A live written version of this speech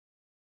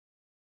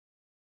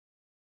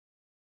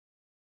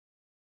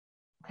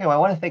Okay, well, I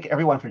want to thank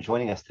everyone for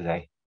joining us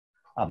today.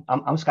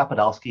 I'm Scott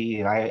Podolsky,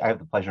 and I have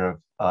the pleasure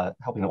of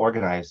helping to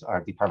organize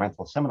our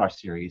departmental seminar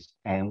series.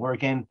 And we're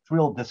again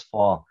thrilled this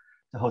fall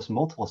to host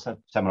multiple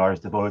seminars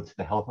devoted to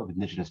the health of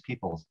Indigenous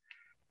peoples.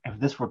 And for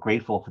this, we're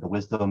grateful for the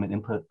wisdom and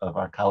input of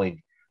our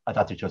colleague,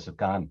 Dr. Joseph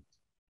Gahn.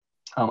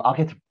 I'll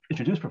get to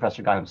introduce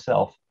Professor Gahn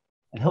himself,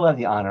 and he'll have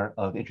the honor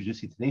of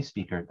introducing today's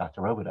speaker,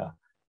 Dr. Roubideaux.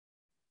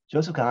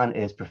 Joseph Gahn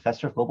is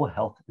Professor of Global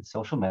Health and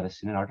Social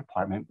Medicine in our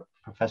department,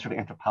 Professor of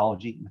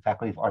Anthropology in the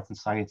Faculty of Arts and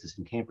Sciences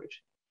in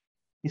Cambridge.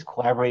 He's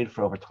collaborated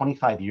for over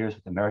 25 years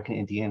with American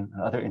Indian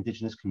and other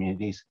Indigenous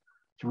communities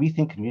to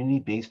rethink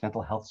community-based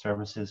mental health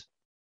services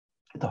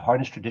and to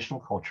harness traditional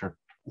culture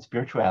and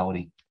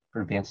spirituality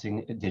for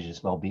advancing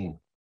Indigenous well-being.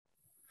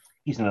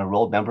 He's an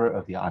enrolled member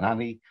of the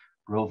Anani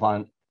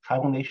Rovan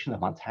Tribal Nation of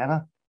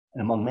Montana,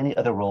 and among many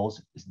other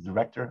roles is the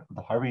director of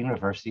the Harvard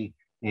University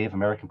Native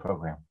American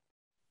Program.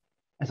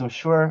 As I'm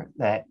sure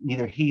that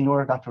neither he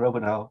nor Dr.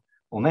 Roubideaux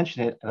will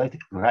mention it, I'd like to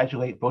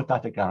congratulate both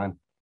Dr. Gahn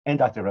and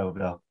Dr.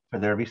 Roubideaux for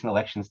their recent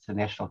elections to the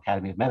National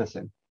Academy of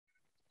Medicine.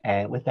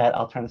 And with that,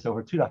 I'll turn this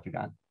over to Dr.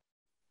 Gahn.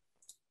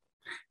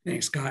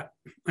 Thanks, Scott.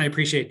 I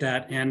appreciate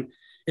that. And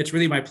it's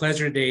really my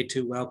pleasure today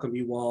to welcome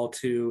you all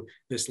to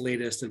this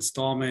latest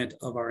installment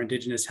of our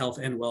Indigenous Health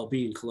and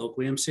Wellbeing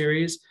Colloquium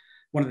series.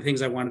 One of the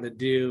things I wanted to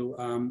do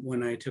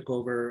when I took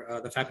over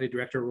the faculty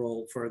director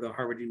role for the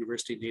Harvard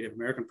University Native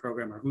American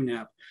Program, or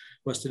HUNAP,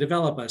 was to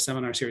develop a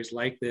seminar series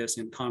like this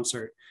in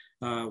concert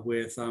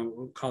with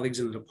colleagues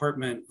in the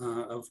Department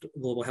of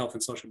Global Health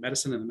and Social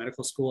Medicine and the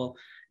medical school,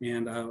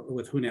 and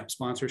with HUNAP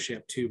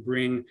sponsorship to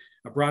bring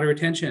a broader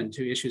attention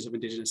to issues of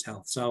Indigenous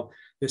health. So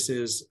this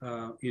is,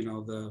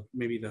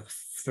 maybe the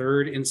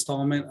third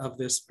installment of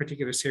this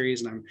particular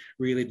series, and I'm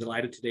really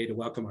delighted today to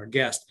welcome our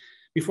guest.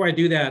 Before I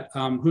do that,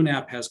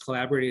 HUNAP has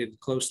collaborated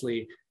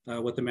closely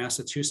with the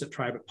Massachusetts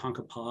tribe at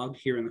Ponkapog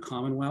here in the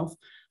Commonwealth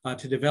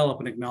to develop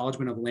an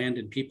acknowledgement of land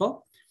and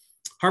people.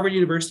 Harvard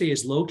University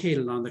is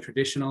located on the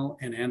traditional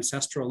and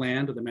ancestral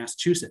land of the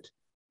Massachusetts,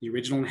 the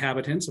original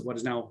inhabitants of what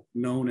is now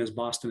known as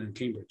Boston and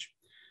Cambridge.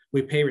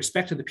 We pay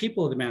respect to the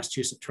people of the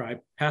Massachusetts tribe,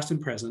 past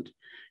and present,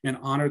 and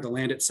honor the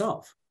land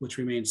itself, which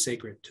remains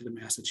sacred to the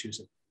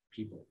Massachusetts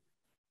people.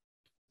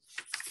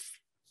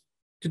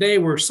 Today,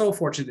 we're so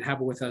fortunate to have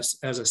with us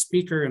as a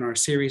speaker in our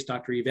series,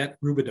 Dr. Yvette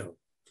Roubideaux.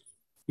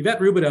 Yvette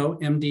Roubideaux,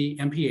 MD,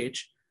 MPH,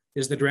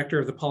 is the director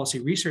of the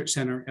Policy Research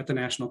Center at the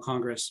National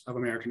Congress of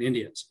American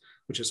Indians,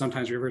 which is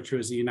sometimes referred to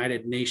as the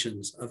United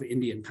Nations of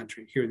Indian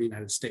Country here in the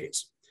United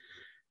States.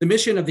 The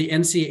mission of the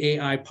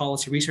NCAI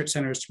Policy Research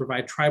Center is to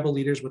provide tribal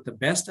leaders with the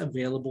best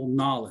available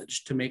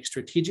knowledge to make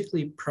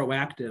strategically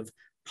proactive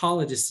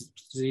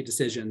policy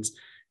decisions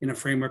in a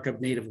framework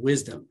of Native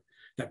wisdom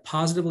that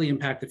positively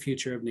impact the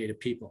future of Native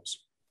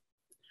peoples.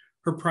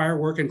 Her prior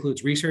work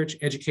includes research,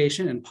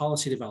 education, and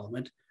policy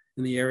development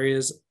in the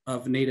areas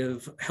of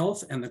Native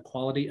health and the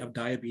quality of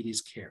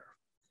diabetes care.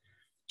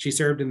 She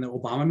served in the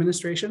Obama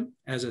administration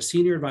as a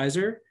senior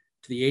advisor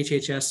to the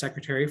HHS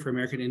Secretary for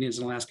American Indians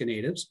and Alaska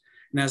Natives,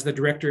 and as the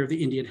director of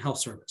the Indian Health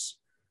Service.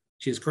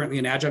 She is currently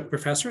an adjunct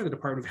professor at the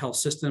Department of Health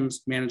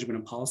Systems, Management,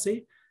 and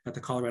Policy at the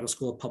Colorado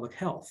School of Public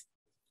Health.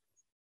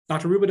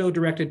 Dr. Roubideaux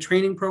directed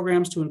training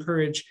programs to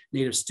encourage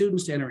Native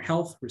students to enter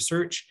health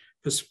research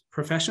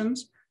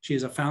professions. She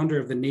is a founder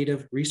of the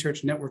Native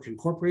Research Network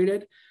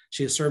Incorporated.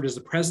 She has served as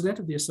the president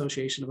of the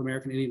Association of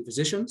American Indian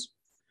Physicians.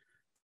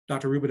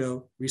 Dr.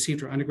 Roubideaux received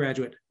her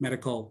undergraduate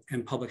medical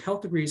and public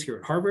health degrees here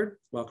at Harvard.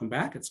 Welcome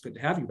back, it's good to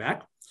have you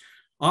back.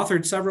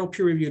 Authored several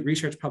peer-reviewed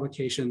research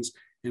publications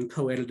and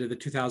co-edited the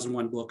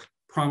 2001 book,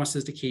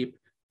 Promises to Keep: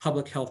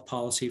 Public Health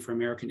Policy for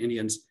American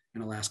Indians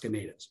and Alaska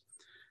Natives.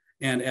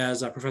 And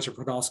as Professor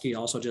Podolsky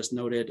also just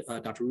noted,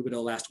 Dr.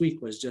 Roubideaux last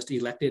week was just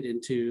elected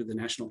into the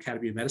National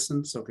Academy of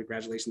Medicine. So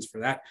congratulations for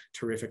that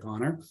terrific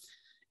honor.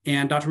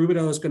 And Dr.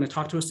 Roubideaux is going to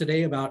talk to us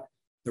today about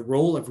the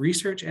role of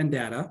research and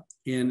data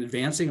in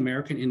advancing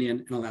American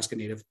Indian and Alaska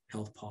Native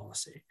health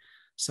policy.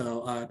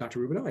 So Dr.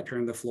 Roubideaux, I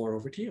turn the floor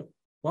over to you.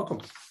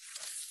 Welcome.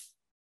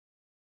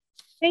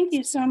 Thank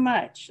you so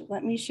much.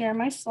 Let me share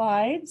my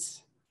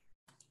slides.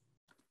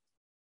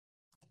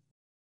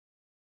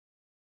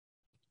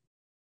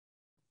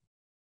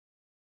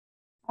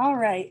 All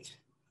right.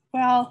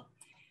 Well,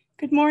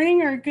 good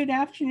morning or good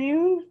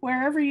afternoon,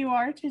 wherever you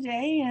are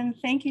today, and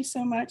thank you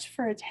so much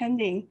for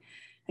attending.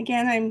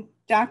 Again, I'm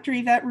Dr.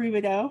 Yvette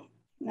Roubideaux.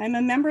 I'm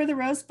a member of the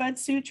Rosebud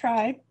Sioux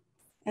tribe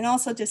and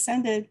also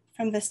descended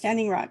from the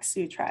Standing Rock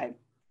Sioux tribe.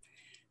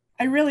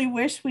 I really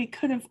wish we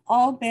could have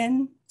all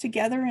been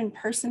together in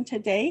person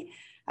today,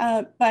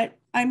 but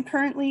I'm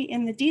currently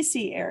in the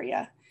DC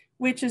area,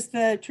 which is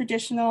the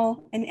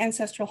traditional and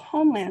ancestral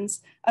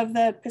homelands of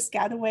the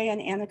Piscataway and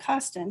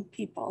Anacostan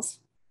peoples.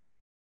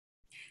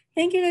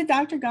 Thank you to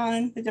Dr.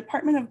 Gahn, the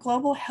Department of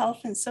Global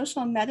Health and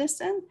Social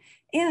Medicine,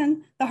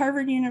 and the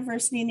Harvard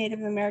University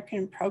Native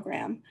American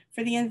Program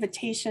for the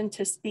invitation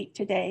to speak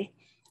today.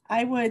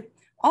 I would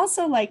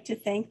also like to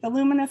thank the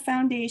Lumina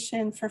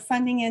Foundation for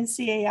funding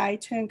NCAI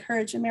to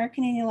encourage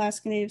American Indian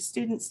Alaska Native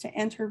students to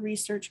enter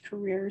research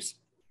careers.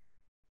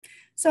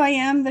 So I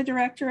am the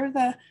director of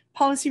the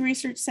Policy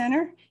Research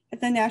Center at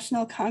the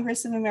National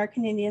Congress of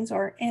American Indians,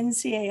 or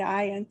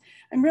NCAI, and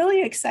I'm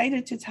really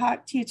excited to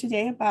talk to you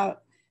today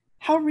about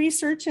how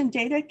research and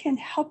data can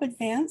help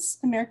advance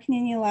American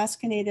Indian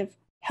Alaska Native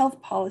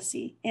health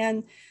policy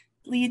and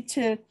lead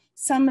to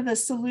some of the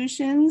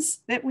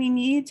solutions that we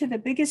need to the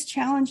biggest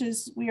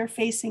challenges we are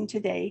facing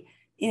today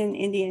in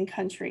Indian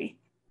country.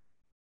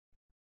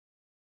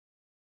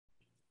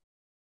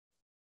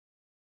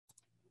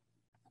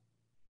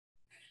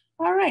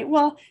 All right,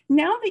 well,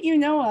 now that you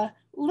know a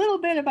little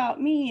bit about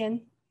me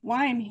and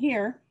why I'm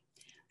here,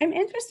 I'm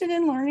interested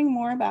in learning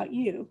more about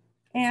you.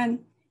 And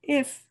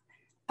if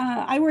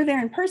I were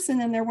there in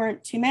person and there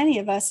weren't too many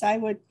of us, I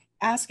would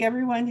ask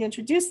everyone to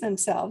introduce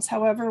themselves.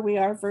 However, we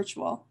are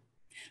virtual.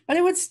 But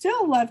I would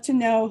still love to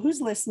know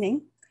who's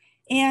listening.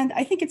 And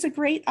I think it's a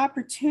great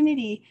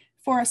opportunity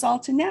for us all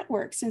to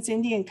network, since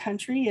Indian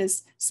country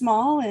is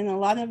small and a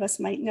lot of us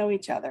might know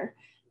each other.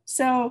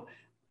 So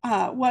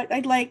what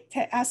I'd like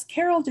to ask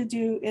Carol to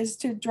do is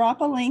to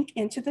drop a link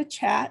into the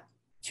chat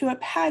to a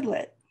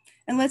Padlet,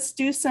 and let's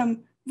do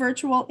some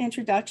virtual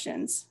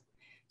introductions.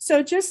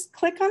 So just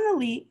click on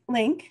the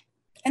link,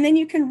 and then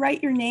you can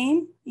write your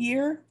name,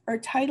 year, or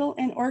title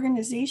and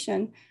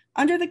organization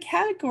under the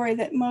category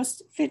that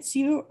most fits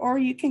you, or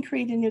you can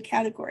create a new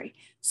category.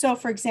 So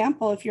for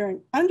example, if you're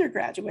an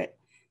undergraduate,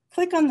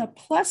 click on the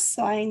plus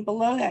sign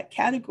below that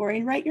category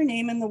and write your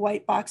name in the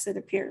white box that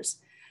appears.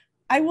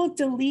 I will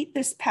delete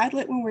this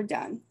Padlet when we're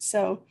done,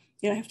 so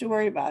you don't have to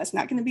worry about it. It's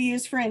not going to be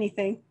used for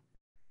anything.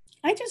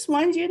 I just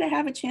wanted you to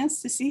have a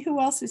chance to see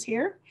who else is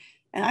here,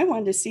 and I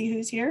wanted to see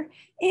who's here,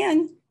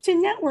 and to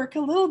network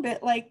a little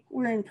bit like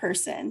we're in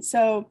person.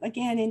 So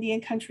again, Indian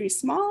country is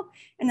small,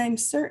 and I'm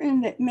certain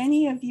that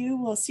many of you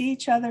will see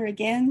each other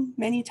again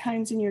many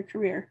times in your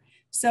career.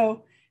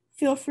 So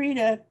feel free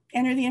to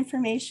enter the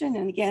information,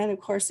 and again, of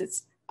course,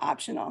 it's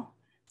optional.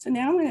 So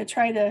now I'm going to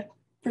try to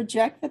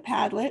project the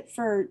Padlet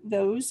for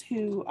those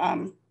who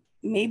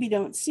maybe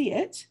don't see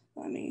it.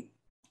 Let me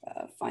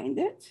find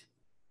it.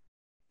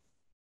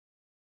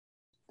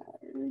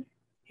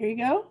 Here you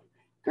go.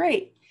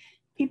 Great.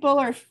 People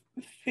are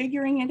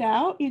figuring it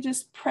out. You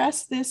just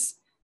press this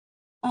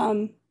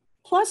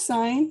plus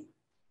sign,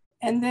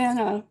 and then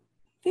a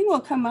thing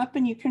will come up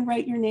and you can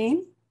write your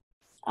name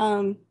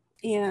and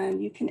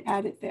you can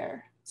add it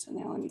there. So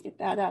now let me get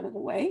that out of the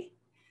way.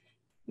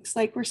 Looks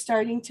like we're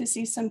starting to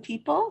see some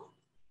people.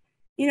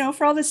 You know,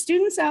 for all the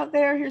students out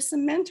there, here's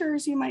some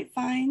mentors you might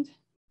find.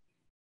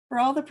 For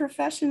all the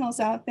professionals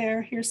out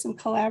there, here's some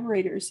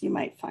collaborators you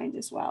might find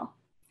as well.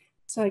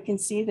 So I can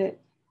see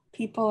that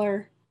people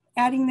are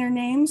adding their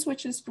names,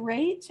 which is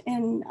great.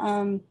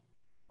 And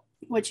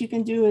what you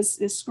can do is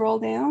scroll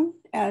down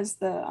as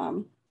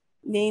the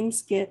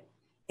names get,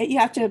 you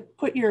have to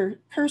put your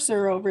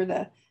cursor over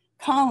the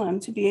column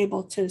to be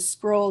able to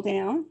scroll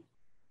down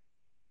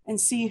and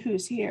see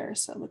who's here.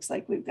 So it looks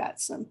like we've got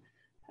some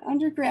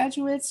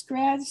undergraduates,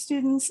 grad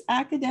students,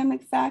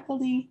 academic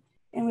faculty,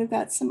 and we've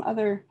got some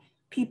other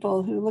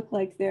people who look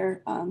like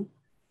they're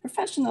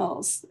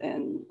professionals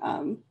and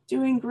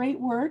doing great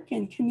work,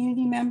 and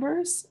community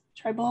members,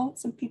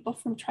 some people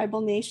from tribal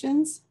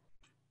nations.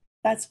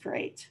 That's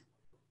great.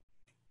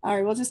 All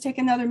right, we'll just take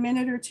another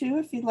minute or two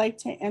if you'd like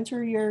to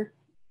enter your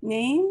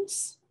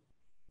names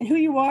and who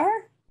you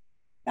are.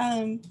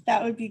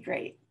 That would be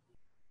great.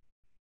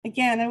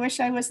 Again, I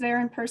wish I was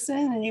there in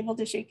person and able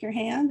to shake your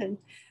hand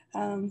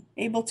and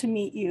able to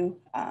meet you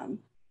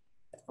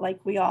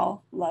like we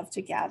all love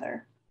to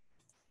gather.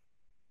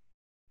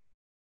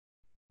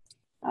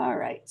 All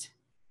right.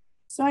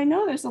 So I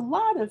know there's a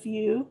lot of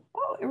you.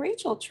 Oh,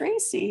 Rachel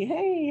Tracy.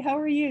 Hey, how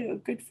are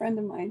you? Good friend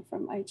of mine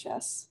from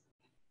IHS.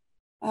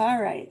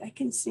 All right. I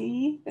can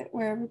see that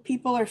wherever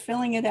people are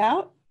filling it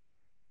out.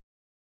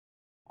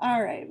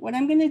 All right. What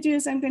I'm going to do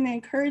is I'm going to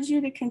encourage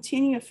you to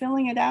continue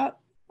filling it out.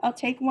 I'll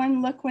take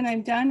one look when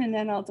I'm done, and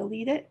then I'll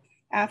delete it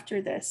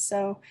after this.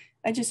 So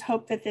I just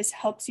hope that this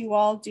helps you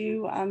all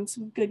do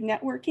some good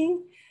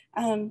networking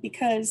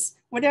because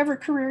whatever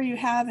career you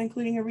have,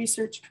 including a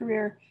research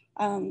career,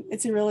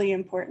 it's really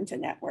important to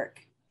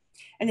network.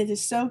 And it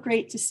is so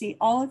great to see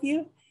all of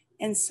you.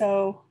 And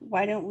so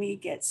why don't we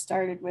get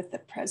started with the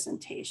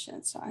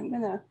presentation? So I'm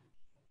going to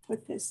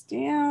put this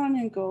down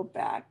and go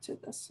back to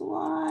the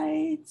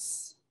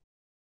slides.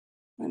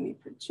 Let me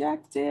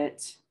project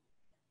it.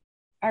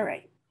 All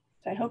right.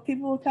 So I hope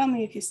people will tell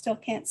me if you still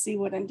can't see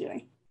what I'm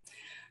doing.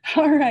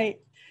 All right.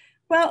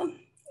 Well,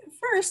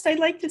 first, I'd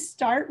like to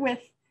start with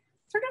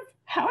sort of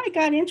how I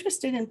got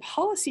interested in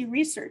policy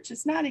research.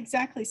 It's not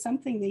exactly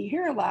something that you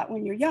hear a lot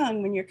when you're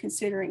young, when you're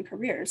considering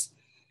careers.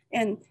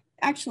 And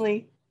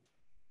actually,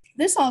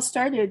 this all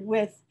started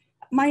with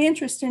my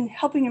interest in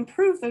helping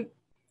improve the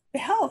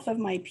health of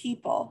my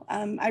people.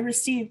 I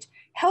received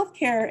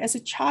healthcare as a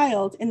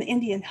child in the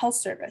Indian Health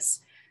Service,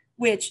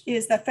 which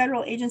is the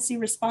federal agency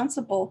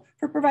responsible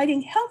for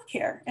providing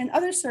healthcare and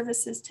other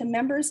services to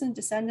members and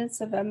descendants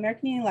of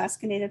American Indian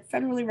Alaska Native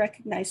federally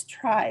recognized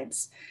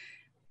tribes.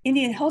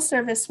 Indian Health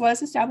Service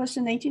was established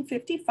in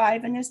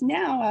 1955 and is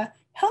now a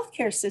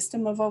healthcare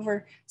system of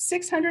over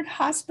 600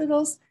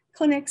 hospitals,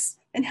 clinics,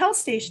 and health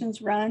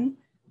stations run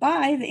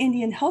by the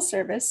Indian Health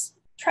Service,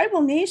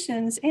 tribal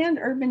nations, and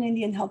urban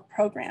Indian health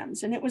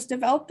programs. And it was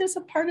developed as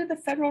a part of the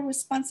federal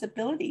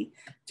responsibility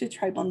to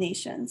tribal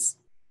nations.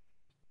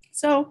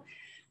 So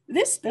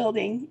this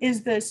building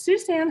is the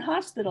Susan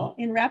Hospital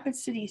in Rapid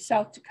City,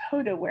 South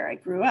Dakota, where I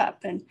grew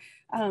up. And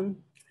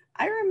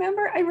I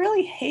remember I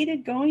really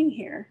hated going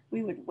here.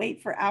 We would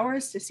wait for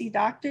hours to see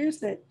doctors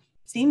that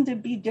seemed to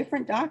be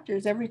different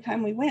doctors every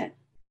time we went.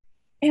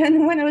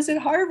 And when I was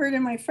at Harvard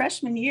in my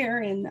freshman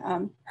year in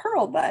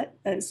Hurlbut,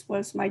 as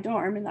was my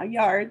dorm in the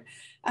yard,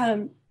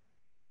 I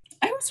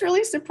was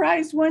really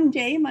surprised one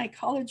day my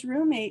college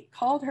roommate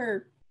called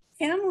her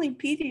family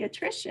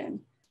pediatrician.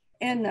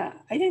 And I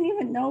didn't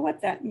even know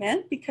what that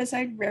meant because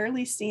I'd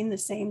rarely seen the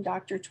same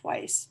doctor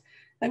twice.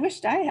 I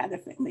wished I had a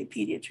family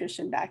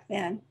pediatrician back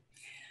then.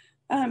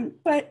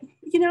 But,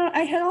 you know,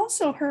 I had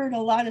also heard a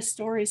lot of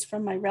stories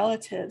from my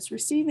relatives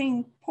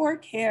receiving poor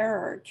care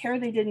or care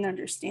they didn't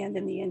understand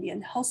in the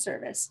Indian Health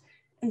Service.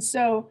 And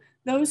so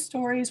those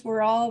stories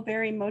were all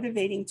very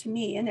motivating to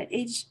me. And at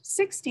age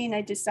 16,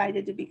 I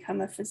decided to become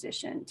a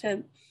physician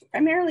to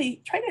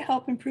primarily try to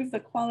help improve the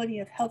quality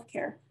of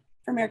healthcare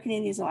for American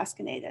Indians and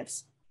Alaska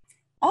Natives.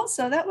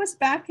 Also, that was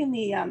back in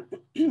the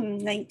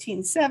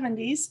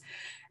 1970s.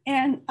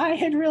 And I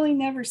had really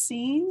never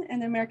seen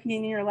an American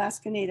Indian or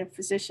Alaska Native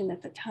physician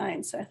at the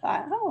time. So I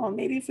thought, oh,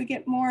 maybe if we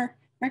get more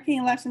American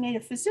Indian Alaska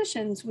Native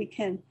physicians, we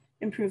can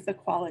improve the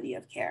quality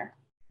of care.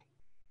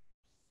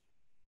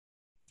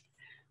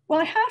 Well,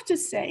 I have to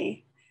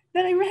say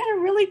that I had a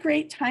really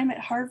great time at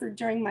Harvard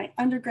during my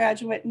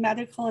undergraduate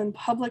medical and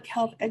public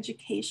health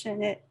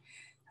education.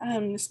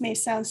 This may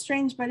sound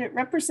strange, but it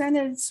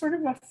represented sort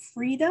of a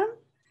freedom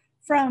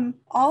from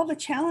all the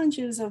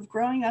challenges of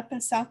growing up in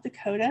South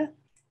Dakota.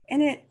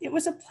 And it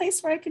was a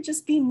place where I could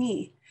just be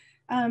me.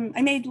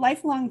 I made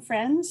lifelong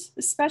friends,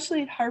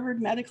 especially at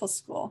Harvard Medical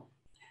School.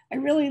 I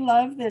really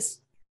love this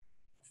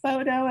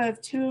photo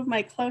of two of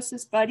my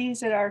closest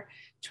buddies at our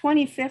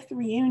 25th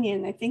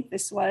reunion, I think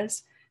this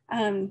was.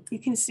 You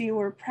can see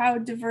we're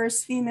proud,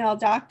 diverse female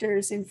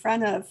doctors in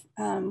front of,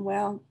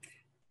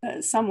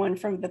 someone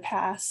from the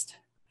past.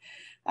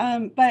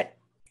 But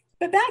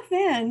back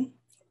then,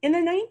 in the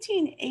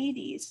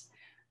 1980s,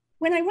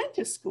 when I went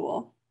to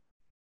school,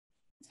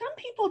 some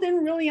people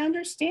didn't really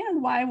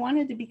understand why I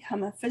wanted to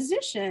become a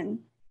physician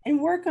and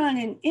work on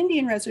an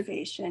Indian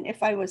reservation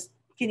if I was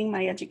getting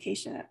my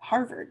education at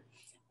Harvard.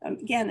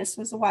 Again, this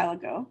was a while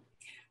ago.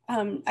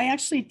 I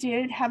actually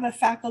did have a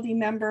faculty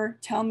member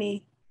tell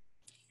me,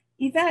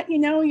 Yvette, you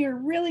know, you're a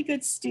really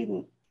good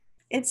student.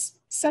 It's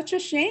such a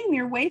shame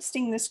you're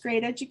wasting this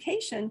great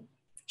education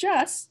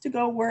just to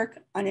go work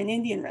on an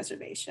Indian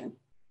reservation.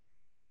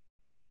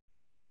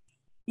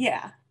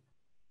 Yeah,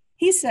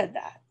 he said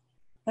that.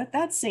 Let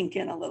that sink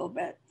in a little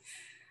bit.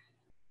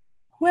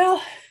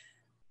 Well,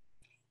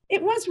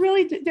 it was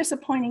really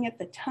disappointing at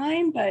the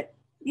time, but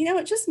you know,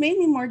 it just made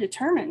me more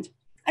determined.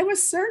 I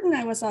was certain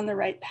I was on the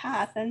right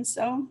path, and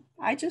so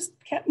I just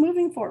kept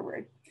moving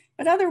forward.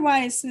 But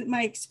otherwise,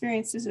 my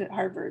experiences at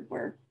Harvard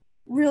were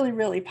really,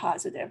 really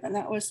positive, and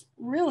that was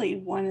really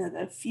one of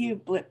the few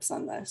blips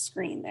on the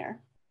screen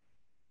there.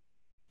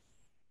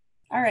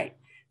 All right,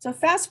 so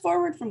fast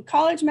forward from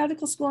college,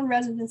 medical school, and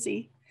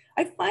residency,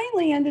 I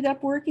finally ended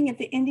up working at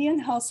the Indian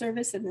Health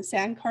Service in the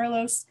San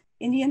Carlos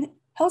Indian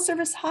Health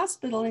Service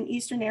Hospital in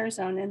Eastern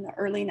Arizona in the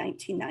early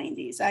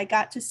 1990s. I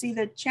got to see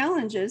the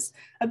challenges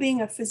of being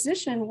a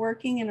physician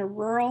working in a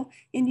rural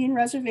Indian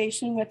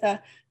reservation with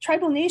a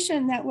tribal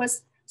nation that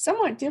was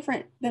somewhat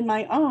different than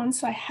my own.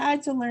 So I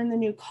had to learn the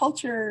new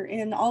culture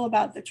and all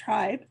about the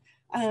tribe.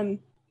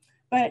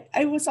 But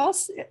I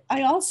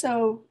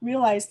also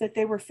realized that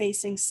they were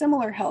facing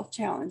similar health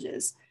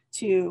challenges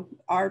to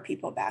our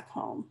people back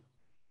home.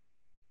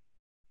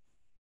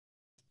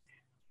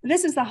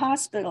 This is the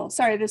hospital.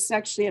 Sorry, this is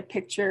actually a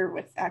picture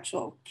with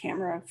actual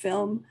camera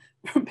film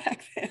from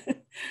back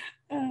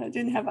then.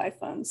 Didn't have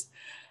iPhones.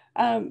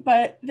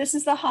 But this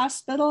is the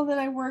hospital that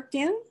I worked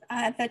in.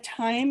 At the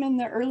time in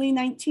the early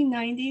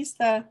 1990s,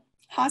 the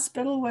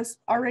hospital was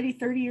already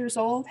 30 years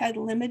old, had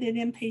limited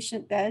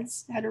inpatient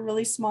beds, had a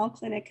really small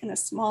clinic and a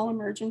small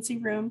emergency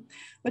room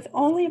with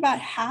only about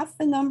half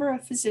the number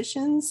of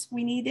physicians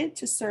we needed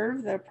to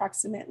serve the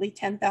approximately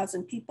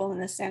 10,000 people in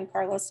the San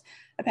Carlos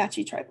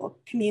Apache tribal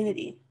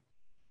community.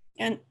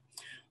 And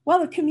while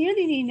the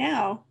community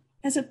now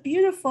has a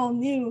beautiful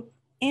new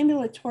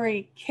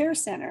ambulatory care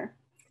center,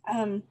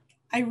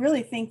 I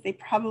really think they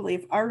probably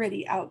have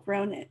already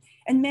outgrown it.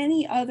 And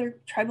many other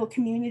tribal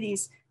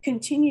communities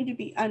continue to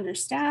be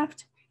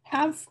understaffed,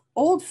 have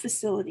old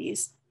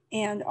facilities,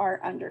 and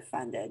are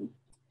underfunded.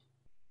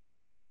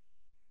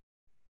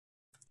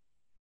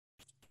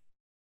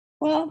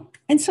 Well,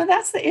 and so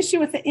that's the issue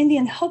with the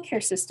Indian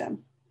healthcare system.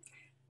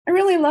 I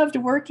really loved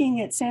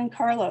working at San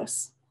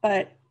Carlos,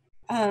 but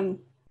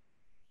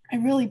I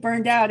really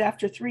burned out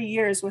after 3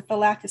 years with the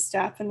lack of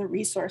staff and the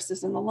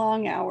resources and the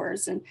long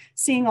hours and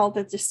seeing all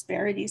the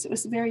disparities. It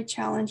was very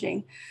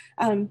challenging.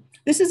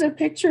 This is a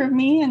picture of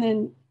me in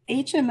an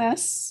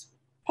HMS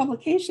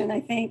publication,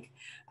 I think,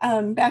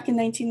 back in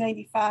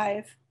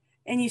 1995.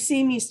 And you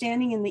see me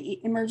standing in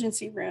the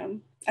emergency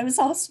room. I was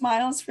all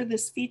smiles for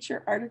this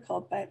feature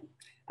article, but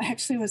I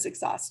actually was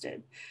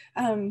exhausted.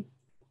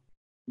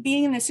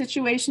 Being in a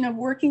situation of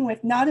working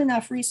with not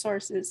enough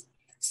resources,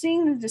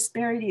 seeing the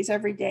disparities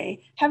every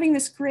day, having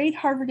this great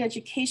Harvard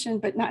education,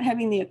 but not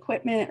having the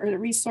equipment or the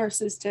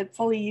resources to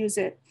fully use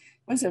it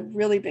was a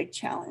really big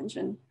challenge.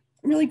 And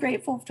I'm really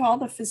grateful to all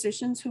the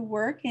physicians who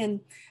work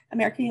in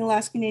American and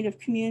Alaska Native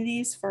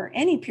communities for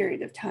any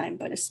period of time,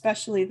 but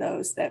especially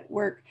those that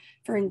work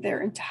for their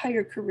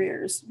entire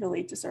careers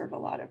really deserve a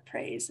lot of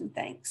praise and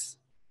thanks.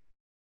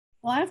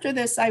 Well, after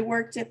this, I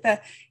worked at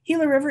the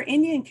Gila River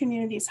Indian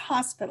Communities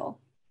Hospital,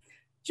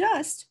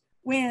 just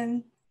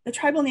when the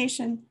tribal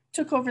nation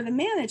took over the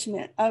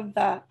management of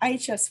the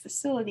IHS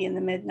facility in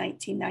the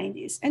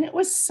mid-1990s. And it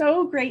was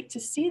so great to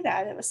see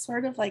that. It was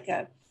sort of like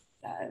a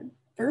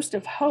burst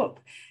of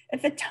hope.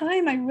 At the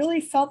time, I really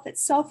felt that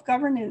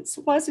self-governance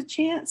was a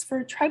chance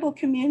for tribal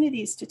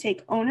communities to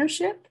take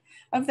ownership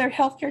of their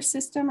healthcare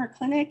system or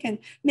clinic and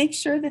make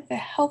sure that the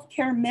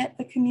healthcare met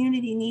the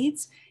community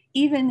needs,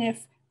 even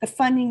if the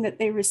funding that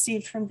they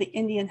received from the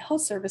Indian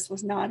Health Service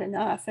was not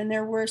enough. And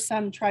there were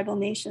some tribal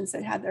nations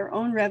that had their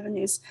own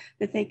revenues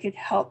that they could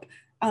help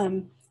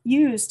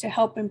use to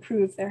help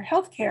improve their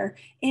healthcare.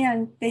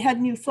 And they had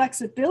new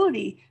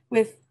flexibility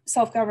with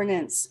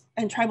self-governance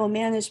and tribal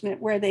management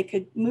where they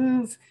could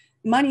move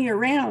money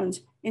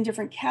around in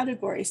different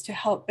categories to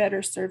help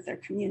better serve their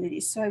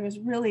communities. So I was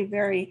really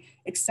very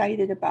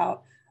excited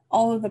about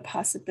all of the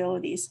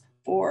possibilities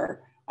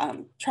for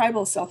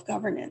tribal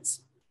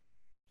self-governance.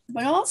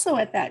 But also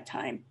at that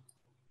time,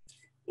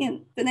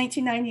 in the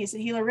 1990s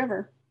at Gila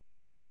River,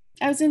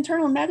 I was in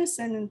internal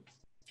medicine, and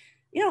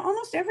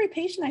almost every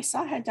patient I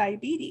saw had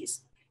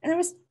diabetes. And I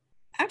was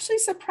actually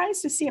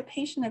surprised to see a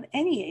patient of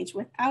any age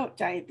without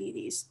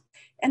diabetes.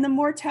 And the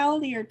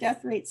mortality or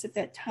death rates at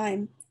that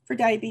time for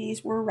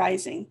diabetes were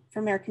rising for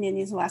American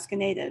Indians and Alaska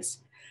Natives.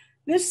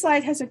 This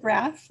slide has a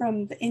graph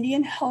from the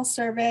Indian Health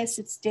Service.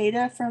 It's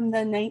data from the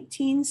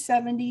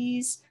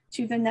 1970s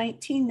to the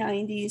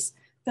 1990s.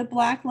 The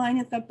black line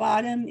at the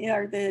bottom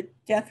are the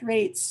death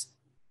rates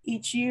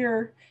each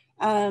year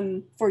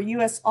for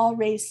US all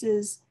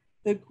races.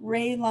 The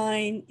gray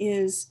line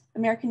is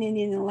American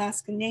Indian and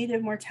Alaska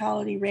Native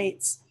mortality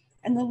rates.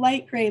 And the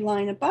light gray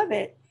line above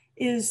it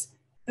is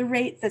the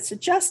rate that's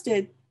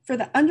adjusted for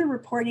the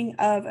underreporting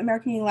of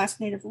American Indian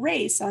Alaska Native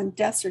race on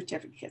death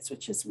certificates,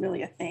 which is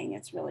really a thing.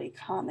 It's really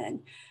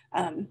common.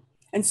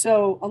 And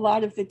so a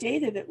lot of the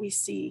data that we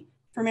see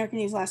for American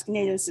Indian Alaska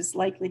Natives is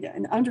likely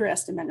an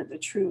underestimate of the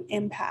true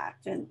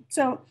impact. And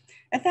so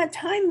at that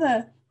time,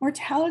 the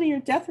mortality or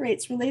death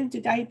rates related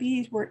to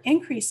diabetes were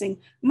increasing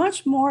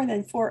much more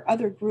than for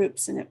other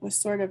groups. And it was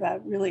sort of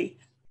a really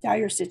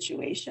dire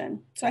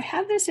situation. So I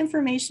have this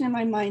information in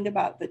my mind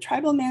about the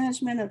tribal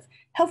management of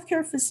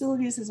healthcare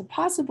facilities as a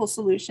possible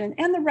solution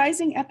and the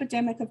rising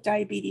epidemic of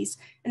diabetes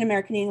in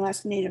American Indian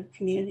Alaska Native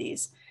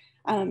communities.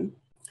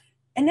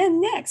 And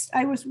then next,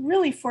 I was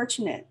really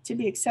fortunate to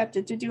be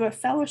accepted to do a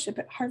fellowship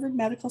at Harvard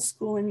Medical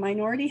School in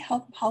minority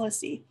health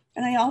policy.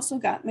 And I also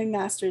got my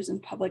master's in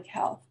public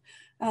health.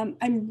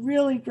 I'm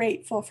really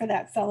grateful for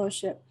that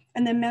fellowship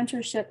and the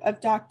mentorship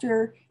of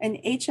Dr. and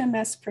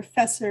HMS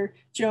Professor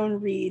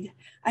Joan Reed.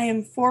 I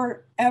am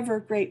forever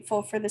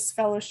grateful for this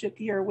fellowship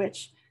year,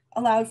 which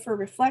allowed for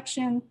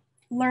reflection,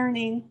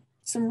 learning,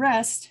 some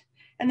rest,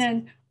 and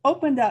then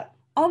opened up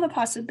all the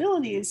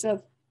possibilities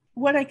of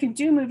what I could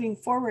do moving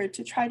forward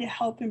to try to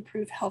help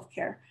improve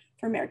healthcare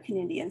for American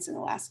Indians and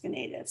Alaska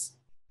Natives.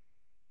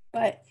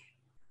 But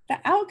the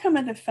outcome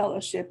of the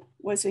fellowship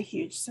was a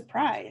huge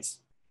surprise.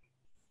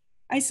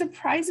 I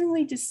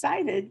surprisingly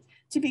decided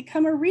to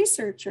become a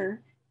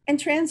researcher and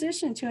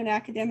transition to an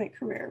academic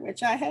career,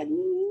 which I had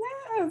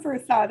never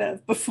thought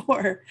of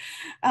before.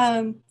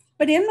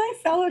 But in my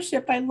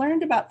fellowship, I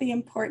learned about the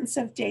importance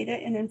of data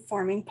in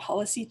informing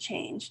policy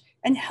change,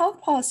 and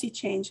health policy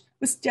change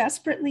was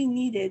desperately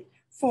needed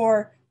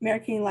for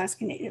American and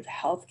Alaska Native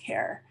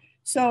healthcare.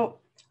 So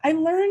I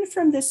learned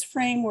from this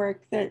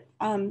framework that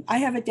I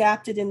have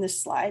adapted in this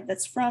slide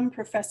that's from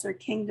Professor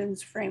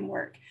Kingdon's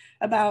framework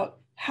about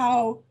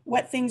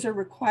what things are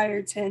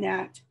required to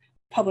enact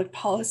public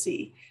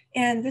policy.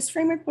 And this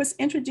framework was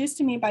introduced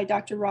to me by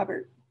Dr.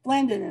 Robert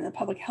Blendon in the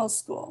public health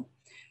school.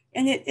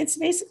 And it's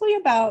basically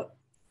about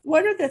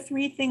what are the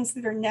 3 things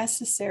that are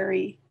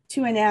necessary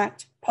to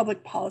enact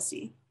public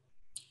policy.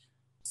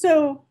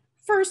 So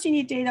first, you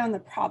need data on the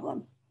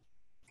problem.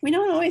 We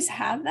don't always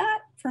have that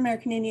for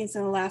American Indians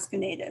and Alaska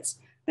Natives,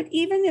 but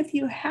even if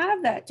you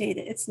have that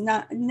data, it's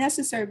not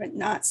necessary, but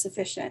not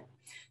sufficient.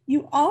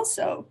 You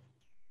also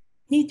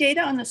need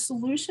data on the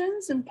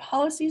solutions and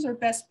policies or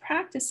best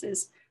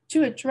practices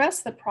to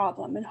address the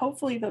problem, and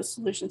hopefully those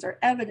solutions are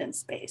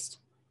evidence-based.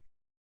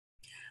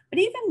 But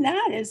even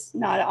that is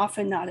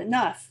often not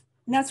enough.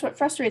 And that's what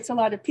frustrates a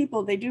lot of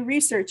people. They do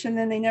research and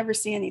then they never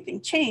see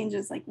anything change.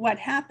 It's like, what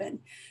happened?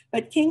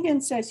 But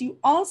Kingdon says you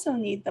also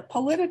need the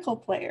political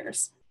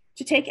players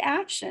to take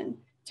action,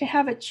 to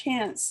have a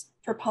chance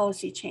for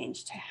policy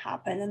change to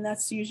happen. And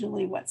that's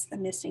usually what's the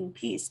missing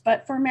piece.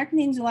 But for American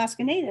Indians and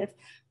Alaska Native,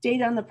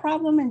 data on the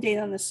problem and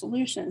data on the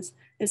solutions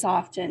is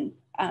often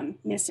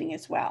missing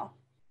as well.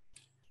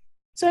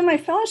 So in my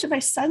fellowship, I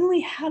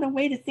suddenly had a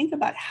way to think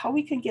about how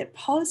we could get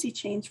policy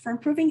change for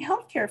improving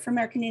healthcare for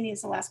American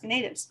Indians and Alaska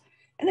Natives.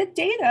 And the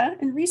data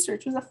and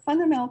research was a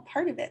fundamental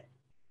part of it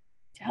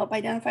to help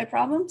identify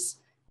problems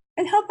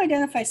and help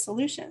identify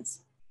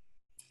solutions.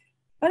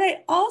 But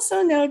I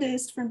also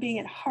noticed from being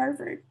at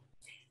Harvard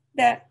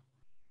that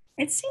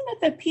it seemed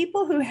that the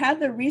people who had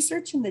the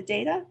research and the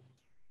data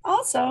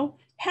also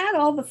had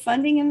all the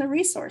funding and the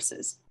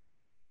resources.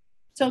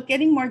 So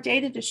getting more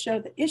data to show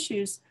the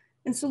issues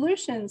and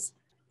solutions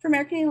for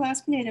American and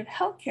Alaska Native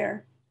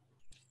healthcare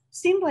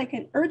seemed like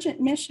an urgent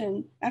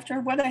mission after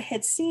what I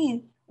had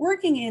seen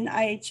working in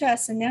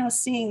IHS and now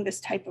seeing this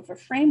type of a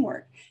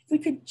framework. If we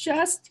could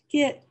just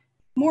get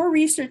more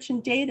research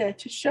and data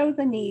to show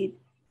the need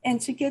and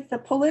to get the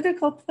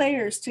political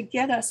players to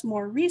get us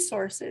more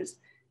resources,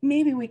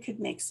 maybe we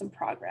could make some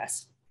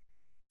progress.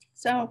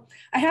 So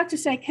I have to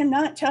say, I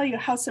cannot tell you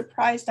how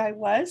surprised I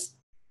was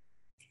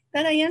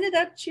that I ended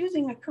up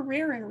choosing a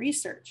career in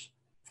research.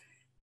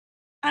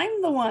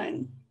 I'm the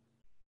one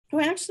who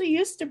actually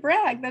used to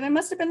brag that I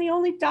must have been the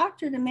only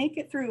doctor to make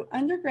it through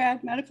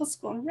undergrad, medical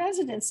school, and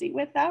residency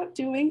without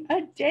doing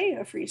a day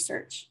of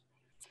research.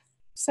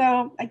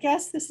 So I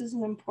guess this is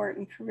an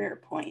important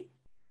career point.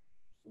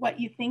 What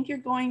you think you're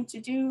going to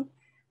do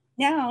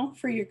now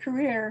for your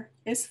career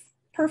is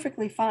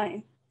perfectly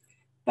fine,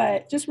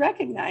 but just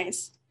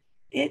recognize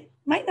it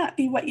might not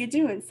be what you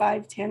do in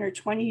 5, 10, or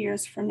 20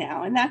 years from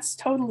now, and that's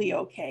totally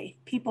okay.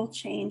 People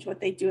change what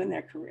they do in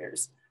their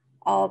careers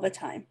all the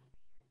time.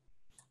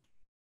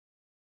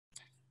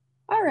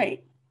 All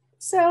right,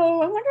 so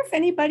I wonder if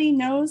anybody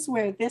knows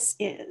where this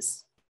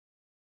is.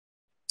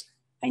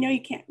 I know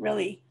you can't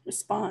really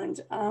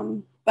respond,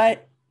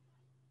 but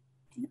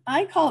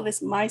I call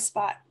this my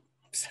spot.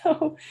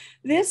 So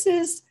this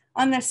is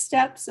on the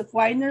steps of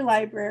Widener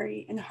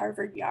Library in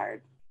Harvard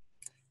Yard.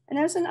 And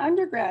as an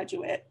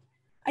undergraduate,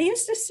 I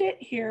used to sit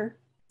here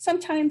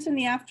sometimes in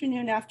the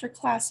afternoon after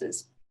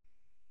classes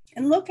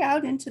and look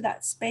out into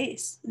that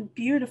space,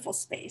 beautiful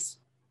space.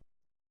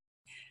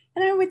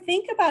 And I would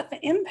think about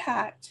the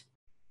impact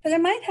that I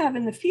might have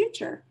in the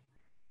future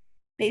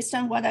based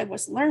on what I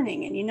was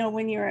learning. And you know,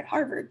 when you're at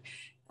Harvard,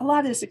 a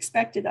lot is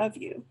expected of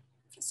you.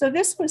 So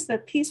this was the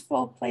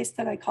peaceful place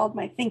that I called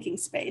my thinking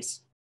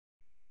space.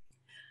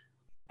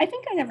 I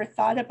think I never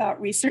thought about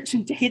research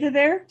and data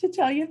there, to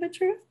tell you the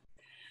truth.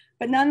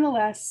 But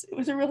nonetheless, it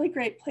was a really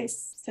great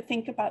place to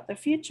think about the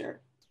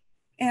future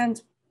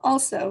and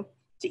also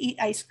to eat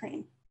ice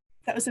cream.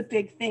 That was a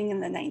big thing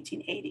in the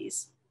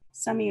 1980s.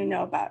 Some of you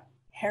know about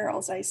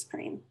Harold's ice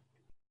cream.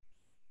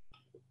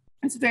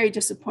 I was very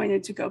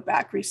disappointed to go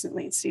back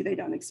recently and see they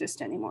don't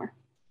exist anymore.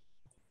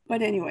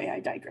 But anyway, I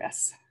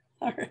digress.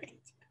 All right.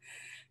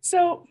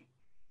 So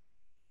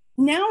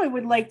now I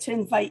would like to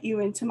invite you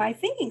into my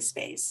thinking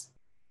space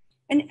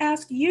and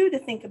ask you to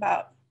think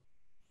about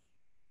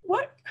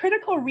what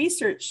critical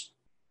research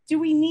do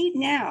we need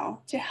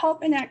now to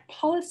help enact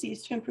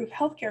policies to improve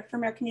healthcare for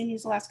American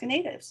Indians and Alaska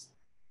Natives?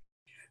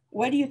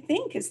 What do you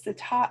think is the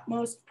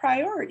topmost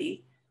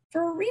priority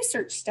for a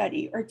research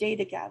study or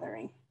data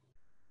gathering?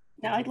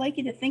 Now, I'd like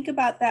you to think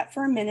about that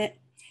for a minute.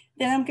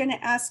 Then I'm going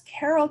to ask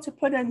Carol to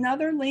put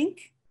another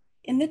link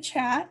in the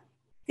chat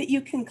that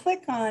you can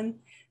click on.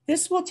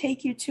 This will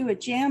take you to a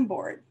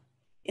Jamboard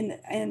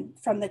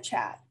from the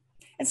chat.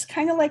 It's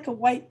kind of like a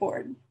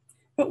whiteboard.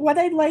 But what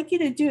I'd like you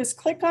to do is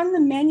click on the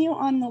menu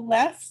on the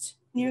left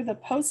near the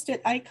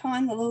Post-it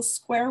icon, the little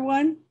square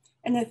one,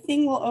 and the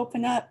thing will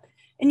open up.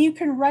 And you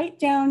can write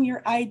down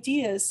your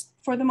ideas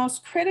for the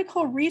most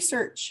critical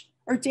research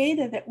or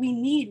data that we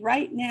need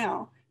right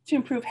now to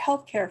improve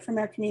healthcare for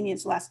American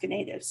Indians and Alaska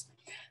Natives.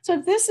 So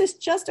this is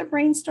just a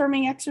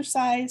brainstorming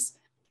exercise.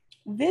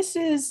 This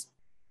is,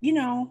 you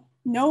know,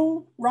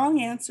 no wrong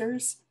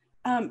answers,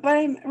 but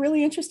I'm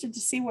really interested to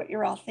see what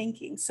you're all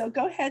thinking. So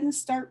go ahead and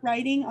start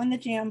writing on the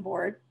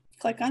Jamboard.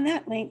 Click on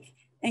that link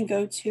and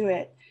go to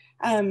it.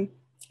 And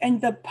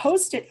the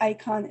Post-it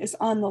icon is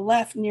on the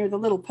left near the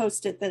little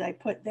Post-it that I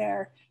put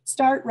there.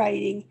 Start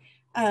writing,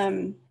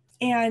 and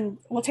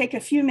we'll take a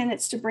few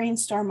minutes to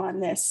brainstorm on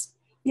this.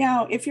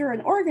 Now, if you're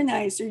an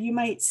organizer, you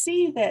might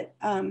see that,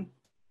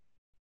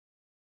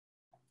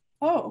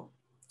 oh,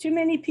 too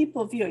many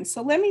people viewing.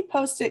 So let me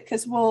post it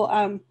because we'll,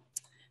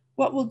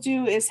 what we'll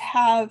do is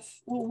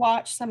we'll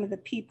watch some of the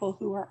people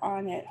who are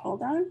on it.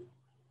 Hold on,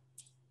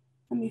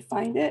 let me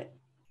find it.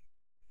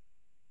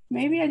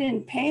 Maybe I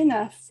didn't pay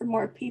enough for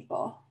more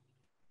people,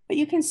 but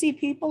you can see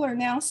people are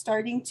now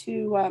starting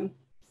to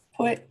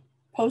put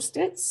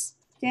Post-its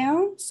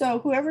down. So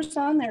whoever's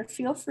on there,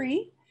 feel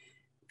free.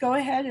 Go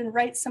ahead and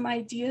write some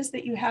ideas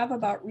that you have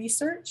about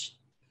research.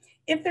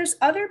 If there's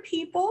other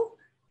people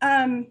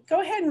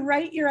Go ahead and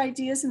write your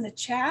ideas in the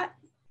chat.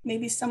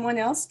 Maybe someone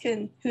else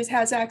who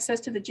has access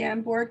to the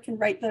Jamboard can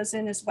write those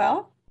in as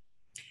well.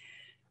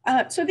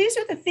 So these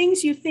are the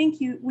things you think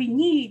we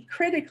need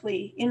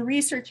critically in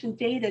research and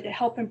data to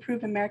help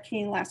improve American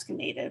and Alaska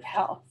Native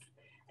health.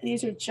 And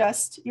these are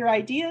just your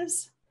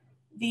ideas.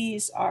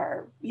 These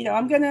are,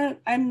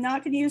 I'm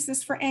not gonna use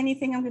this for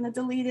anything. I'm gonna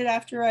delete it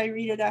after I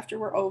read it after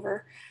we're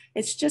over.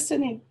 It's just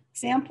an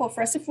example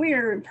for us. If we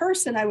were in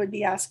person, I would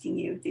be asking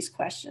you these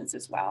questions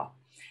as well.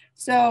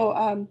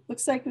 So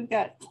looks like we've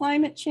got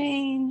climate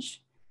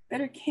change,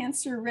 better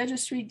cancer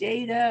registry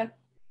data,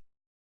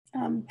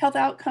 health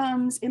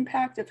outcomes,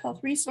 impact of health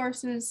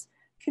resources,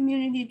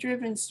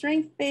 community-driven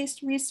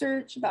strength-based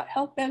research about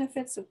health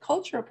benefits of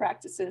cultural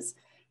practices,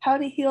 how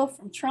to heal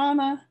from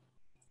trauma,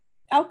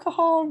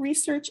 alcohol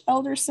research,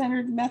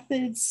 elder-centered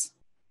methods,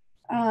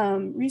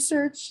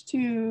 research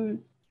to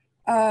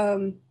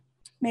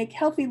make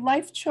healthy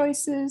life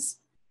choices,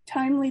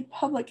 timely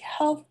public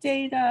health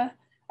data,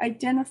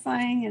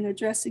 identifying and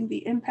addressing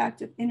the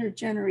impact of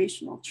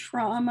intergenerational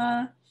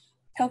trauma,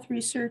 health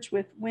research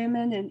with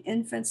women and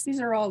infants.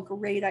 These are all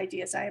great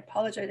ideas. I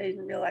apologize, I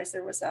didn't realize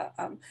there was a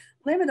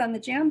limit on the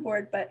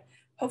Jamboard, but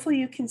hopefully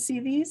you can see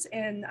these,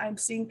 and I'm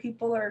seeing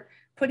people are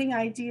putting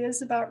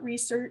ideas about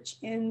research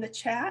in the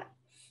chat.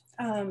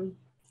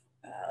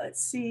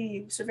 Let's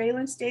see,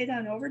 surveillance data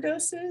on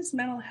overdoses,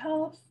 mental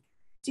health,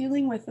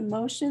 dealing with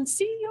emotions.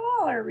 See, you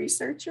all are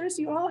researchers.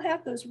 You all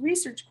have those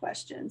research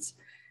questions,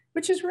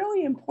 which is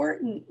really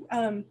important.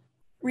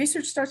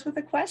 Research starts with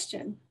a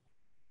question.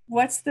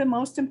 What's the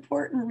most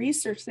important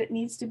research that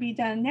needs to be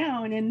done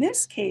now? And in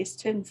this case,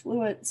 to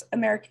influence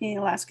American and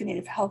Alaska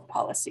Native health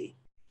policy.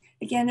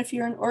 Again, if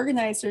you're an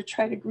organizer,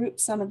 try to group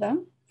some of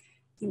them.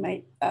 You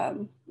might,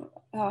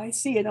 I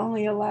see it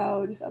only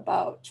allowed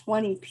about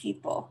 20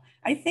 people.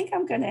 I think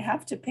I'm gonna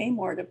have to pay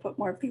more to put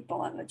more people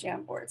on the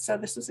Jamboard. So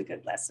this was a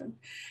good lesson.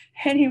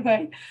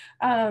 Anyway,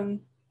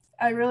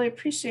 I really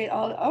appreciate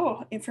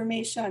all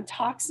information on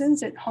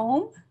toxins at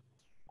home.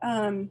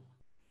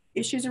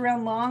 Issues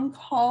around long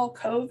haul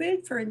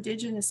COVID for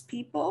Indigenous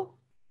people,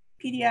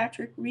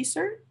 pediatric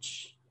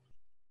research,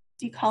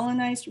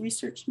 decolonized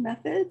research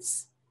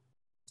methods.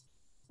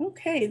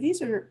 Okay, these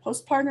are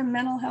postpartum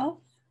mental health.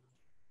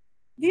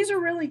 These are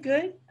really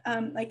good.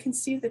 I can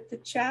see that the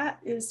chat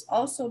is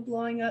also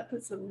blowing up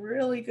with some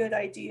really good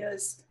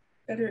ideas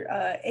that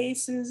are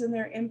ACEs and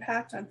their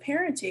impact on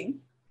parenting.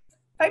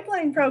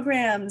 Pipeline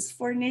programs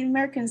for Native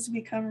Americans to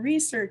become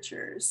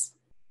researchers.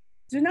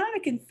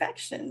 Zoonotic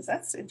infections,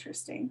 that's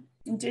interesting.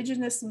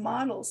 Indigenous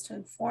models to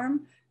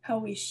inform how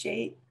we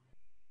shape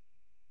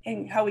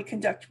and how we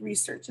conduct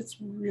research. It's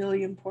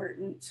really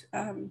important.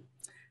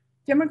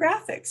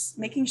 Demographics,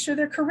 making sure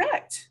they're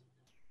correct.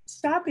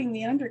 Stopping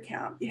the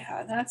undercount,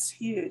 yeah, that's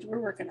huge. We're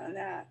working on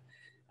that.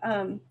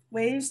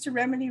 Ways to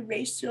remedy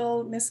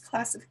racial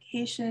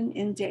misclassification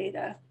in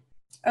data.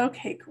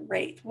 Okay,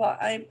 great. Well,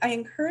 I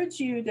encourage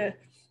you to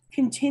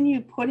continue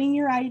putting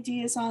your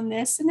ideas on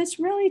this. And it's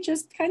really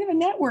just kind of a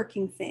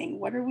networking thing.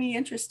 What are we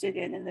interested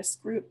in this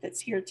group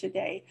that's here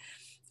today?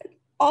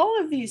 All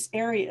of these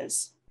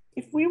areas,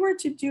 if we were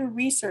to do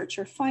research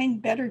or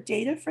find better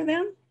data for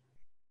them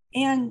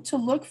and to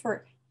look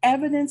for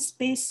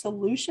evidence-based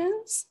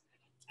solutions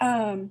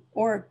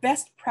or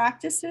best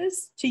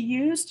practices to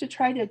use to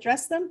try to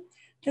address them,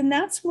 then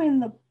that's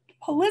when the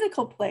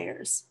political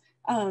players,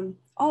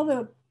 all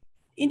the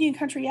Indian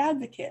country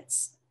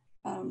advocates,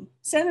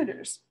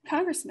 senators,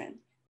 congressmen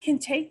can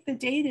take the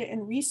data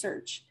and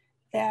research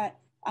that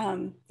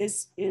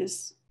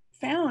is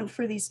found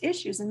for these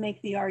issues and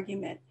make the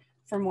argument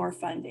for more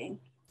funding.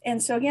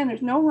 And so again,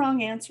 there's no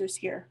wrong answers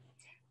here,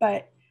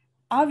 but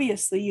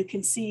obviously you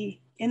can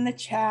see in the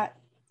chat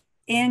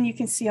and you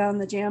can see on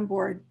the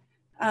Jamboard,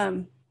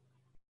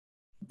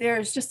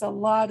 there's just a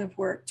lot of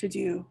work to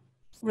do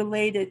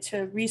related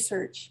to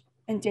research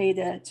and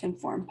data to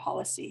inform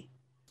policy.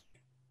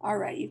 All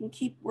right, you can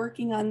keep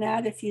working on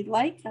that if you'd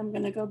like. I'm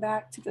going to go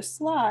back to the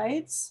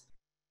slides.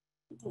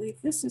 I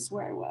believe this is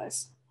where I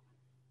was.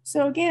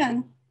 So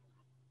again,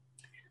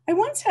 I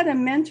once had a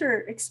mentor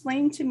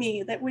explain to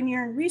me that when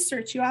you're in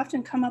research, you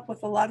often come up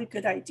with a lot of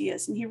good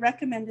ideas. And he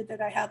recommended that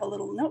I have a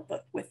little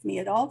notebook with me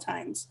at all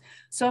times.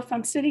 So if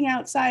I'm sitting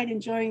outside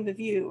enjoying the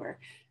view or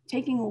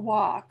taking a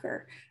walk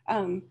or,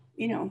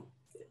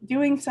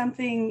 doing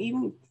something,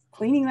 even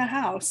cleaning the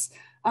house,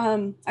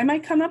 I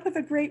might come up with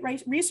a great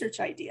research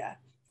idea.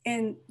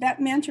 And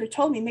that mentor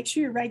told me, make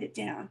sure you write it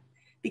down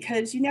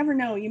because you never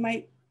know, you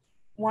might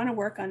want to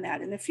work on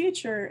that in the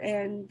future.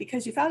 And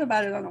because you thought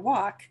about it on a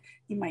walk,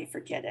 you might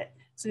forget it.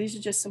 So these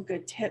are just some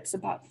good tips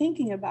about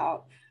thinking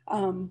about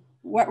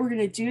what we're going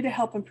to do to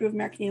help improve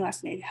American and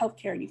Alaska Native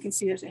healthcare. And you can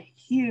see there's a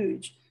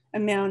huge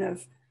amount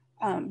of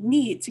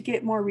need to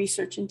get more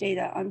research and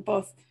data on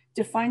both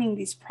defining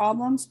these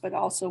problems, but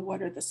also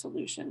what are the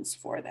solutions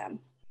for them.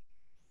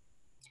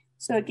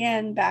 So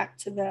again, back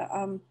to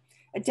the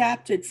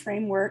adapted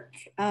framework.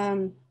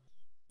 And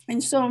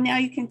so now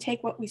you can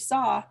take what we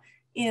saw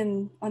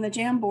on the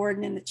Jamboard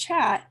and in the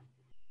chat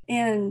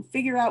and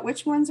figure out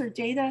which ones are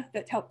data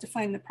that help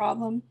define the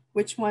problem,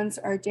 which ones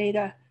are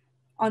data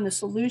on the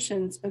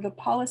solutions or the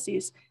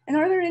policies, and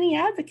are there any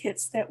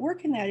advocates that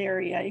work in that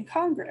area in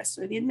Congress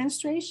or the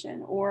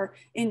administration or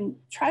in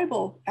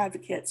tribal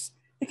advocates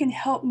that can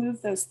help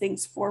move those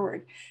things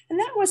forward. And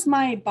that was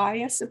my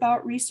bias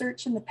about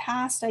research in the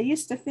past. I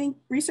used to think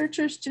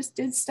researchers just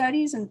did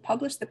studies and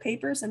published the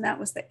papers and that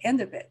was the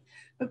end of it.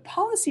 But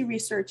policy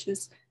research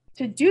is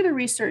to do the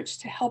research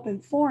to help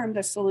inform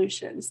the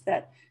solutions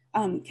that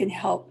can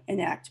help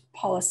enact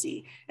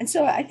policy. And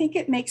so I think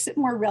it makes it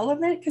more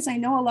relevant because I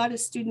know a lot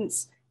of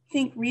students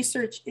think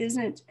research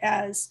isn't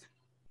as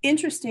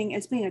interesting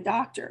as being a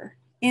doctor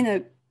in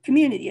a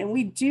community. And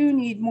we do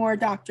need more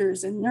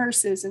doctors and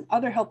nurses and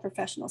other health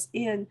professionals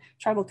in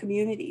tribal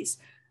communities.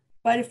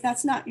 But if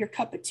that's not your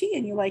cup of tea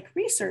and you like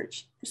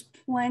research, there's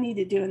plenty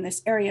to do in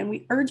this area. And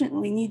we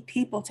urgently need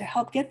people to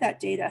help get that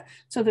data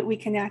so that we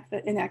can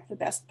enact the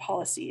best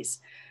policies.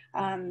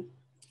 And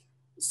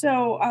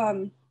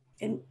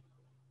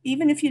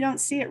even if you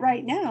don't see it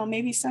right now,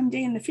 maybe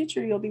someday in the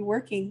future, you'll be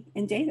working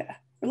in data.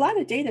 A lot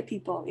of data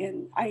people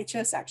in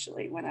IHS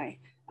actually, when I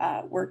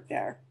worked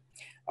there.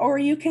 Or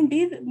you can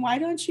be, why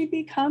don't you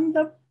become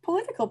the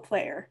political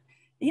player?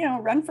 You know,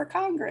 run for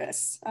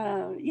Congress,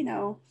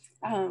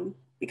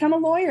 become a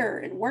lawyer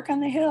and work on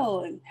the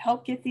Hill and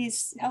help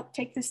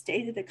take this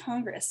data to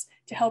Congress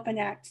to help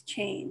enact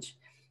change.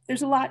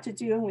 There's a lot to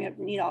do and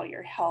we need all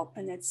your help.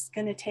 And it's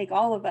gonna take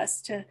all of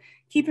us to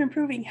keep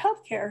improving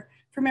healthcare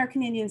for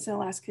American Indians and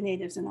Alaska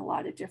Natives in a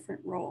lot of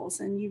different roles.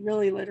 And you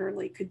really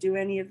literally could do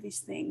any of these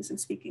things. And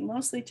speaking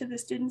mostly to the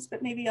students,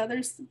 but maybe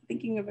others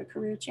thinking of a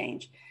career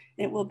change,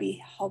 it will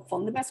be helpful.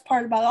 And the best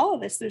part about all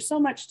of this, there's so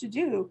much to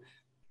do.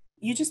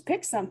 You just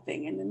pick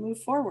something and then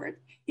move forward.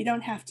 You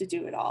don't have to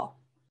do it all.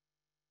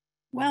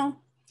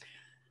 Well,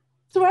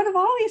 so out of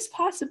all these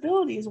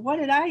possibilities, what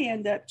did I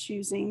end up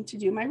choosing to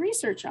do my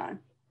research on?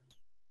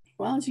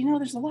 Well, as you know,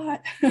 there's a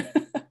lot.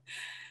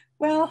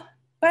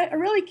 But a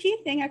really key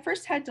thing, I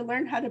first had to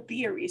learn how to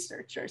be a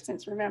researcher,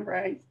 since remember,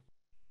 I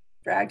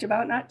bragged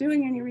about not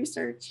doing any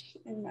research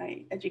in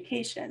my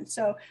education.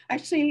 So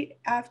actually,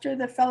 after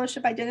the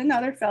fellowship, I did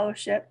another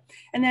fellowship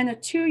and then a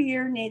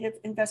 2-year Native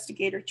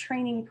investigator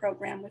training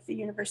program with the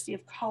University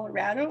of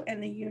Colorado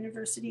and the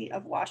University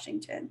of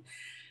Washington.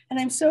 And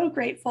I'm so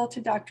grateful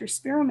to Dr.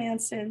 Spiro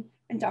Manson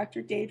and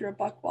Dr. Deidre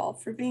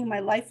Buchwald for being my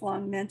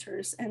lifelong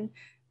mentors. And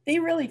they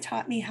really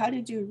taught me how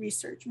to do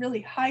research,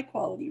 really high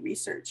quality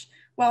research,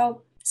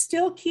 while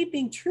still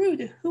keeping true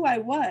to who I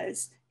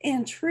was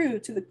and true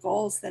to the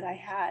goals that I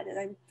had.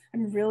 And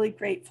I'm really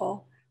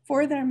grateful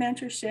for their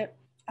mentorship,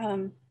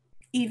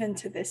 even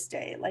to this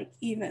day.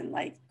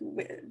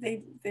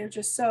 They're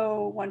just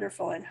so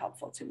wonderful and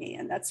helpful to me.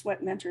 And that's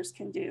what mentors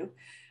can do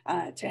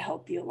to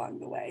help you along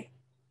the way.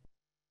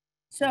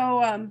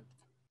 So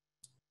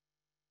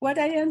what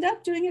I ended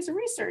up doing as a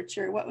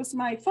researcher, what was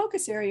my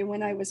focus area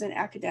when I was in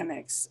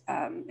academics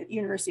at the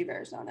University of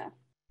Arizona?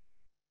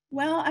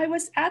 Well, I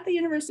was at the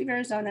University of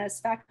Arizona as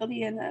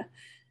faculty in the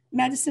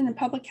medicine and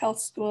public health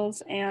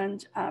schools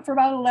and for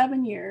about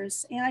 11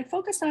 years. And I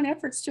focused on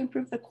efforts to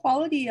improve the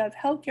quality of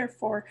healthcare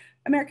for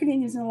American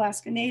Indians and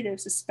Alaska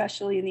Natives,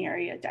 especially in the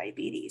area of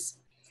diabetes.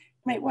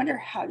 You might wonder,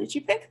 how did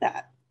you pick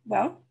that?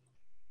 Well,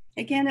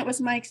 again, it was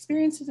my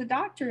experience as a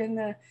doctor in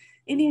the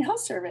Indian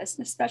Health Service,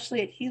 and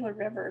especially at Gila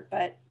River,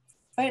 but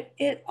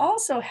it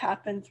also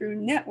happened through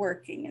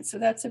networking. And so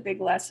that's a big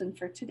lesson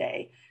for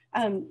today.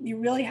 You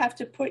really have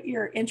to put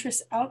your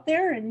interests out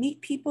there and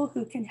meet people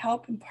who can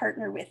help and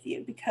partner with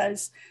you,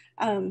 because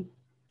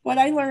what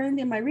I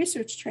learned in my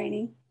research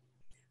training,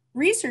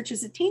 research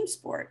is a team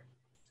sport.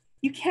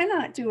 You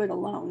cannot do it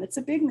alone. It's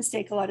a big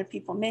mistake a lot of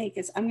people make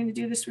is, I'm going to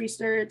do this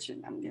research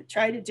and I'm going to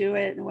try to do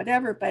it and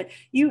whatever, but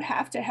you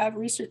have to have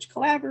research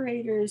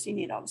collaborators. You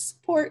need all the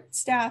support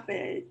staff.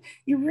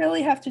 You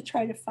really have to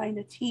try to find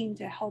a team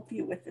to help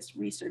you with this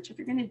research if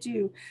you're going to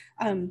do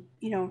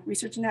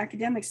research in an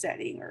academic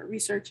setting or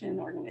research in an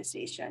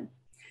organization.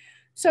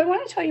 So I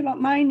want to tell you about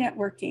my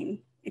networking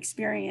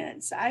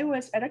experience. I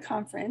was at a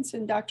conference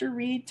and Dr.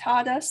 Reed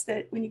taught us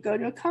that when you go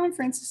to a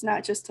conference, it's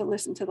not just to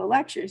listen to the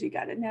lectures, you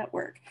got to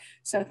network.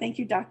 So thank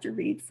you, Dr.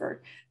 Reed,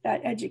 for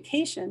that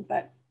education.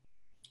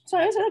 So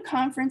I was at a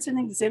conference in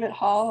exhibit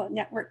hall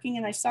networking,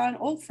 and I saw an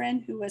old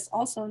friend who was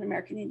also an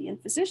American Indian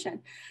physician.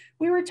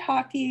 We were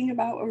talking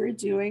about what we were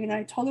doing, and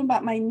I told him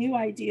about my new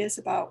ideas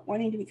about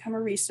wanting to become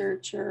a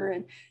researcher.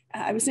 And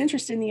I was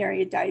interested in the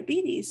area of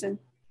diabetes. And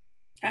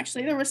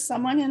actually, there was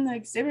someone in the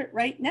exhibit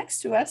right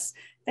next to us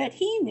that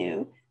he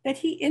knew, that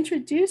he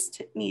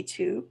introduced me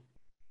to.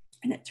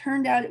 And it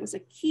turned out it was a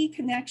key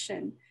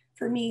connection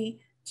for me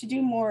to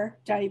do more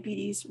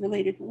diabetes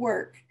related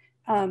work,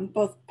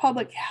 both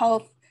public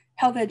health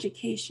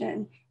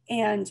education,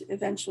 and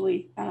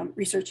eventually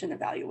research and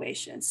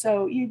evaluation.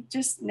 So you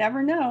just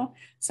never know.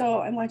 So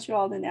I want you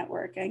all to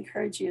network. I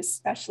encourage you,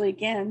 especially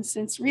again,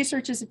 since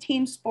research is a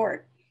team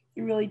sport,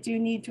 you really do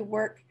need to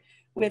work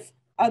with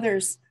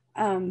others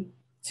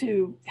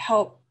to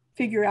help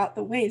figure out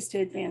the ways to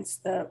advance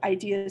the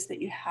ideas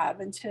that you have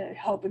and to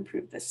help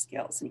improve the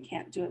skills, and you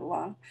can't do it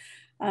alone.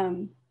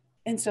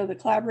 And so the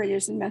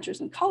collaborators and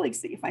mentors and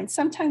colleagues that you find,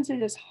 sometimes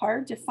it is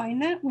hard to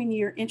find that when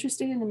you're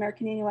interested in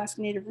American Indian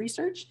Alaska Native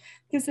research,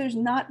 because there's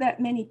not that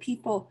many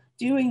people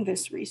doing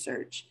this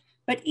research.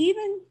 But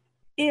even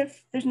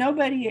if there's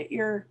nobody at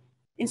your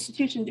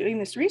institution doing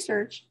this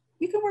research,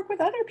 you can work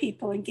with other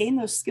people and gain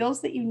those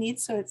skills that you need.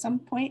 So at some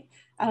point,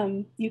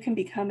 you can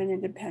become an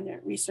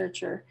independent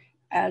researcher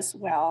as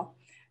well.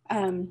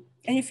 And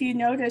if you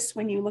notice,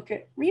 when you look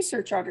at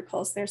research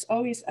articles, there's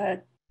always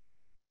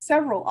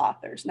several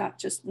authors, not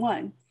just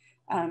one.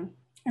 I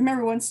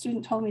remember one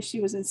student told me she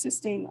was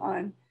insisting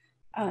on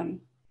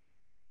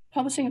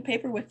publishing a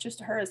paper with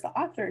just her as the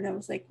author. And I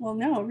was like, well,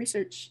 no,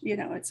 research,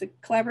 it's a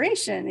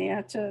collaboration. You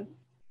have to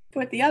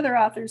put the other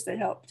authors that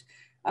helped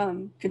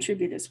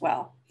contribute as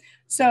well.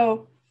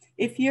 So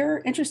if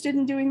you're interested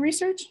in doing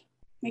research,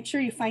 make sure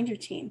you find your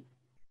team.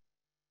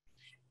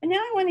 And now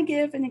I want to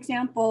give an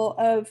example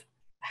of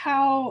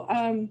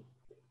how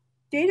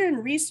data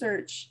and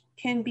research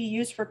can be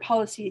used for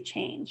policy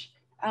change.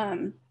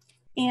 And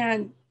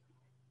in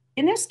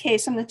this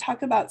case, I'm going to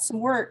talk about some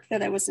work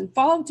that I was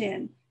involved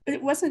in, but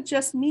it wasn't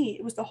just me,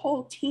 it was the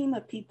whole team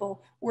of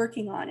people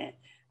working on it.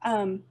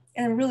 And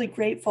I'm really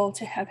grateful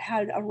to have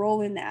had a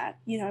role in that.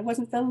 I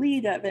wasn't the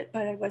lead of it,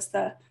 but I was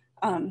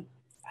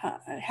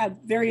had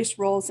various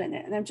roles in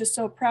it. And I'm just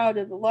so proud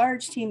of the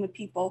large team of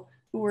people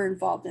who were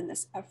involved in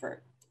this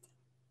effort.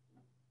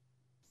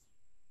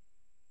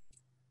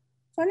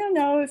 So I don't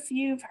know if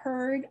you've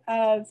heard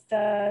of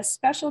the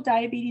Special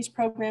Diabetes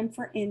Program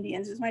for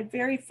Indians. It's my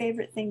very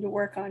favorite thing to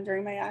work on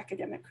during my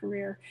academic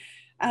career.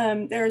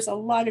 There's a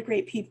lot of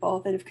great people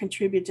that have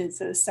contributed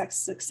to the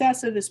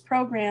success of this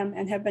program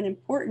and have been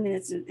important in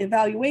its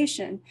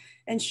evaluation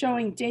and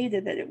showing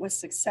data that it was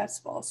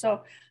successful.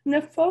 So I'm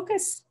going to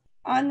focus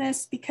on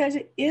this because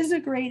it is a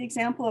great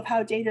example of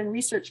how data and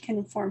research can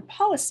inform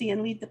policy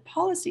and lead to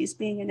policies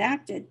being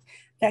enacted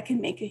that can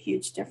make a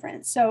huge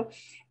difference. So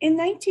in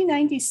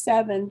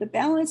 1997, the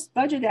Balanced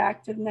Budget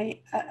Act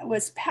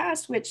was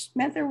passed, which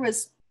meant there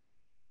was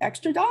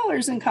extra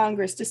dollars in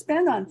Congress to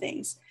spend on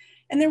things.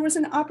 And there was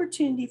an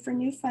opportunity for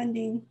new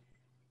funding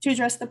to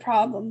address the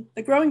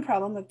growing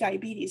problem of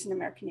diabetes in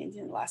American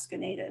Indian and Alaska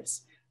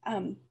Natives,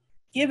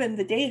 given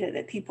the data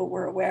that people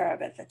were aware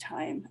of at the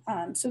time.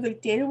 So the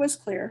data was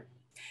clear.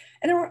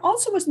 And there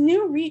also was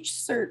new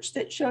research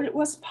that showed it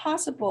was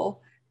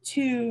possible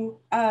to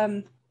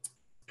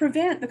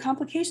prevent the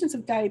complications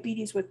of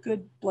diabetes with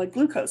good blood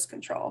glucose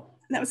control.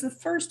 And that was the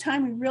first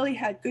time we really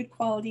had good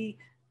quality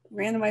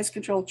randomized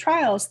controlled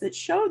trials that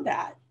showed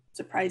that,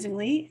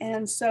 surprisingly.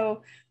 And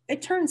so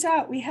it turns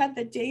out we had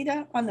the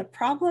data on the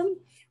problem,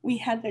 we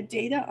had the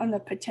data on the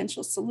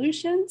potential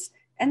solutions,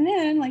 and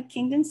then, like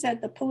Kingdon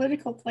said, the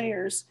political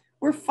players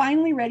were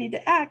finally ready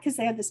to act because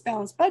they had this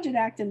Balanced Budget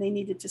Act and they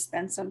needed to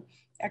spend some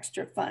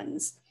extra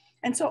funds.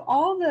 And so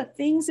all the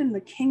things in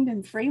the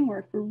Kingdon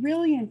framework were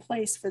really in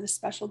place for the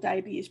Special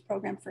Diabetes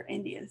Program for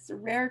Indians. It's a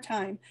rare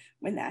time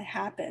when that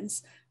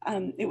happens.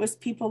 It was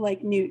people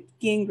like Newt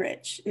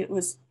Gingrich. It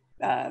was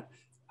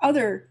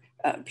other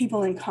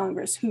people in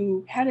Congress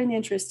who had an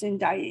interest in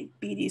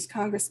diabetes,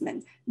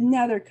 Congressman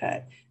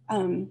Nethercutt,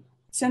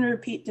 Senator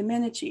Pete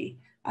Domenici.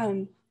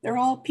 They're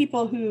all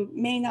people who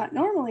may not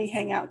normally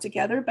hang out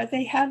together, but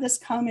they have this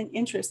common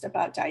interest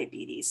about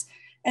diabetes.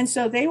 And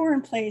so they were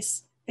in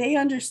place. They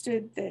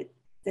understood that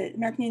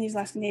American Indians,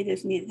 Alaska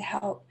Natives needed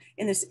help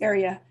in this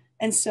area.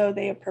 And so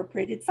they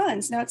appropriated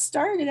funds. Now it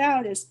started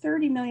out as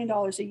 $30 million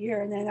a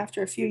year. And then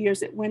after a few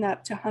years, it went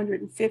up to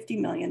 $150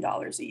 million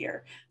a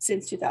year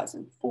since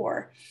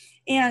 2004.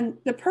 And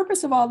the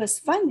purpose of all this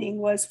funding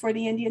was for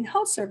the Indian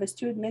Health Service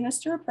to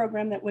administer a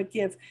program that would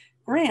give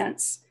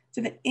grants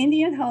to the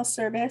Indian Health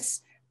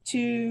Service,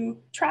 to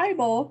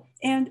tribal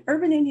and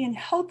urban Indian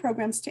health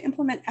programs to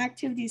implement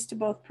activities to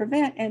both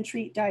prevent and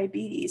treat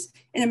diabetes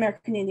in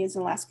American Indians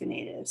and Alaska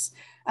Natives.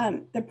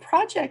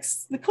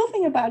 The cool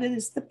thing about it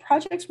is the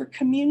projects were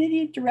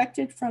community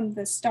directed from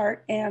the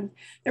start, and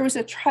there was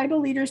a tribal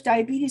leaders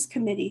diabetes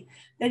committee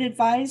that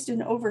advised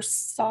and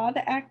oversaw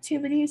the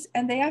activities,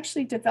 and they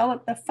actually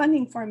developed the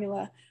funding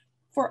formula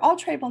for all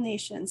tribal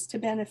nations to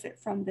benefit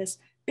from this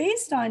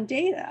based on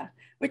data,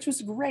 which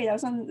was great. I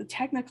was on the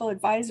technical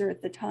advisor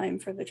at the time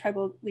for the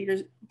Tribal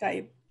Leaders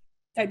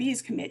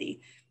Diabetes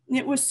Committee. And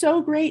it was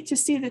so great to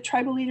see the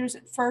tribal leaders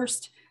at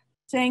first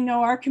saying,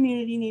 no, our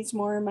community needs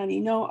more money.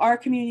 No, our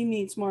community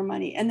needs more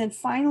money. And then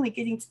finally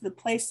getting to the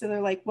place that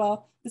they're like,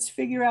 well, let's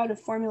figure out a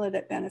formula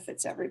that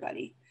benefits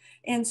everybody.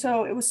 And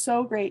so it was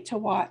so great to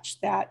watch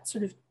that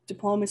sort of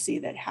diplomacy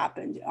that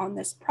happened on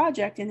this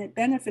project, and it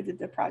benefited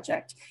the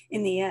project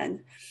in the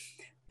end.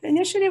 The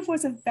initiative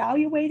was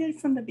evaluated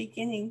from the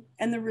beginning,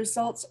 and the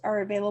results are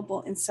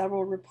available in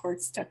several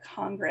reports to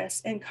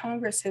Congress. And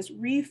Congress has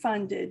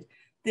refunded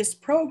this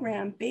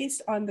program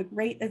based on the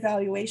great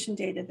evaluation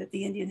data that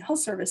the Indian Health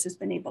Service has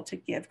been able to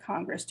give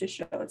Congress to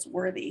show it's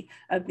worthy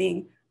of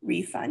being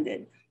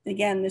refunded.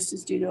 Again, this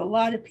is due to a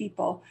lot of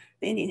people,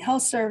 the Indian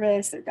Health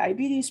Service, their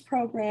diabetes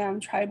program,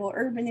 tribal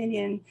urban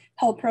Indian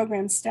health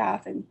program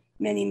staff, and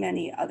many,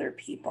 many other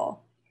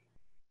people.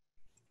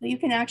 You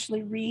can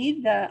actually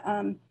read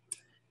the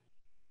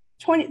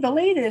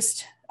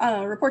latest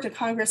report to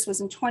Congress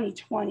was in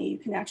 2020. You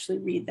can actually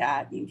read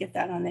that. You can get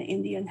that on the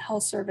Indian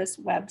Health Service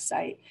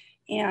website.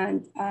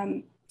 And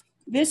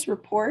this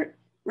report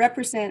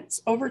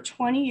represents over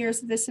 20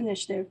 years of this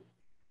initiative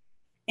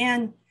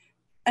and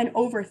an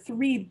over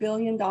 $3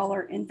 billion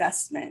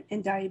investment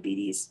in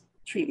diabetes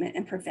treatment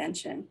and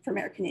prevention for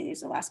American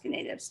Indians and Alaska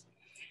Natives.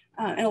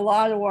 And a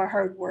lot of our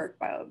hard work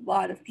by a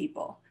lot of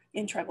people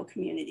in tribal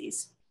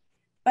communities.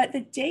 But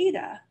the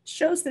data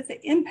shows that the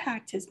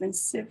impact has been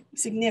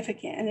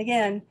significant. And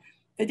again,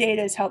 the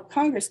data has helped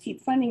Congress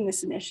keep funding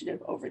this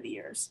initiative over the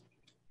years.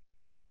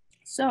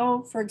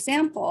 So for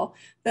example,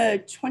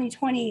 the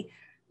 2020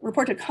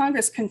 report to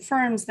Congress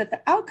confirms that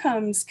the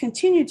outcomes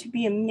continue to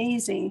be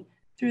amazing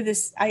through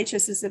this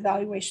IHS's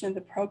evaluation of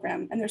the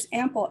program. And there's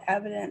ample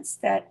evidence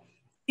that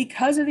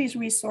because of these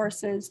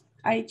resources,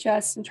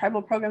 IHS and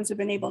tribal programs have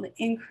been able to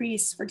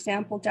increase, for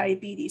example,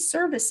 diabetes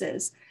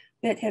services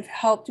that have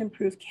helped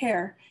improve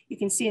care. You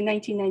can see in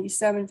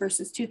 1997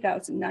 versus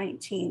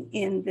 2019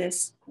 in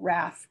this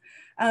graph.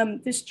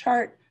 This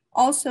chart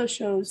also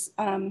shows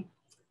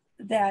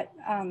that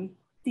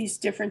these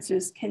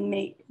differences can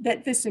make,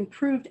 that this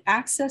improved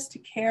access to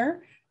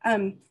care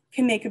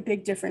can make a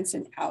big difference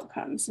in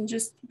outcomes. And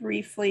just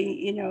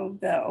briefly, you know,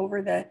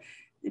 over the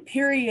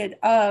period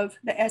of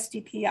the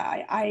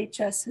SDPI,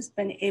 IHS has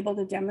been able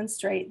to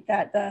demonstrate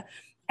that the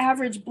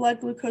average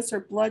blood glucose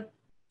or blood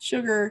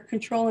sugar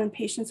control in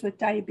patients with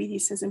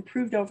diabetes has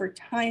improved over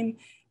time.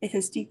 It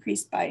has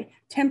decreased by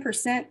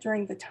 10%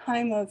 during the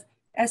time of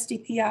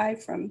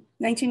SDPI from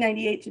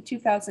 1998 to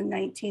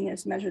 2019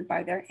 as measured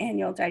by their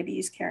annual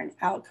diabetes care and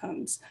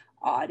outcomes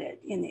audit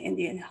in the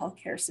Indian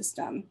healthcare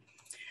system.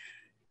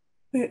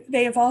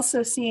 They have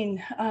also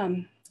seen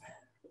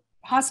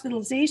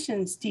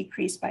hospitalizations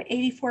decrease by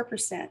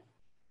 84%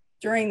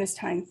 during this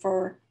time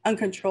for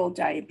uncontrolled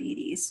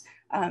diabetes,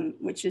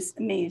 which is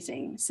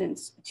amazing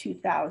since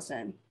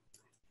 2000.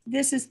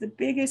 This is the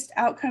biggest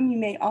outcome you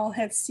may all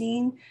have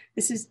seen.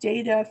 This is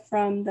data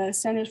from the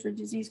Centers for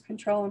Disease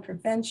Control and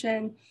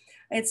Prevention.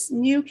 It's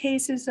new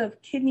cases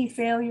of kidney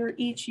failure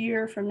each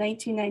year from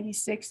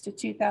 1996 to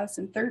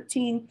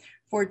 2013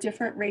 for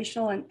different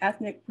racial and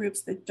ethnic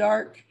groups. The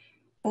dark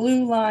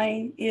blue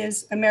line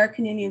is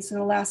American Indians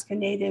and Alaska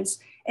Natives.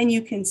 And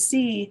you can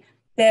see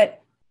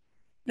that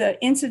the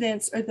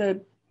incidence or the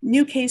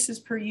new cases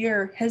per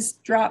year has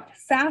dropped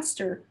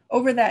faster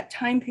over that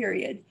time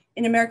period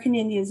in American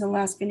Indians and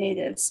Alaska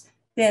Natives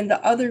than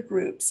the other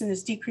groups and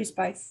has decreased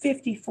by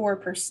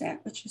 54%,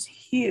 which is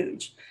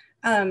huge.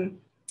 The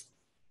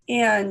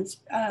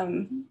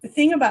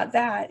thing about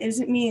that is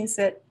it means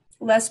that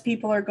less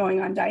people are going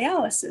on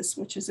dialysis,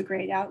 which is a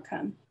great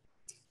outcome.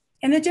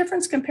 And the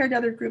difference compared to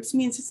other groups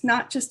means it's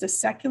not just a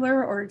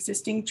secular or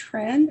existing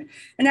trend.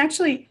 And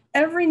actually,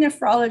 every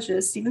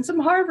nephrologist, even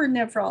some Harvard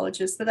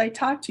nephrologists that I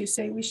talk to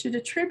say we should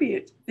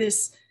attribute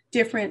this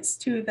difference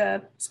to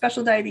the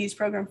special diabetes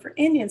program for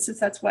Indians, since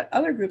that's what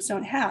other groups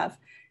don't have.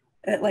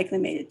 It likely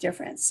made a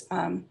difference.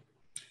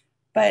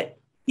 But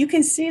you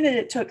can see that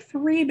it took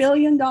 $3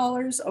 billion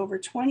over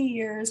 20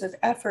 years of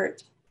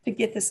effort to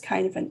get this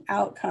kind of an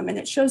outcome. And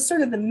it shows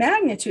sort of the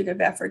magnitude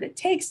of effort it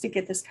takes to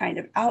get this kind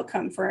of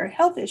outcome for a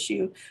health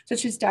issue,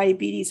 such as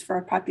diabetes for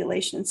our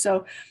population.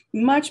 So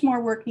much more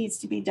work needs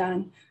to be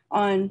done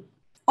on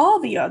all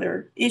the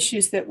other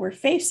issues that we're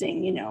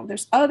facing. You know,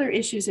 there's other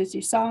issues, as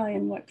you saw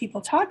in what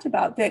people talked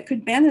about, that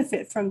could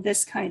benefit from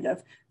this kind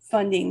of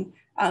funding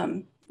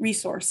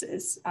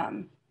resources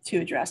to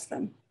address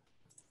them.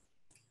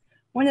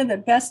 One of the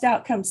best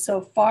outcomes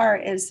so far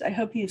is, I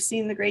hope you've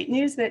seen the great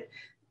news that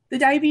the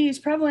diabetes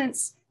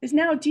prevalence is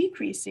now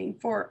decreasing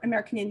for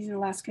American Indians and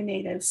Alaska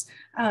Natives,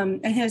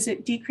 and has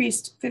it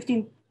decreased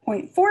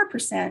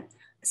 15.4%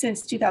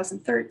 since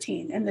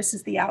 2013. And this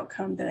is the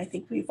outcome that I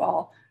think we've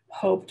all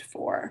hoped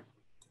for.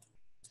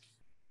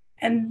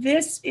 And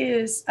this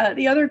is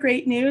the other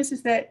great news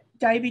is that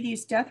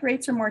diabetes death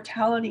rates or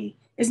mortality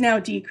is now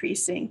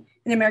decreasing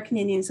in American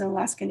Indians and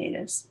Alaska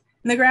Natives.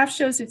 And the graph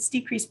shows it's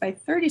decreased by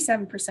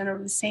 37%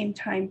 over the same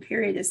time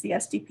period as the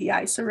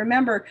SDPI. So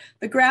remember,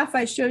 the graph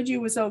I showed you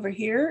was over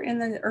here in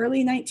the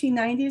early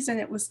 1990s, and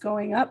it was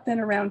going up. Then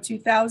around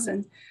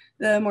 2000,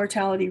 the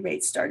mortality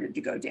rate started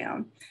to go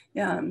down.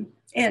 And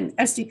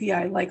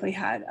SDPI likely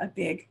had a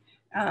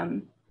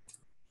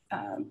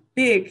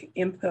big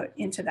input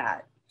into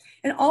that.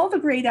 And all the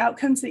great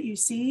outcomes that you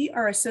see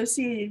are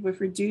associated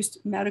with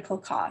reduced medical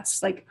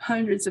costs, like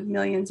hundreds of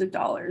millions of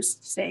dollars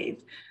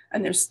saved.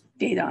 and there's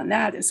data on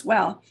that as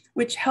well,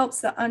 which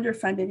helps the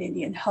underfunded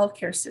Indian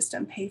healthcare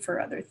system pay for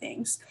other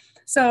things.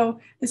 So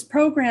this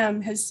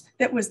program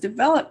that was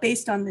developed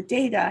based on the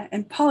data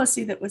and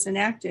policy that was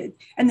enacted,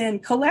 and then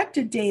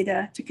collected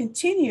data to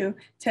continue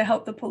to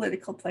help the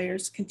political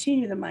players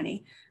continue the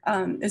money.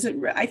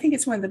 I think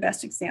it's one of the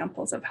best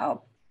examples of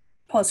how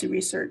policy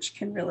research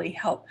can really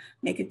help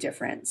make a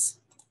difference.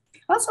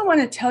 I also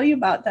want to tell you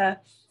about the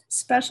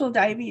Special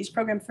Diabetes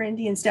Program for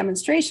Indians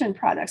demonstration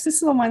products. This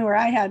is the one where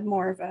I had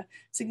more of a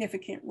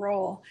significant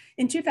role.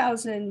 In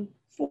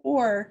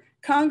 2004,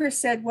 Congress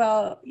said,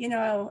 well, you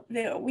know,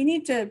 we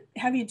need to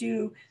have you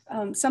do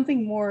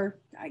something more,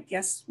 I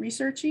guess,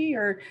 researchy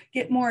or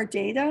get more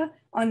data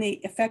on the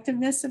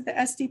effectiveness of the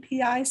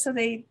SDPI. So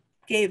they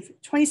gave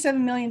 $27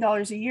 million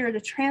a year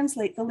to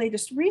translate the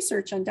latest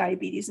research on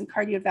diabetes and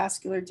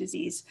cardiovascular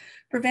disease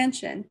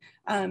prevention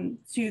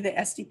to the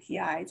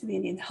SDPI, to the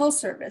Indian Health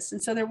Service.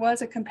 And so there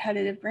was a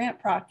competitive grant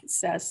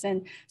process,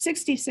 and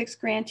 66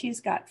 grantees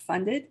got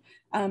funded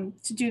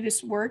to do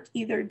this work,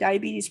 either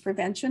diabetes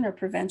prevention or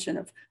prevention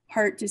of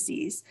heart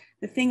disease.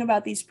 The thing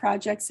about these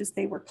projects is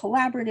they were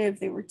collaborative,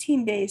 they were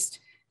team-based,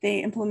 they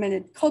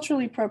implemented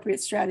culturally appropriate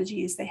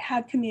strategies, they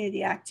had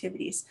community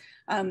activities,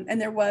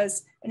 and there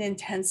was an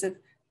intensive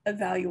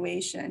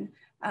evaluation.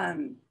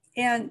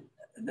 And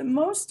the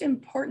most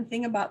important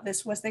thing about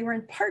this was they were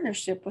in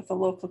partnership with the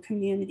local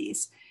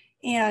communities.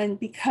 And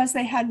because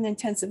they had an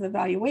intensive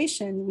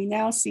evaluation, we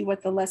now see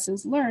what the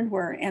lessons learned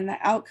were and the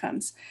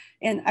outcomes.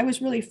 And I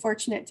was really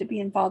fortunate to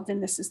be involved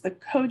in this as the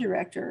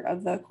co-director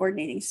of the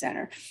coordinating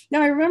center.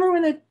 Now, I remember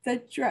when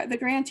the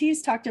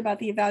grantees talked about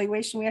the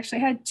evaluation, we actually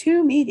had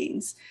 2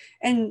 meetings,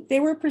 and they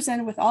were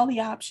presented with all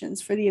the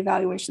options for the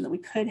evaluation that we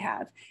could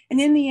have.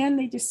 And in the end,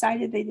 they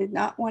decided they did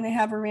not want to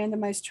have a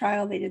randomized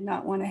trial. They did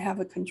not want to have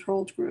a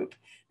controlled group.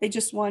 They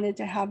just wanted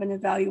to have an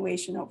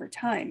evaluation over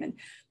time. And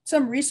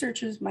some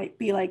researchers might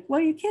be like, well,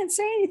 you can't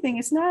say anything.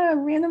 It's not a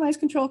randomized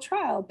controlled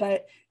trial,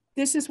 but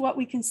this is what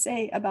we can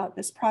say about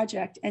this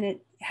project. And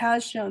it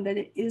has shown that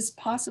it is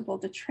possible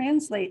to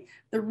translate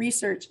the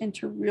research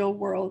into real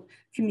world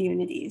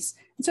communities.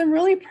 And so I'm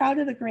really proud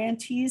of the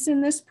grantees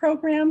in this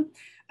program.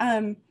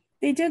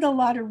 They did a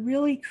lot of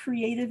really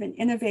creative and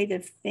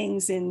innovative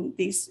things in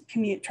these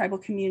tribal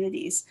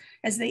communities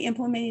as they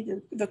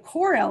implemented the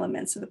core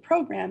elements of the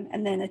program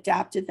and then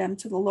adapted them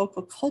to the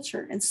local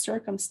culture and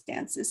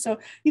circumstances. So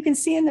you can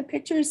see in the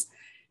pictures,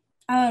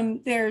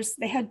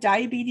 they had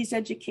diabetes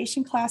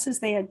education classes.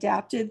 They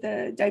adapted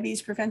the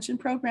diabetes prevention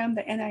program,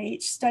 the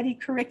NIH study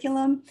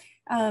curriculum.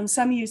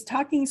 Some used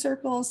talking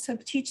circles to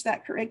teach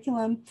that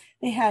curriculum.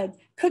 They had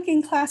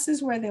cooking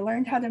classes where they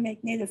learned how to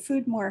make native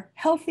food more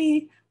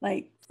healthy,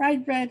 like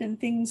fried bread and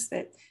things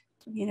that,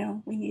 you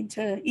know, we need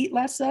to eat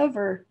less of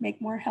or make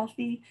more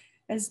healthy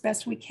as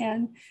best we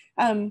can.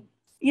 You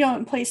know,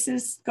 in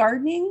places,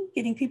 gardening,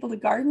 getting people to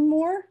garden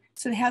more.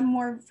 So they had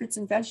more fruits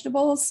and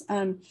vegetables.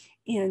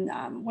 In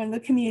one of the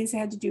communities, they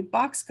had to do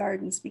box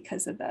gardens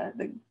because of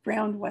the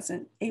ground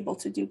wasn't able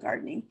to do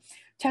gardening.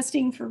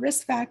 Testing for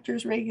risk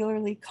factors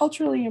regularly,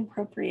 culturally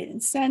appropriate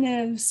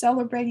incentives,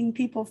 celebrating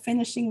people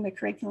finishing the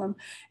curriculum,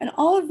 and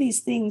all of these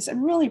things.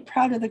 I'm really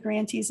proud of the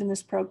grantees in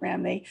this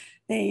program.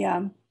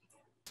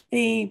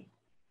 They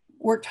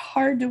worked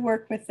hard to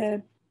work with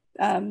the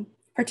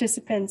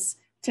participants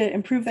to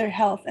improve their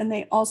health, and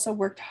they also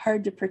worked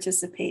hard to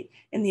participate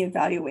in the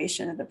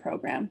evaluation of the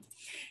program.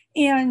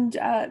 And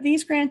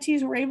these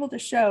grantees were able to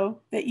show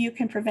that you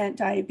can prevent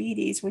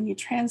diabetes when you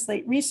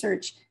translate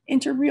research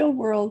into real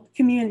world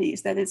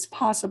communities, that it's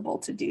possible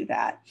to do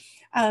that.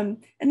 And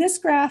this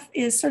graph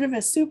is sort of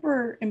a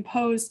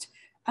superimposed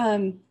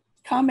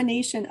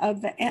combination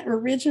of the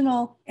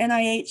original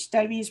NIH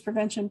diabetes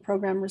prevention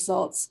program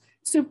results,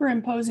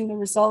 superimposing the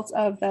results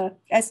of the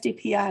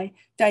SDPI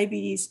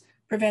diabetes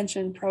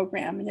prevention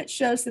program. And it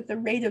shows that the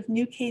rate of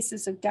new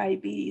cases of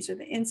diabetes, or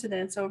the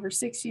incidence over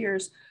 6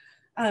 years,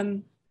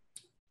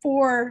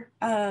 for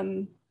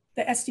the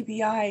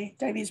SDPI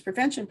diabetes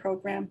prevention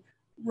program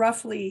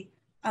roughly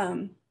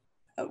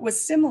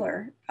was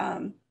similar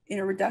in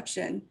a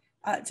reduction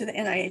to the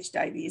NIH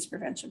diabetes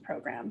prevention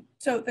program.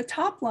 So the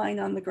top line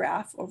on the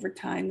graph over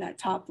time, that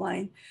top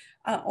line,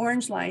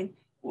 orange line,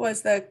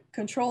 was the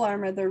control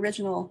arm of the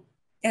original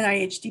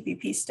NIH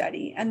DPP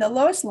study. And the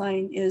lowest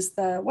line is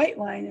the white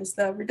line, is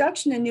the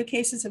reduction in new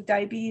cases of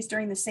diabetes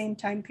during the same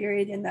time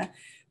period in the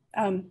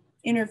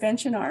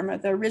intervention arm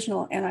of the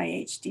original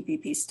NIH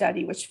DPP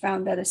study, which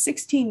found that a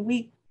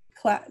 16-week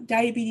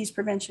diabetes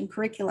prevention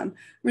curriculum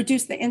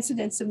reduced the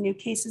incidence of new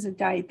cases of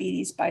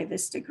diabetes by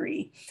this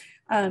degree.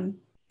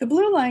 The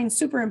blue line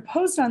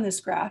superimposed on this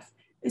graph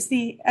is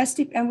the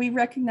SDPI, and we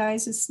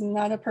recognize it's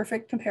not a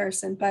perfect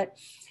comparison, but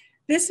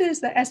this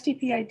is the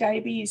SDPI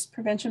diabetes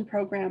prevention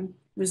program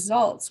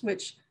results,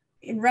 which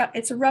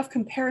it's a rough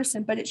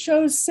comparison, but it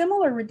shows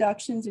similar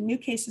reductions in new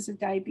cases of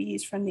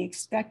diabetes from the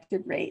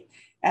expected rate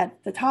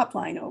at the top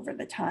line over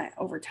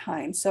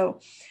time. So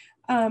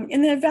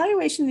in the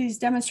evaluation of these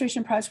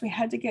demonstration products, we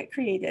had to get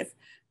creative,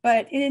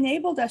 but it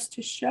enabled us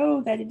to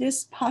show that it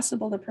is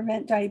possible to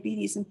prevent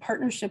diabetes in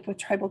partnership with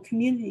tribal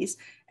communities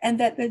and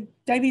that the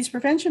diabetes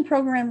prevention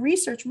program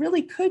research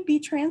really could be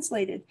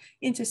translated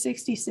into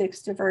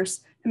 66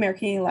 diverse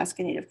American Indian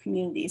Alaska Native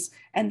communities.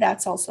 And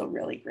that's also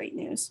really great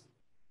news.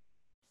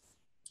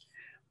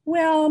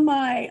 Well,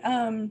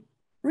 my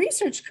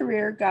research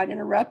career got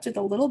interrupted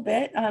a little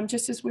bit.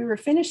 Just as we were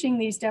finishing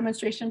these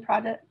demonstration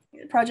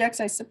projects,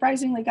 I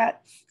surprisingly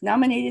got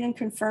nominated and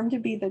confirmed to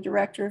be the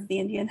director of the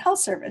Indian Health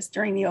Service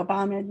during the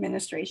Obama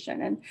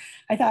administration. And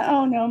I thought,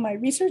 oh no, my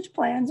research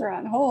plans are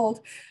on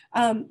hold.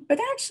 But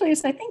actually,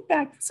 as I think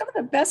back, some of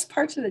the best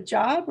parts of the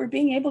job were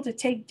being able to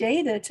take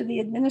data to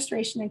the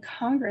administration and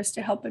Congress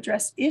to help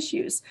address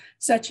issues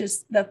such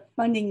as the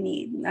funding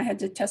need. And I had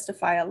to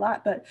testify a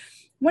lot, but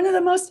one of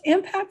the most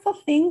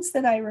impactful things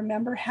that I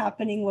remember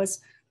happening was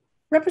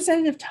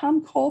Representative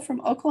Tom Cole from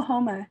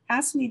Oklahoma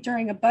asked me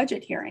during a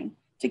budget hearing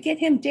to get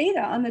him data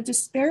on the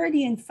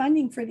disparity in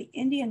funding for the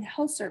Indian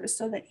Health Service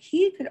so that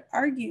he could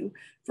argue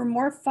for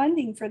more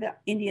funding for the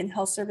Indian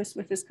Health Service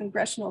with his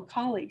congressional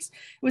colleagues.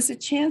 It was a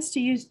chance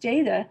to use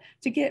data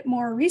to get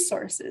more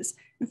resources.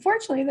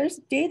 Unfortunately, there's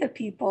data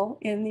people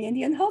in the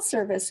Indian Health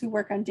Service who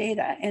work on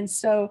data. And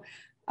so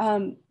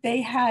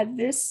they had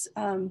this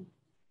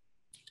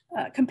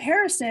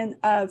comparison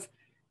of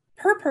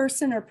per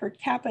person or per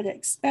capita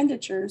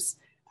expenditures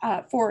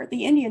for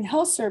the Indian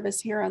Health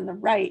Service here on the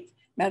right,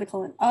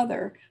 medical and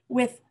other,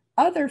 with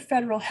other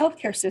federal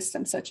healthcare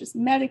systems such as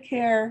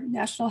Medicare,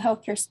 national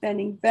healthcare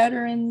spending,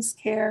 veterans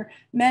care,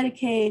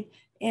 Medicaid,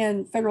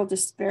 and federal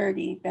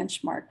disparity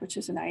benchmark, which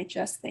is an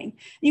IHS thing.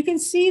 You can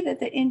see that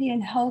the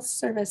Indian Health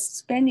Service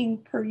spending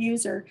per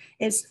user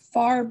is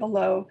far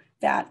below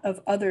that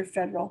of other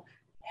federal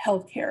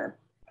healthcare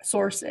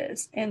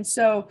sources. And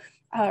so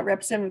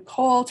Representative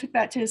Cole took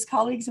that to his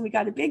colleagues and we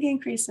got a big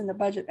increase in the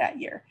budget that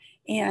year.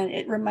 And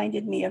it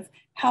reminded me of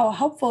how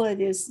helpful it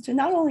is to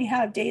not only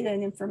have data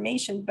and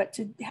information, but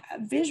to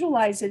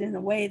visualize it in a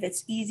way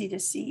that's easy to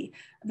see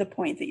the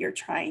point that you're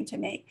trying to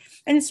make.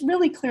 And it's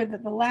really clear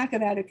that the lack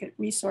of adequate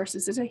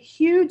resources is a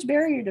huge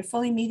barrier to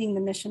fully meeting the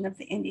mission of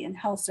the Indian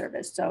Health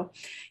Service. So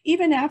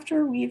even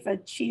after we've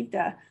achieved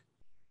a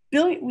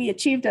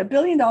 $1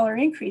 billion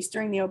increase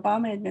during the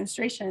Obama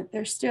administration,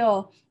 there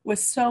still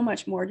was so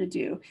much more to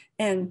do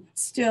and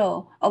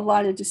still a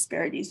lot of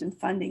disparities in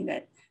funding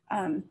that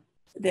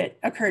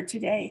occurred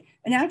today.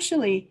 And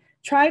actually,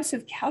 tribes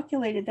have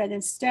calculated that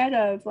instead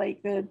of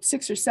like the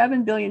 $6 or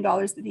 $7 billion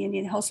that the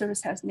Indian Health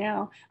Service has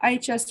now,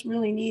 IHS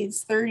really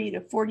needs $30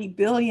 to $40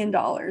 billion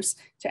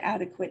to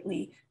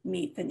adequately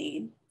meet the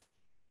need.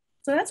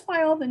 So that's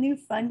why all the new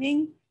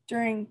funding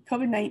during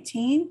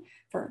COVID-19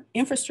 for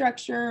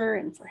infrastructure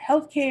and for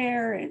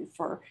healthcare and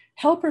for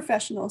health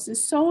professionals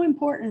is so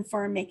important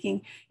for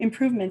making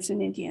improvements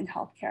in Indian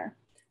healthcare.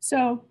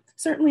 So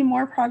certainly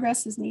more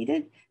progress is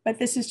needed, but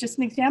this is just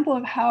an example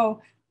of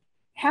how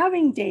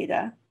having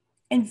data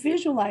and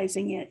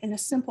visualizing it in a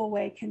simple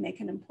way can make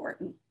an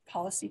important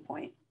policy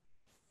point.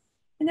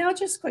 And now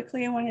just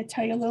quickly, I want to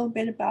tell you a little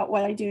bit about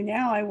what I do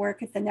now. I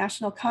work at the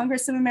National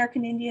Congress of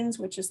American Indians,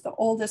 which is the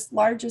oldest,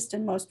 largest,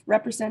 and most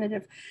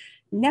representative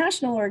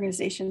national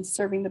organization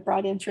serving the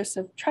broad interests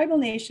of tribal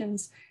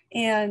nations,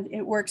 and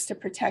it works to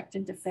protect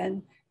and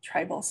defend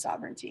tribal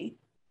sovereignty.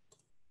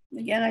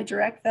 Again, I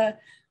direct the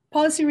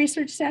Policy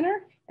Research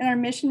Center, and our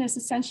mission is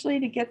essentially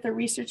to get the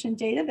research and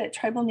data that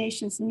tribal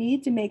nations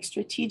need to make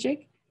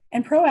strategic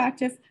and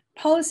proactive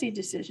policy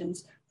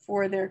decisions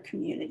for their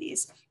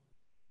communities.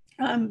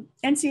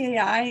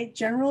 NCAI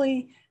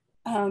generally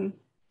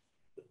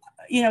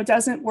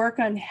doesn't work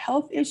on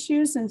health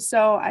issues. And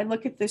so I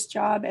look at this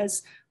job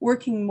as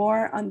working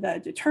more on the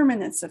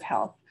determinants of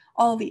health,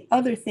 all the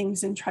other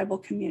things in tribal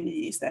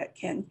communities that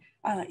can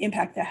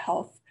impact the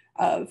health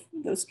of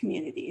those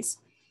communities.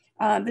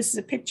 This is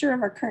a picture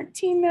of our current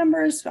team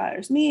members.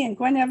 There's me and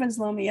Gwen Evans,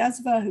 Lomi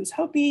Yezva, who's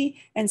Hopi,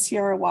 and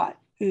Sierra Watt,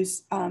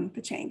 who's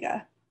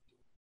Pechanga.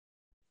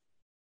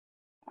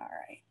 All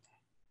right.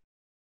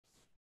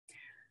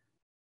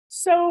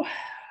 So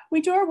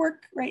we do our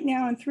work right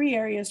now in 3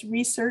 areas: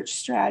 research,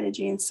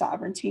 strategy, and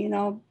sovereignty. And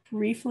I'll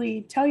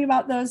briefly tell you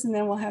about those, and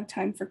then we'll have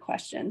time for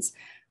questions.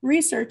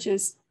 Research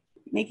is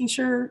making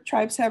sure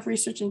tribes have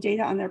research and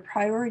data on their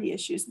priority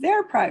issues.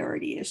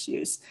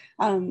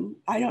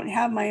 I don't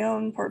have my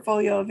own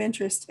portfolio of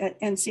interest at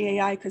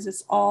NCAI because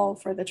it's all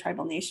for the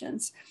tribal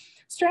nations.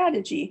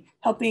 Strategy,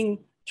 helping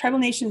tribal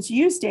nations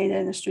use data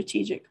in a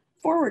strategic,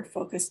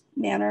 forward-focused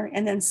manner.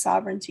 And then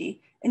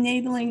sovereignty,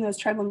 enabling those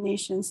tribal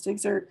nations to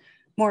exert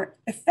more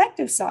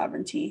effective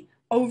sovereignty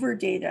over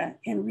data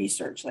and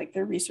research, like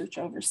their research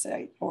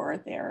oversight or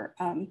their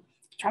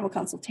tribal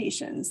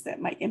consultations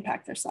that might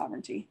impact their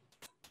sovereignty.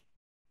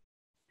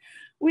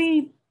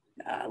 We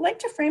like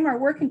to frame our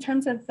work in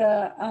terms of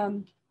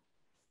the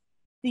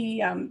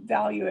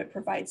value it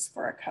provides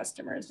for our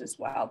customers as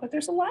well. But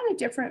there's a lot of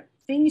different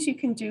things you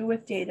can do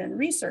with data and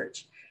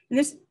research. And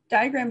this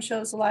diagram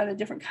shows a lot of the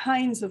different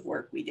kinds of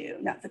work we do,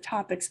 not the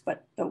topics,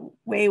 but the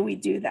way we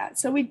do that.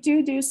 So we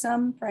do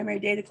some primary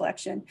data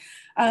collection.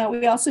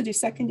 We also do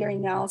secondary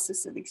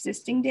analysis of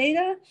existing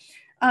data.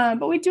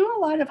 But we do a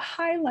lot of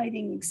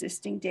highlighting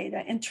existing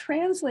data and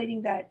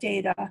translating that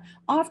data,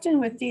 often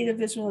with data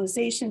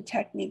visualization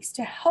techniques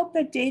to help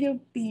that data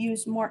be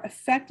used more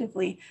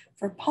effectively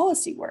for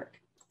policy work.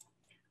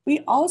 We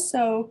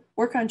also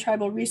work on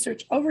tribal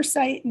research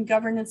oversight and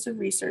governance of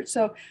research.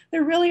 So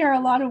there really are a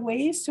lot of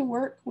ways to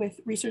work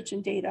with research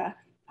and data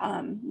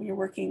when you're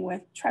working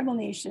with tribal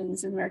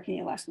nations and American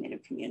and Alaska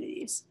Native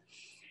communities.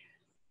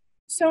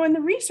 So in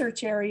the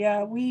research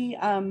area, we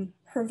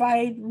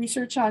provide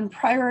research on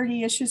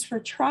priority issues for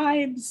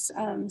tribes.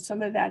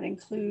 Some of that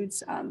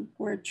includes,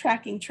 we're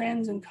tracking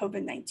trends in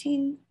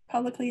COVID-19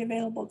 publicly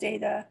available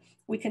data.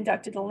 We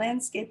conducted a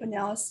landscape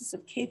analysis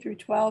of K through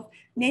 12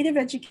 Native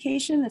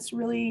education. That's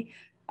really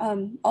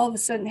all of a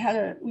sudden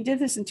we did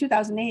this in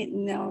 2008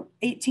 and now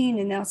 18,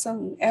 and now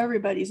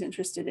everybody's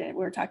interested in it.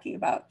 We're talking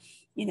about,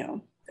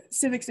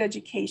 civics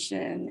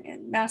education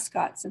and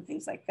mascots and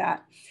things like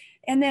that.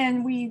 And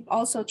then we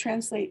also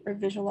translate or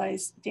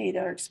visualize data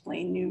or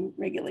explain new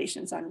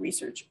regulations on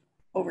research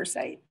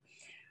oversight.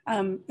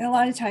 And a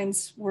lot of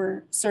times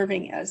we're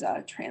serving as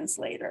a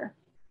translator.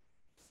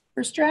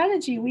 For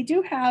strategy, we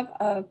do have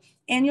an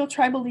annual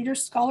Tribal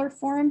Leaders Scholar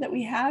Forum that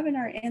we have in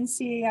our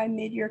NCAI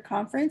mid-year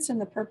conference,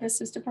 and the purpose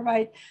is to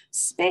provide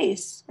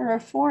space or a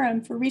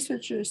forum for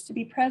researchers to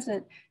be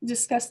present and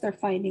discuss their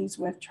findings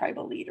with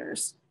tribal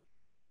leaders.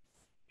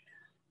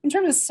 In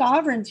terms of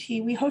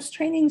sovereignty, we host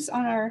trainings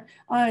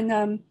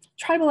on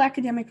tribal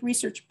academic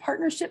research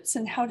partnerships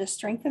and how to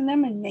strengthen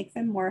them and make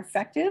them more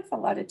effective. A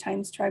lot of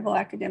times tribal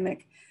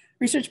academic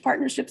research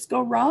partnerships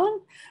go wrong.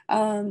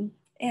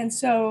 And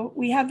so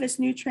we have this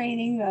new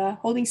training,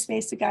 Holding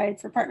Space, a guide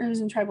for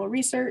partners in tribal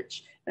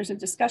research. There's a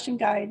discussion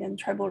guide and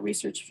tribal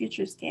research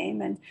futures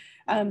game. And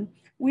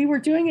we were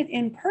doing it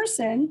in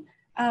person,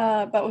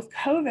 but with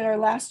COVID, our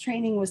last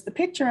training was the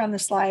picture on the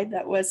slide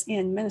that was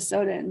in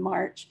Minnesota in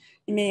March,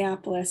 in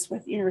Minneapolis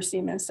with the University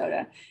of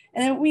Minnesota.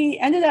 And then we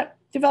ended up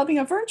developing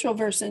a virtual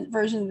version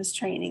of this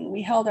training.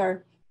 We held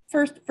our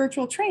first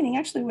virtual training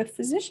actually with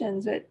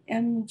physicians at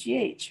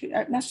MGH,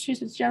 at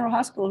Massachusetts General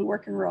Hospital, who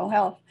work in rural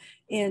health,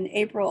 in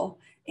April.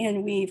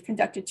 And we've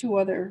conducted 2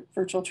 other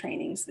virtual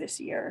trainings this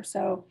year.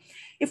 So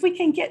if we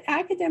can get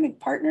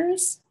academic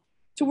partners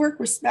to work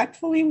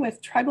respectfully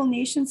with tribal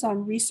nations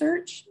on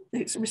research,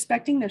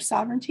 respecting their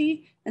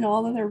sovereignty and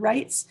all of their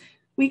rights,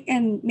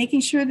 and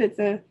making sure that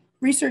the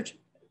research,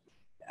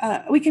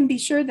 we can be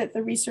sure that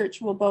the research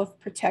will both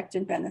protect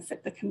and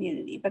benefit the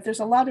community. But there's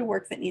a lot of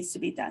work that needs to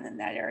be done in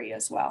that area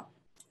as well.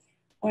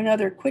 One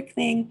other quick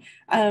thing,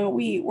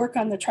 we work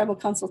on the tribal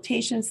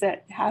consultations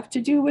that have to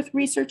do with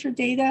research or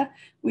data.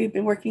 We've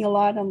been working a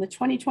lot on the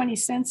 2020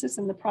 census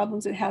and the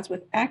problems it has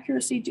with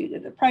accuracy due to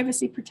the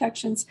privacy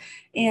protections.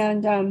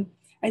 And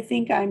I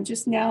think I'm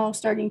just now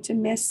starting to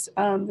miss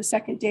the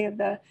second day of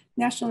the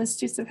National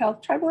Institutes of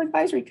Health Tribal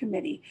Advisory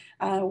Committee,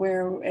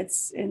 where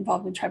it's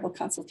involved in tribal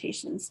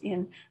consultations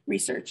in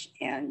research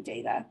and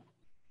data.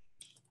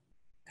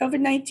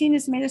 COVID-19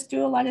 has made us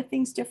do a lot of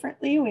things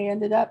differently. We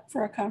ended up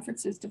for our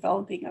conferences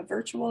developing a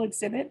virtual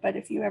exhibit, but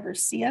if you ever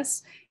see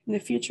us in the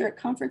future at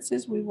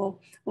conferences, we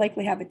will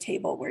likely have a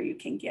table where you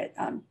can get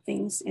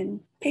things in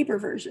paper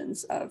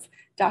versions of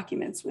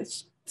documents,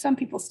 which some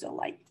people still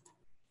like.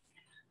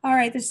 All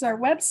right, this is our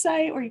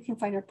website where you can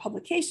find our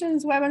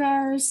publications,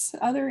 webinars,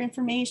 other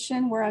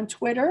information. We're on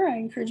Twitter. I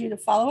encourage you to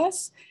follow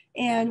us.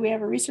 And we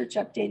have a research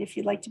update if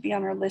you'd like to be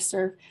on our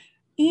listserv.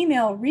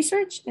 Email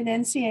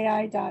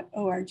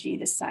research@ncai.org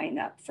to sign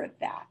up for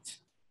that.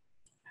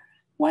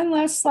 One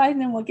last slide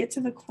and then we'll get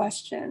to the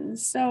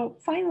questions. So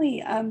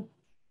finally, I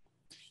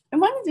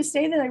wanted to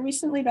say that I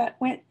recently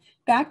went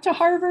back to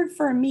Harvard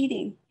for a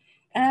meeting.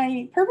 And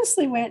I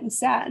purposely went and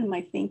sat in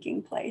my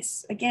thinking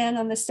place, again,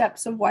 on the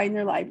steps of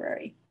Widener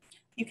Library.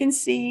 You can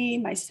see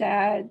my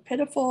sad,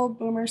 pitiful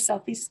boomer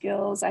selfie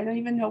skills. I don't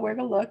even know where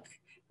to look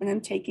when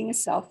I'm taking a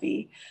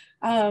selfie.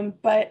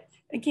 But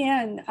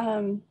again,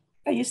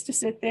 I used to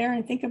sit there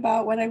and think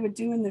about what I would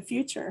do in the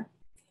future.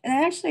 And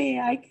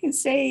I can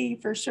say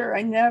for sure,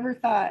 I never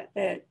thought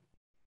that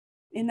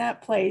in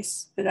that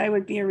place that I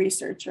would be a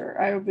researcher.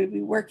 I would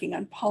be working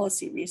on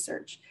policy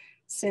research,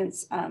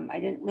 since I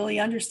didn't really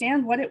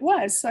understand what it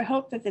was. So I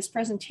hope that this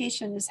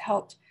presentation has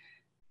helped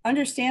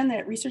understand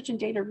that research and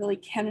data really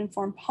can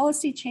inform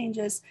policy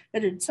changes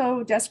that are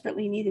so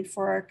desperately needed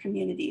for our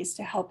communities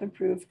to help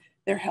improve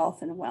their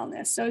health and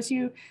wellness. So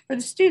for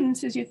the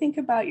students, as you think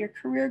about your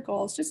career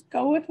goals, just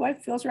go with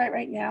what feels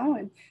right now,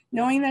 and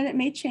knowing that it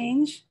may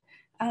change,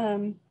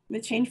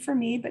 it changed for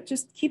me, but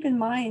just keep in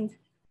mind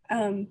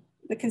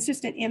the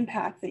consistent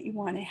impact that you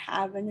want to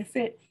have. And if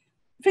it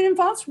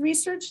involves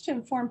research to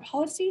inform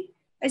policy,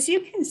 as you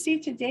can see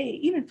today,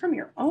 even from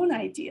your own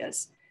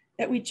ideas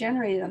that we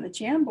generated on the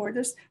Jamboard,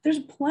 there's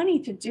plenty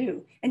to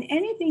do. And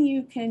anything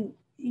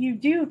you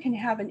do can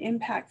have an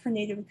impact for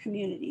Native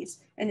communities,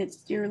 and it's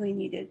dearly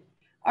needed.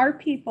 Our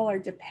people are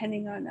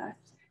depending on us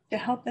to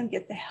help them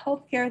get the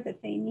health care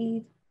that they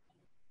need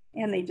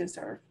and they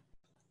deserve.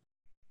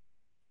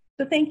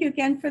 So thank you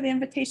again for the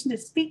invitation to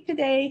speak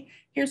today.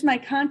 Here's my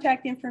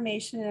contact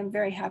information, and I'm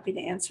very happy to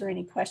answer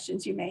any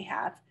questions you may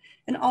have.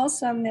 And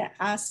also I'm going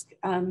to ask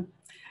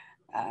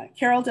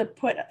Carol to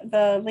put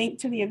the link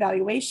to the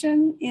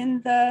evaluation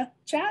in the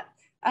chat.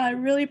 I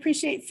really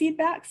appreciate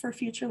feedback for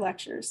future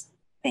lectures.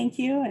 Thank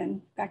you,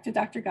 and back to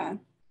Dr. Gahn.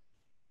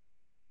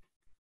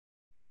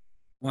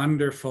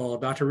 Wonderful.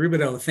 Dr.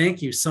 Roubideaux,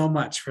 thank you so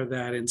much for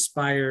that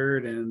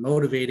inspired and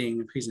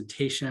motivating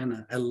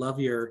presentation. I love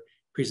your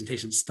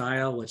presentation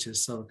style, which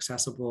is so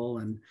accessible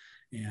and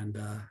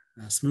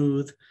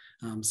smooth.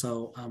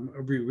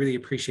 We really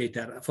appreciate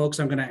that. Folks,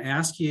 I'm going to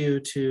ask you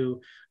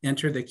to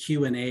enter the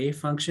Q&A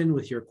function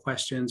with your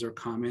questions or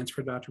comments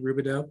for Dr.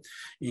 Roubideaux,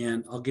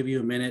 and I'll give you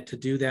a minute to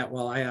do that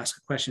while I ask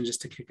a question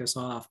just to kick us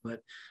off. But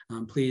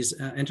please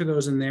enter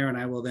those in there, and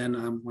I will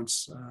then,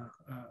 once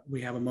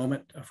we have a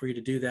moment for you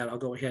to do that, I'll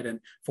go ahead and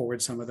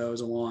forward some of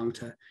those along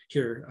to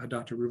hear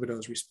Dr.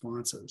 Roubideaux's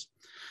responses.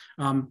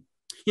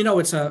 You know,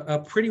 it's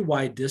a pretty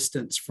wide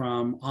distance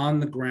from on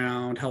the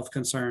ground health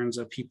concerns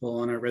of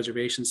people in our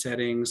reservation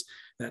settings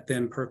that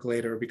then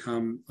percolate or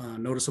become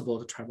noticeable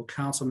to tribal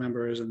council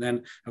members. And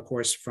then, of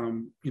course,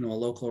 from, you know, a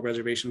local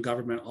reservation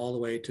government all the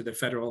way to the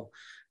federal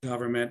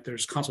government,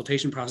 there's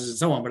consultation processes and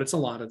so on, but it's a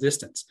lot of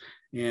distance.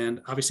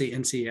 And obviously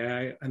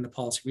NCAI and the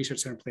Policy Research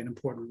Center play an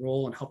important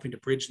role in helping to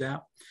bridge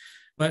that.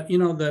 But, you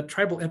know, the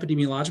tribal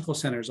epidemiological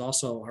centers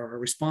also are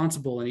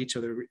responsible in each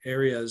of the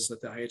areas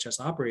that the IHS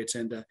operates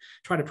in to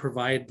try to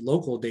provide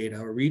local data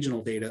or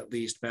regional data, at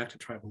least, back to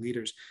tribal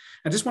leaders.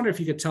 I just wonder if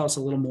you could tell us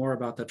a little more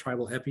about the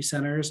tribal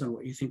epicenters and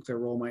what you think their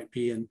role might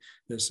be in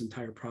this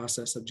entire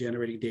process of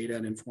generating data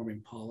and informing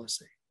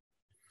policy.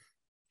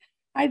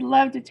 I'd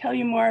love to tell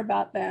you more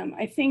about them.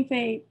 I think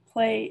they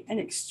play an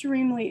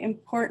extremely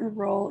important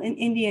role in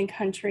Indian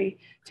country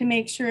to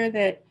make sure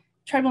that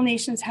tribal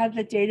nations have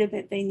the data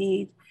that they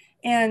need.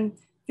 And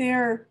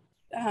their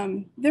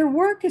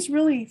work is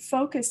really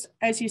focused,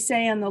 as you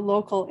say, on the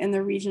local and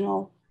the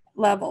regional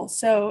level.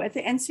 So at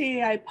the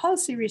NCAI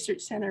Policy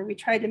Research Center, we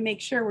try to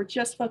make sure we're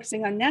just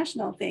focusing on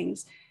national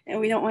things, and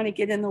we don't want to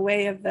get in the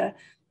way of the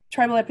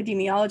tribal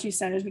epidemiology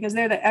centers because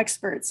they're the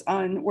experts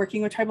on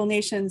working with tribal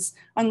nations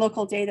on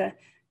local data.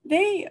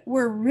 They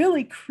were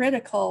really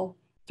critical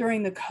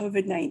during the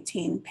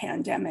COVID-19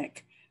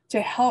 pandemic to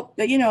help,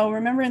 you know,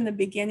 remember in the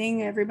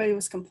beginning, everybody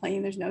was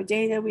complaining there's no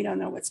data, we don't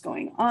know what's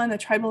going on. The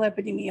tribal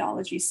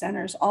epidemiology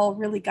centers all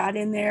really got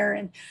in there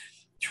and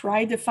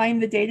tried to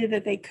find the data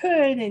that they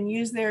could and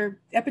use their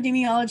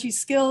epidemiology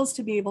skills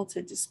to be able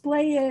to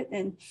display it.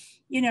 And,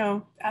 you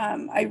know,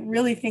 I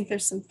really think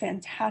there's some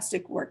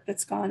fantastic work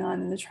that's gone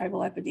on in the tribal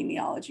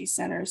epidemiology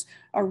centers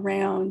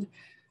around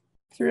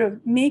sort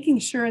of making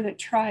sure that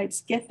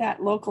tribes get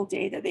that local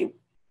data. They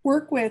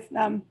work with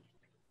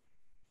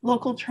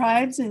local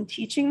tribes and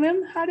teaching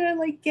them how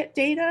to get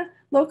data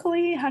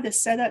locally, how to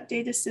set up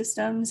data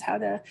systems, how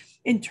to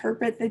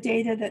interpret the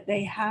data that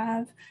they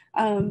have.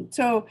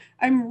 So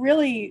I'm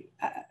really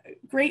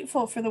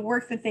grateful for the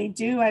work that they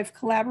do. I've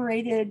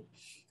collaborated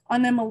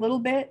on them a little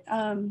bit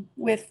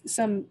with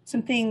some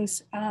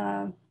things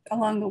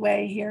along the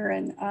way here.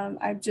 And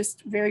I'm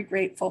just very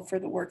grateful for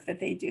the work that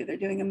they do. They're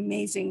doing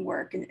amazing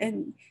work.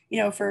 And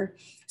you know, for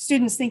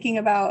students thinking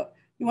about,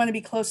 you want to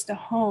be close to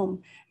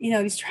home, you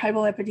know, these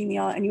tribal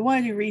epidemiology, and you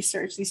want to do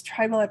research, these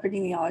tribal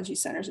epidemiology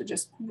centers are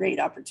just great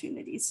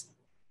opportunities.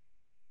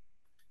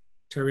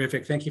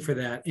 Terrific, thank you for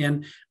that.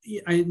 And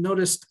I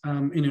noticed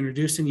in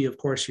introducing you, of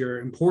course, your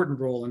important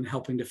role in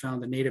helping to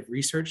found the Native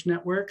Research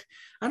Network.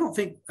 I don't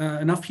think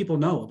enough people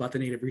know about the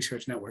Native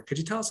Research Network. Could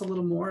you tell us a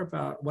little more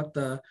about what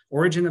the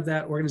origin of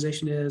that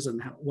organization is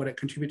and what it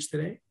contributes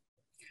today?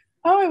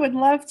 Oh, I would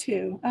love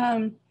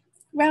to.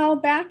 Well,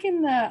 back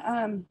in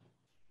the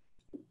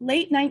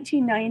late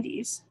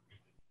 1990s,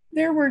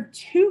 there were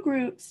two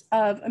groups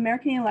of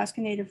American and Alaska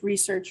Native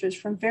researchers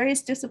from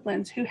various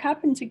disciplines who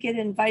happened to get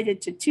invited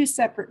to two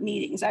separate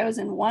meetings. I was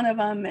in one of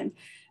them, and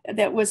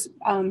that was,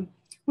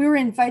 we were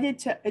invited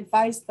to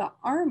advise the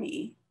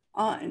Army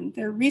on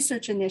their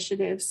research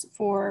initiatives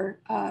for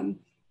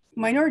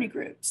minority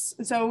groups.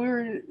 So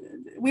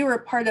we were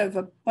a part of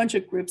a bunch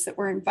of groups that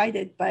were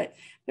invited, but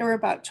there were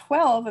about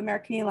 12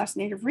 American and Alaska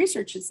Native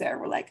researchers there.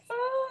 We're like,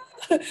 oh,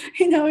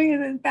 you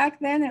know,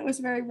 back then it was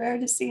very rare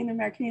to see an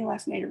American and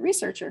Alaska Native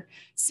researcher.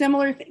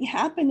 Similar thing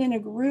happened in a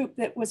group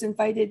that was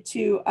invited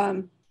to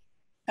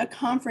a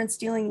conference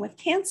dealing with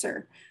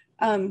cancer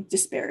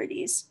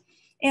disparities.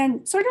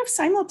 And sort of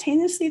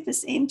simultaneously at the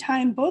same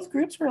time, both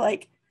groups were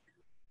like,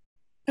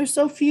 there's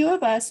so few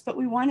of us, but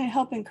we want to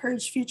help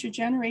encourage future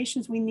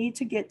generations. We need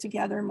to get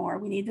together more.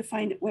 We need to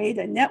find a way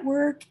to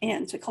network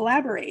and to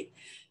collaborate.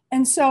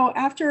 And so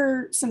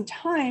after some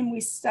time,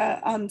 we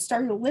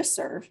started a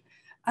listserv,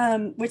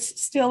 which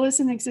still is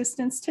in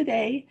existence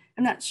today.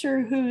 I'm not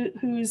sure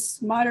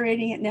who's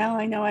moderating it now.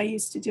 I know I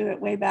used to do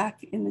it way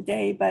back in the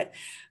day, but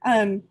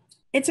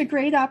it's a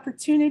great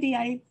opportunity.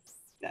 I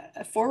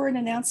forward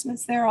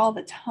announcements there all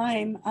the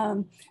time.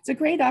 It's a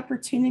great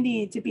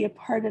opportunity to be a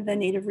part of the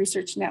Native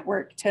Research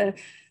Network, to,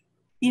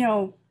 you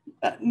know,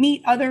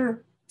 meet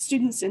other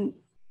students in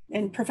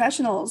and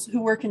professionals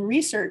who work in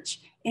research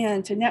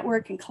and to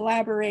network and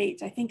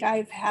collaborate. I think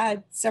I've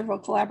had several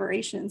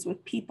collaborations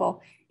with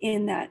people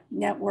in that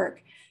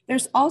network.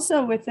 There's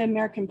also with the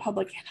American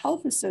Public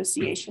Health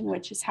Association,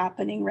 which is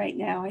happening right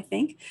now, I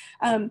think,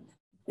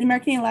 the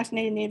American Indian, Alaska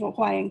Native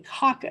Hawaiian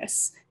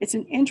Caucus. It's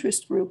an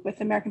interest group with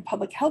the American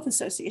Public Health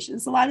Association.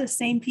 It's a lot of the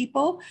same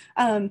people.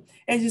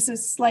 It's just a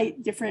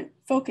slight different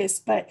focus,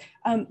 but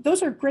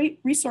those are great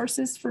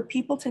resources for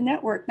people to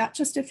network, not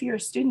just if you're a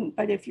student,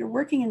 but if you're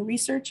working in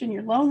research and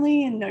you're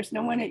lonely and there's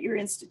no one at your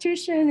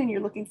institution and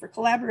you're looking for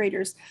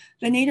collaborators,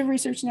 the Native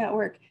Research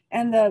Network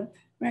and the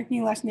American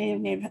Indian, Alaska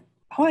Native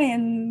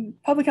Hawaiian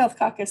Public Health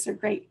Caucus are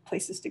great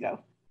places to go.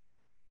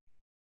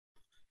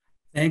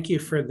 Thank you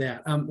for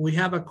that. We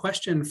have a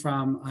question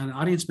from an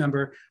audience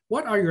member.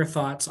 What are your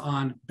thoughts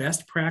on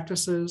best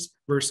practices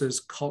versus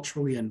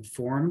culturally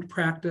informed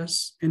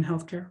practice in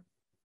healthcare?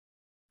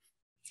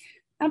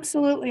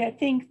 Absolutely. I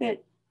think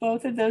that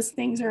both of those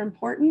things are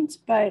important,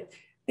 but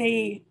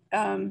they,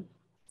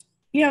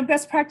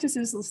 best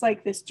practices is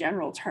like this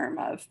general term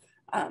of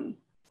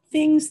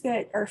things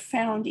that are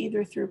found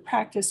either through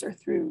practice or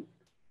through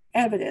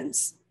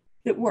evidence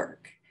that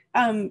work.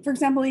 For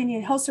example, the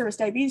Indian Health Service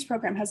Diabetes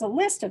Program has a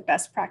list of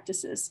best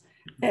practices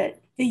that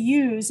they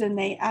use and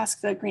they ask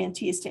the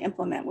grantees to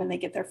implement when they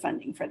get their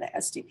funding for the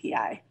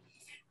SDPI.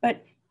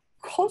 But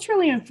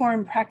culturally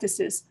informed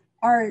practices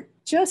are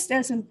just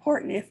as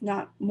important, if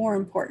not more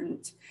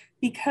important,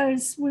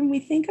 because when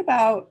we think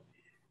about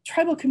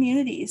tribal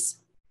communities,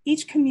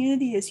 each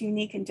community is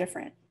unique and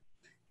different.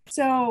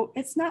 So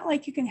it's not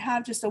like you can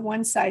have just a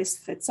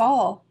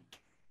one-size-fits-all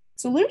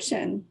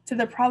solution to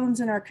the problems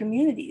in our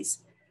communities.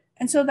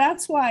 And so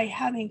that's why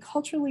having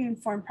culturally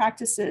informed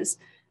practices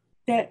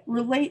that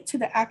relate to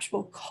the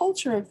actual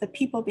culture of the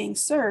people being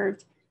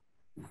served,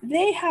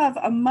 they have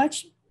a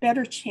much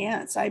better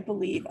chance, I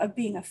believe, of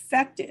being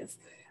effective.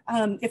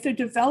 If they're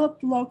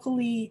developed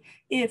locally,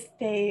 if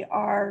they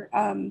are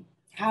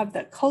have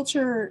the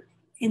culture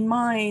in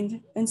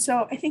mind. And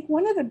so I think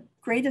one of the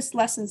greatest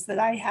lessons that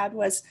I had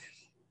was,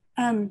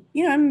 I'm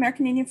an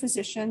American Indian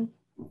physician,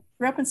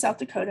 grew up in South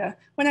Dakota.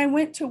 When I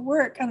went to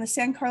work on the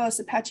San Carlos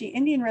Apache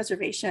Indian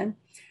Reservation,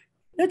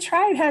 the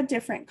tribe had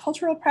different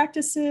cultural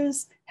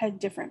practices, had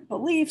different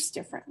beliefs,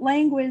 different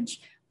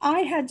language.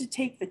 I had to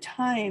take the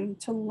time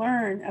to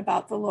learn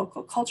about the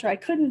local culture. I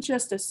couldn't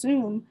just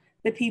assume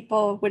that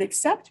people would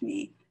accept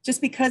me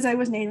just because I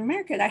was Native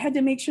American. I had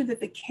to make sure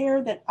that the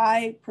care that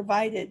I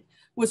provided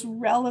was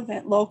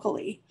relevant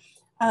locally.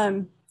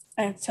 I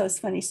have to tell this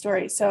funny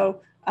story.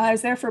 So I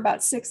was there for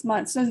about 6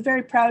 months. I was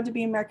very proud to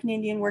be American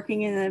Indian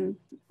working in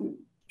a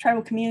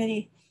tribal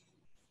community.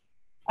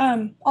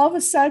 All of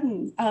a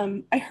sudden,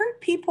 I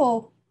heard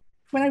people,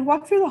 when I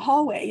walked through the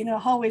hallway,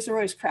 hallways are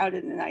always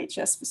crowded in an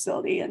IHS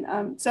facility.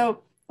 And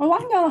so when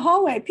walking down the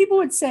hallway, people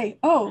would say,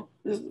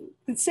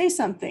 would say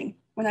something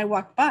when I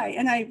walked by.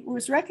 And I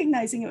was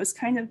recognizing it was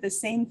kind of the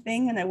same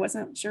thing and I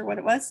wasn't sure what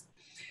it was.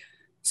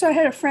 So I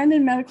had a friend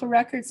in medical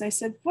records. And I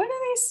said, what do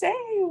they say?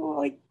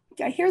 Well,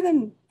 I hear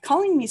them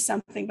calling me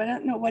something, but I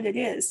don't know what it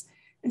is.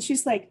 And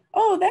she's like,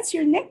 oh, that's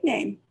your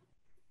nickname.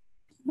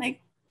 I'm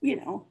like, we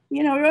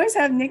always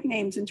have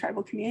nicknames in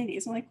tribal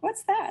communities. I'm like,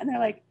 what's that? And they're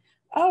like,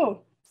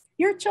 oh,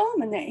 you're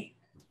Cholamane.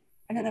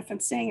 I don't know if I'm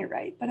saying it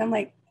right, but I'm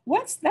like,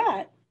 what's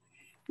that?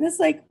 And it's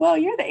like, well,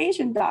 you're the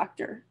Asian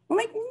doctor. I'm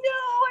like, no,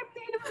 I'm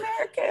Native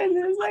American.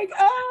 And it's like,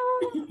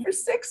 oh, for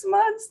 6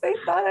 months, they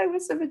thought I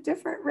was of a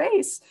different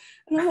race.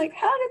 And I'm like,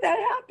 how did that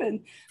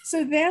happen?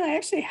 So then I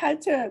actually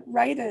had to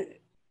write an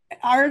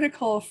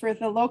article for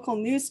the local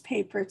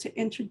newspaper to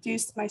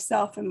introduce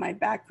myself and my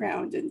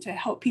background and to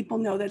help people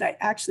know that I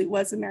actually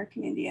was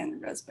American Indian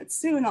and Rosebud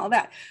Sioux and all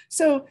that.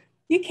 So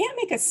you can't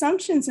make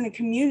assumptions in the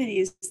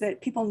communities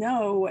that people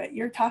know what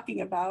you're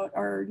talking about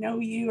or know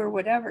you or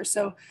whatever.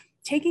 So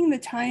taking the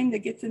time to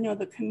get to know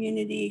the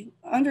community,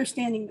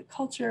 understanding the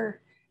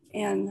culture,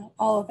 and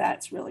all of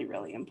that's really,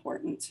 really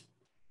important.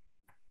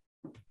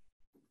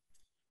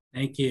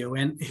 Thank you.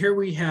 And here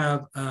we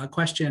have a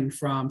question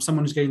from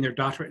someone who's getting their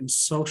doctorate in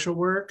social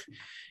work.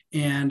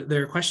 And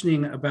they're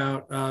questioning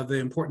about the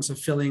importance of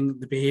filling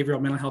the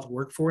behavioral mental health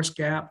workforce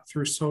gap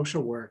through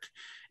social work.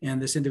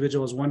 And this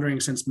individual is wondering,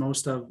 since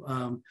most of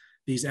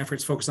these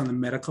efforts focus on the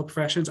medical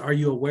professions, are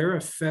you aware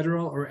of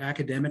federal or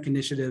academic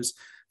initiatives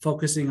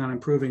focusing on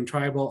improving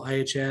tribal,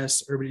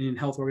 IHS, Urban Indian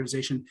Health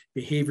Organization,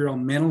 behavioral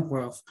mental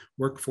health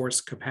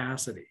workforce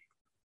capacity?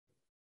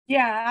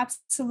 Yeah,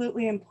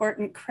 absolutely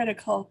important,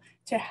 critical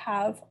to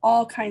have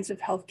all kinds of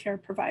healthcare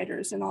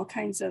providers and all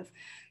kinds of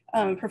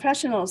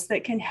professionals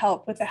that can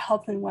help with the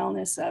health and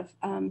wellness of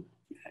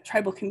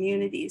tribal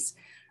communities.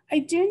 I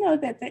do know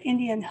that the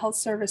Indian Health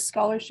Service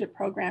Scholarship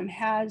Program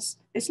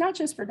it's not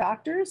just for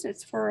doctors,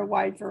 it's for a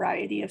wide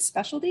variety of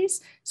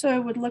specialties. So I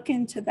would look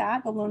into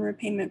that. The loan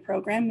repayment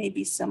program may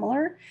be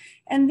similar.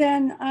 And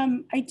then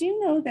I do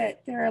know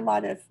that there are a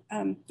lot of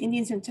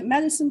Indians into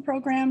medicine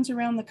programs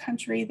around the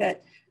country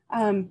that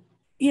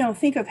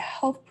think of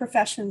health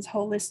professions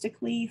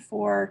holistically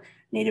for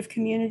Native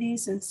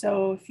communities. And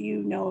so if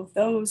you know of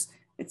those,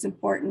 it's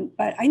important.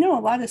 But I know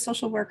a lot of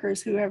social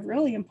workers who have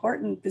really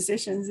important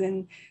positions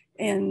in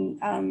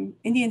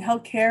Indian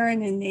healthcare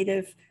and in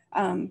Native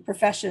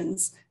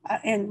professions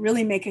and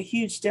really make a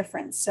huge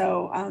difference.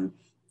 So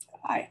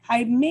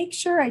I make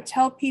sure I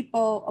tell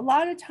people, a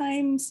lot of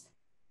times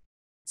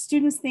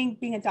students think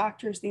being a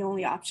doctor is the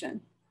only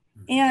option.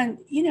 And,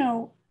 you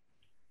know,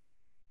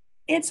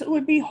 it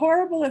would be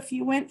horrible if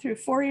you went through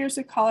 4 years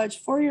of college,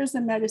 4 years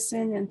of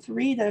medicine, and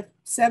 3 to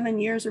 7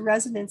 years of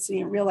residency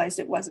and realized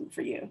it wasn't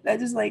for you.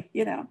 That is like,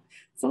 you know,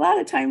 it's a lot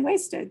of time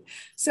wasted.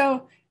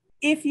 So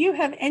if you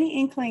have any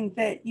inkling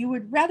that you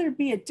would rather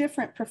be a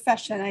different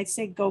profession, I'd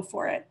say go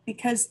for it,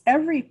 because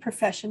every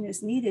profession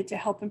is needed to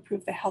help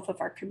improve the health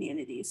of our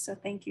communities. So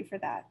thank you for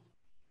that.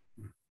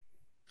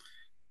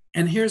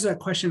 And here's a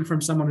question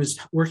from someone who's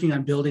working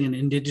on building an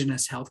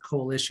Indigenous health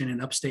coalition in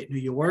upstate New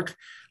York,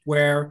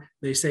 where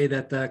they say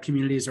that the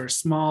communities are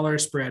smaller,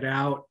 spread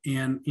out,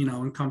 and, you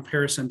know, in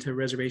comparison to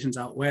reservations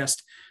out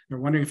west. They're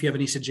wondering if you have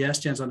any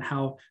suggestions on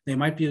how they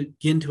might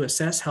begin to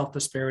assess health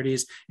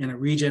disparities in a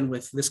region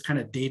with this kind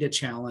of data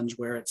challenge,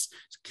 where it's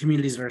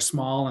communities that are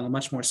small and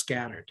much more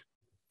scattered.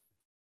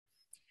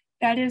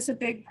 That is a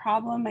big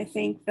problem. I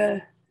think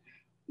the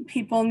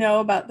people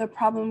know about the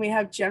problem we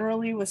have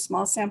generally with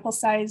small sample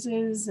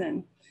sizes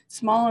and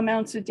small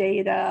amounts of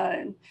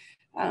data.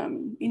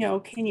 And, you know,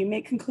 can you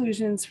make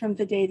conclusions from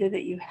the data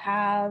that you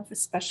have,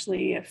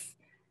 especially if,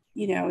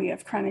 you know, you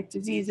have chronic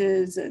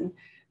diseases and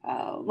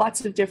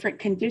lots of different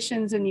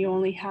conditions and you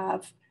only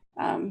have,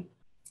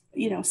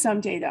 you know,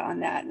 some data on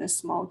that in a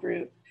small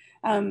group.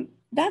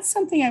 That's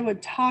something I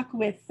would talk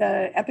with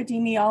the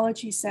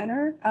Epidemiology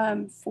Center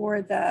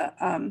for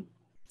the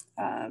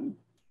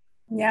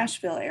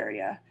Nashville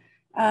area.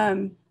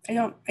 I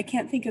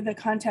can't think of the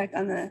contact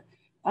on the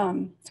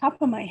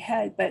top of my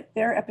head, but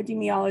their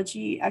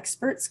epidemiology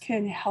experts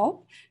can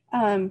help.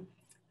 And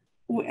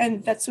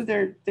that's what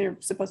they're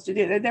supposed to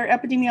do. Their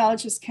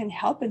epidemiologists can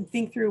help and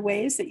think through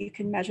ways that you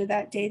can measure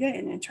that data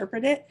and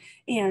interpret it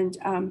and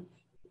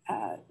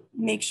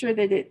make sure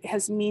that it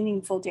has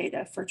meaningful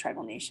data for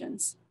tribal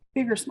nations,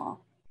 big or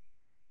small.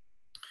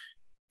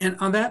 And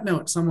on that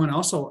note, someone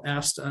also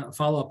asked a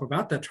follow-up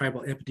about the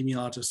tribal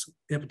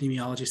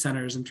epidemiology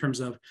centers in terms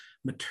of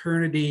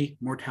maternity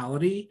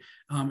mortality,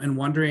 and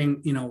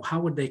wondering, you know, how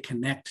would they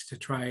connect to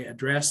try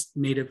address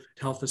Native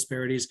health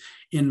disparities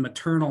in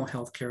maternal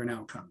healthcare and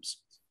outcomes?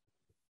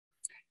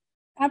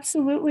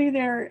 Absolutely.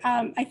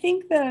 I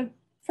think the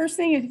first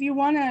thing is, if you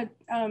want to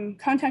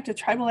contact a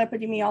tribal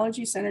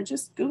epidemiology center,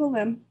 just Google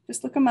them,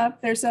 just look them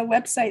up. There's a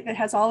website that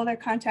has all of their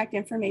contact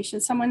information.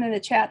 Someone in the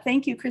chat,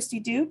 thank you, Christy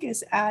Duke,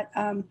 is at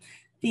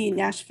the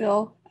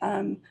Nashville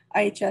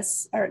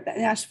IHS, or the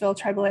Nashville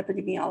Tribal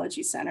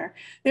Epidemiology Center.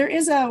 There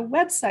is a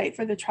website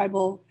for the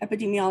tribal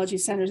epidemiology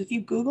centers. If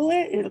you Google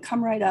it, it'll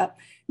come right up.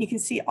 You can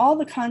see all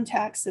the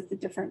contacts at the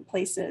different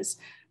places.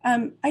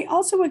 I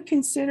also would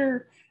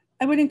consider,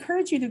 I would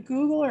encourage you to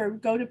Google or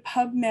go to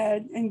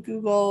PubMed and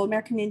Google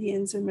American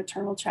Indians and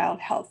maternal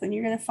child health. And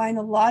you're going to find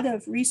a lot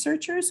of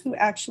researchers who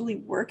actually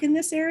work in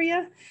this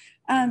area.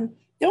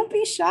 Don't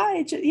be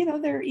shy. You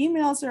know, their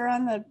emails are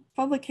on the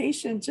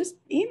publication. Just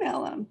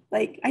email them.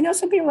 Like, I know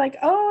some people are like,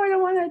 oh, I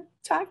don't want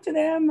to talk to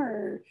them,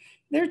 or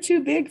they're too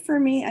big for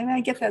me. And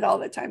I get that all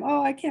the time.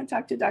 Oh, I can't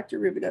talk to Dr.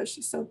 Roubideaux.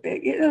 She's so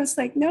big. You know, it's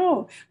like,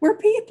 no, we're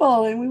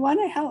people and we want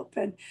to help.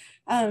 And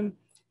I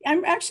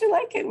actually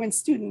like it when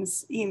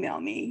students email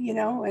me, you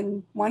know,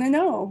 and want to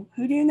know,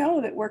 who do you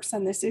know that works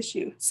on this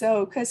issue?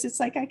 So, because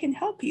it's like, I can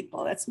help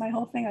people. That's my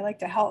whole thing. I like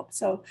to help.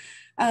 So,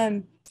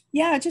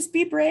 yeah, just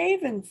be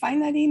brave and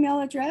find that email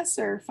address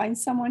or find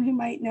someone who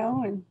might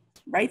know and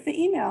write the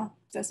email.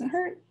 Doesn't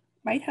hurt,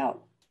 might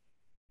help.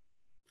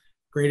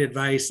 Great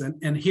advice.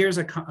 And here's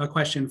a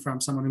question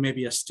from someone who may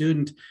be a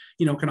student.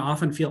 You know, can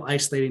often feel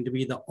isolating to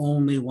be the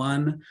only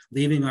one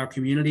leaving our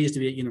communities to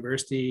be at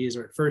universities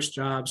or at first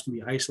jobs, can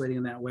be isolating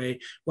in that way.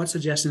 What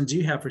suggestions do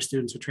you have for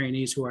students or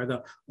trainees who are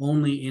the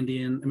only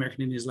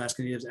American Indians,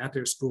 Alaska Natives at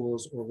their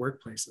schools or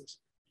workplaces?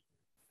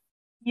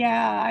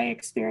 Yeah, I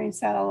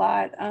experience that a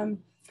lot.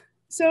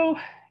 So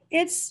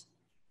it's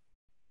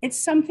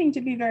something to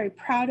be very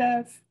proud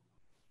of,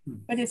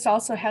 but it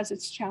also has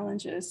its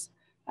challenges.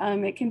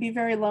 It can be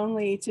very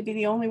lonely to be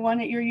the only one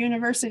at your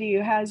university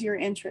who has your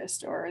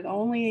interest, or the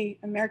only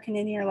American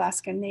Indian or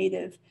Alaska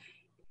Native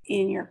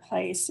in your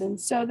place. And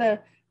so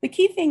the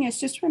key thing is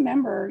just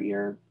remember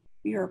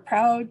you're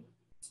proud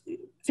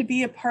to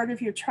be a part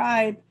of your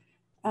tribe.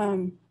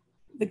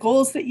 The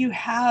goals that you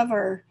have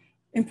are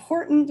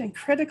important and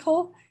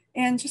critical.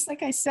 And just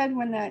like I said,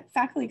 when that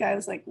faculty guy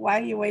was like, why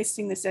are you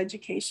wasting this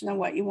education on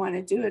what you want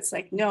to do? It's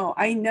like, no,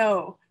 I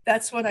know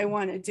that's what I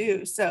want to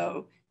do.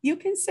 So you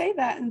can say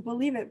that and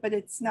believe it, but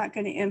it's not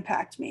going to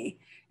impact me.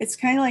 It's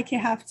kind of like you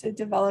have to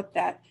develop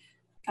that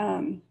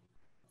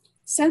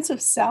sense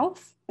of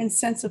self and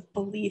sense of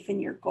belief in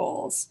your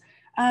goals.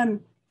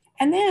 And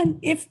then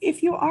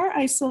if you are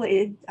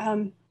isolated,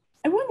 I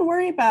wouldn't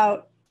worry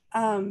about,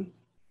 I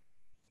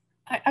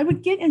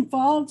would get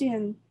involved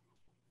in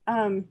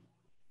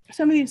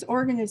some of these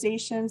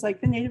organizations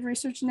like the Native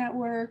Research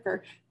Network,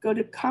 or go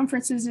to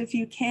conferences if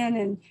you can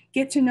and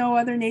get to know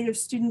other Native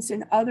students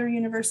in other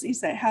universities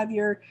that have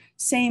your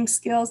same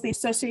skills. The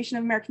Association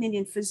of American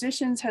Indian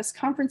Physicians has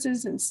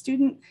conferences and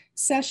student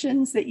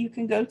sessions that you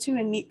can go to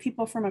and meet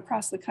people from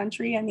across the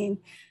country. I mean,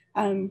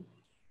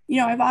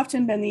 I've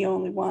often been the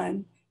only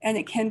one, and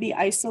it can be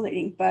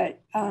isolating, but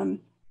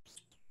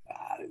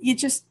you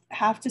just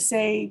have to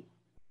say,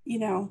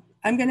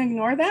 I'm going to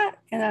ignore that,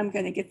 and I'm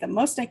going to get the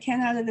most I can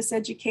out of this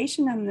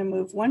education. I'm going to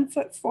move one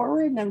foot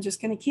forward, and I'm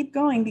just going to keep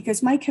going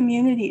because my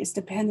community is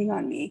depending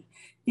on me.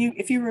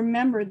 If you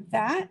remember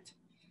that,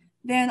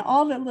 then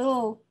all the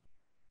little,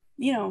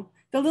 the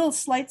little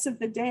slights of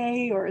the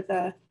day, or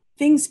the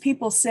things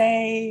people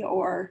say,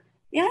 or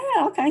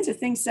all kinds of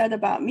things said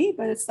about me,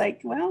 but it's like,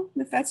 well,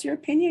 if that's your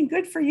opinion,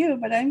 good for you,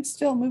 but I'm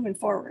still moving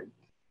forward.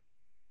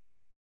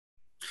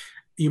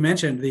 You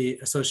mentioned the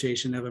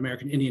Association of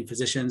American Indian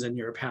Physicians, and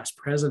you're a past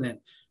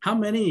president. How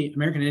many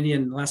American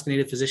Indian and Alaska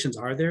Native physicians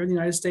are there in the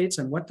United States,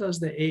 and what does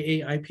the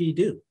AAIP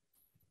do?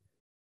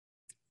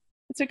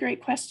 That's a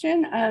great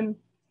question.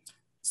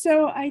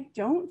 So I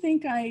don't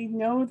think I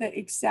know the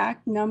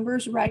exact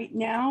numbers right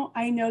now.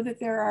 I know that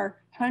there are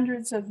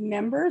hundreds of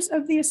members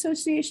of the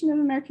Association of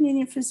American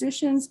Indian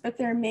Physicians, but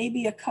there may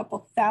be a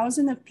couple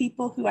thousand of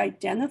people who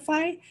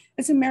identify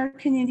as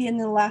American Indian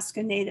and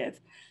Alaska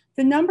Native.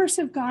 The numbers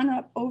have gone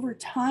up over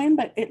time,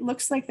 but it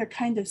looks like they're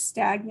kind of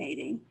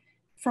stagnating.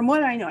 From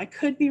what I know, I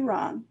could be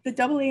wrong. The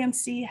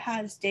AAMC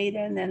has data,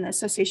 and then the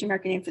Association of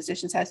American Indian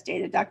Physicians has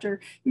data. Dr.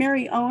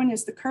 Mary Owen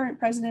is the current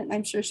president, and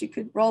I'm sure she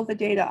could roll the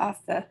data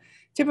off the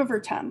tip of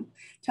her tongue.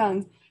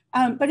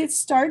 But it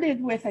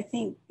started with, I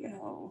think,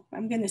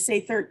 I'm going to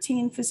say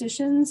 13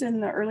 physicians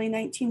in the early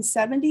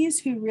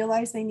 1970s who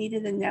realized they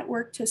needed a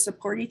network to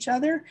support each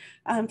other,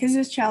 because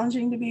it's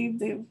challenging to be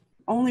the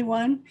only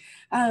one.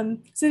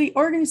 So the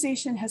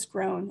organization has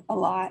grown a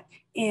lot,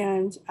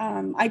 and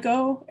I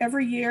go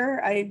every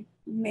year. I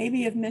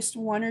maybe have missed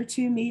one or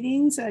two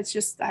meetings. It's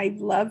just, I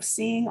love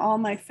seeing all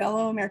my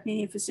fellow American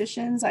Indian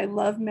physicians. I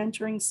love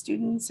mentoring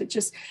students.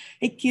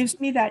 It gives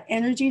me that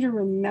energy to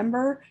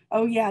remember,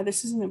 oh yeah,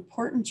 this is an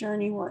important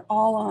journey we're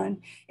all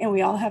on, and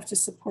we all have to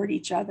support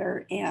each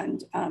other.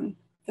 And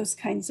those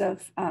kinds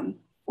of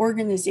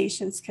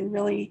organizations can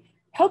really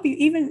help you,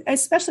 even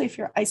especially if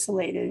you're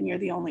isolated and you're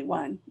the only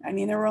one. I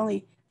mean,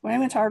 when I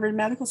went to Harvard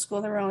Medical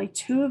School, there were only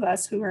 2 of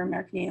us who were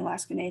American Indian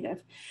Alaska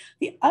Native.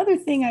 The other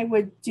thing I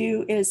would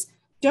do is,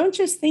 don't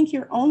just think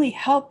your only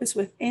help is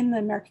within the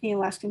American Indian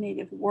Alaska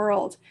Native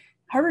world.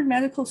 Harvard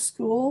Medical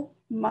School,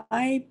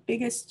 my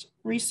biggest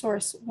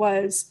resource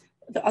was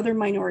the other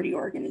minority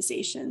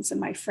organizations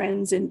and my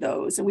friends in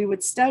those. And we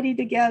would study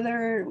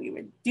together, we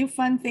would do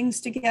fun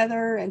things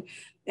together. And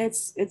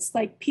it's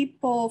like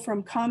people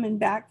from common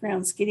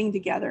backgrounds getting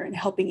together and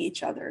helping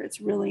each other.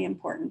 It's really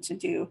important to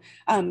do,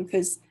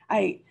 because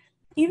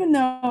even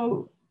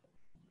though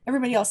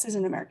everybody else is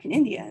an American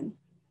Indian,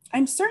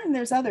 I'm certain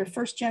there's other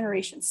first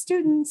generation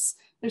students,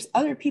 there's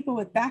other people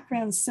with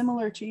backgrounds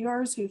similar to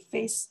yours who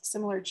face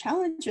similar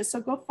challenges.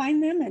 So go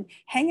find them and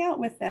hang out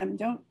with them.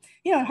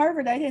 At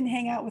Harvard, I didn't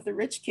hang out with the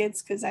rich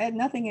kids because I had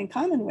nothing in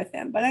common with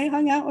them, but I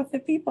hung out with the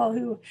people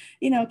who,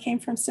 came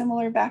from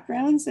similar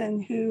backgrounds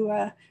and who,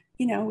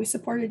 we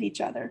supported each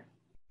other.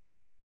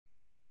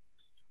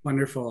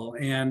 Wonderful.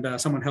 And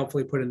someone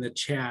helpfully put in the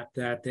chat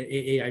that the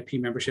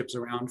AAIP membership is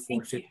around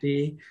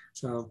 450.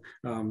 So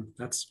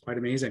that's quite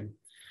amazing.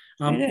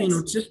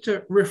 Just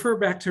to refer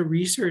back to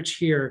research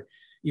here,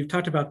 you've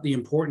talked about the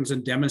importance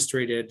and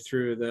demonstrated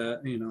through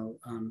the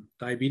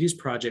Diabetes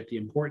Project, the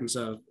importance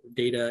of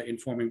data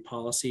informing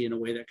policy in a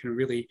way that can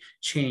really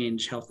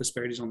change health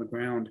disparities on the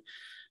ground.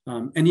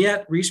 And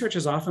yet research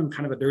is often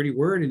kind of a dirty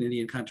word in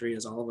Indian country,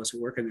 as all of us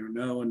who work in there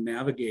know and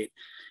navigate.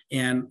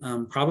 And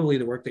probably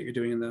the work that you're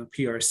doing in the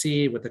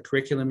PRC with the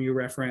curriculum you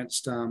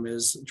referenced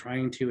is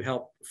trying to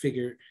help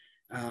figure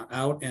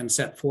out and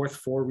set forth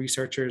for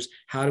researchers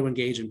how to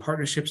engage in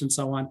partnerships and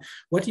so on.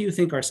 What do you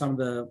think are some of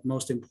the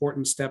most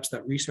important steps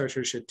that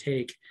researchers should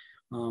take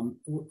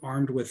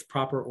armed with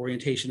proper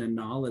orientation and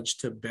knowledge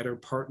to better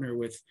partner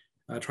with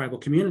tribal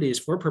communities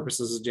for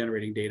purposes of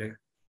generating data?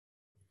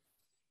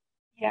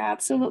 Yeah,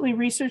 absolutely.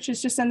 Research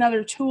is just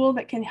another tool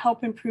that can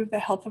help improve the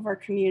health of our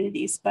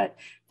communities. But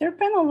there have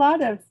been a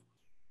lot of,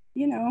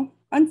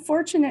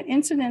 unfortunate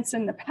incidents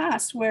in the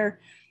past where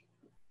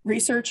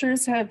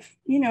researchers have,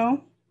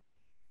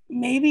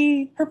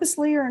 maybe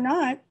purposely or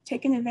not,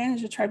 taken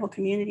advantage of tribal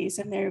communities,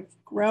 and they've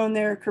grown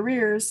their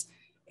careers,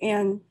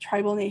 and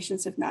tribal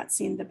nations have not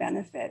seen the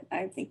benefit.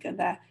 I think of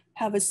the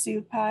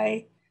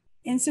Havasupai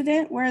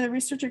incident where the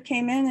researcher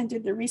came in and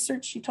did the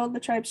research she told the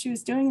tribe she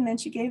was doing, and then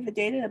she gave the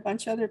data to a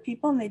bunch of other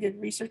people, and they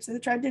did research that the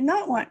tribe did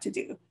not want to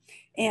do.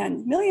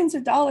 And millions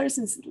of dollars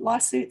in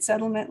lawsuit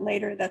settlement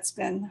later, that's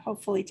been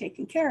hopefully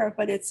taken care of.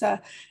 But it's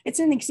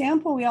an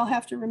example we all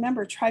have to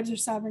remember. Tribes are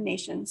sovereign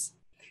nations.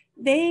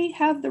 They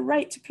have the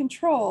right to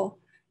control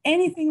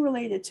anything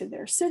related to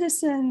their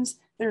citizens,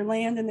 their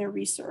land, and their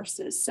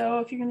resources. So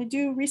if you're going to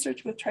do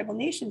research with tribal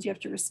nations, you have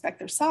to respect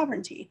their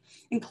sovereignty,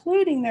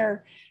 including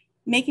their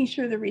making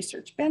sure the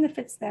research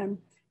benefits them,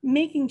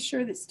 making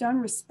sure that's done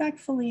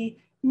respectfully,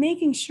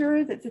 making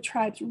sure that the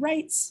tribe's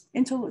rights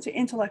to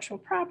intellectual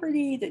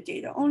property, the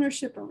data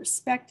ownership are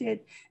respected.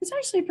 It's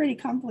actually pretty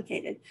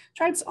complicated.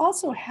 Tribes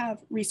also have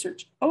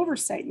research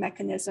oversight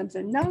mechanisms,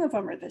 and none of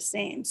them are the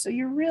same. So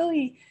you're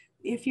really,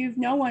 if you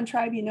know one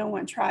tribe, you know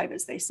one tribe,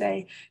 as they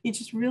say. You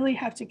just really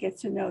have to get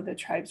to know the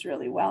tribes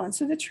really well. And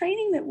so the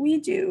training that we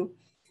do,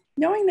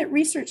 knowing that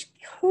research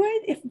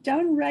could, if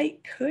done right,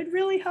 could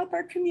really help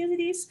our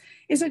communities,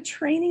 is a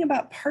training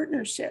about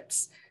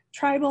partnerships,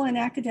 tribal and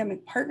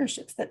academic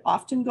partnerships that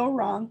often go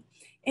wrong.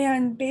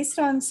 And based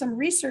on some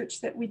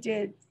research that we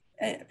did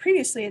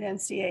previously at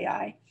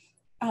NCAI,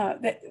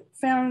 that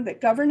found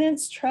that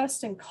governance,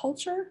 trust, and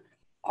culture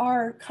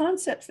are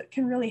concepts that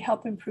can really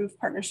help improve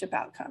partnership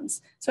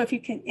outcomes. So if you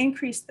can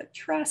increase the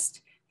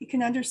trust, you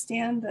can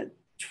understand the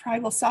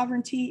tribal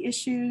sovereignty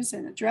issues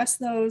and address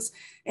those.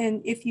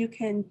 And if you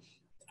can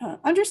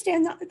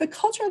understand not the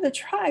culture of the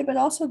tribe, but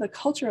also the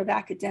culture of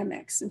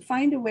academics and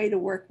find a way to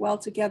work well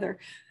together,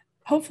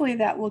 hopefully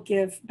that will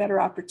give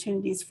better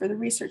opportunities for the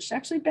research to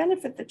actually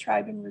benefit the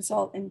tribe and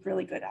result in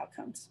really good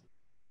outcomes.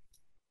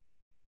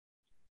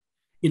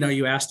 You know,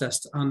 you asked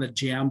us on the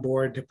JAM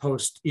board to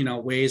post, you know,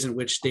 ways in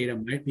which data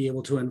might be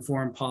able to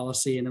inform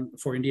policy and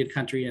for Indian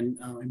country in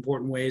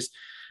important ways.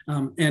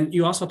 And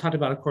you also talked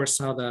about, of course,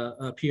 how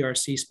the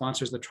PRC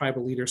sponsors the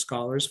Tribal Leader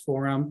Scholars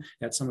Forum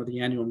at some of the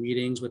annual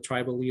meetings with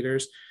tribal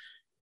leaders.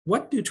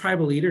 What do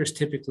tribal leaders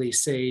typically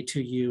say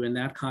to you in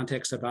that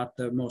context about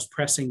the most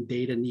pressing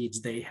data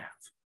needs they have?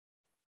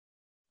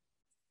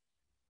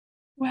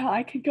 Well,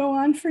 I could go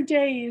on for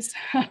days.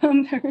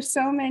 There are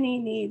so many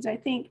needs. I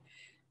think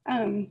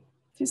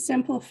to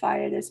simplify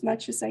it as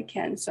much as I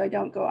can so I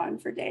don't go on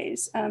for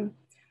days.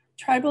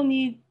 Tribal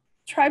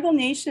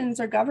nations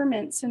are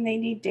governments and they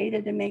need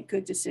data to make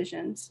good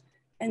decisions.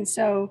 And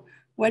so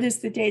what is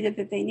the data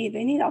that they need?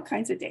 They need all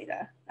kinds of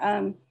data.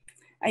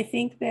 I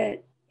think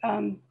that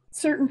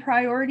certain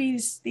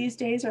priorities these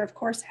days are, of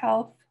course,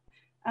 health,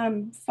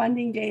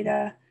 funding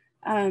data,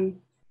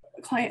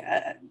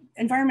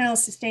 environmental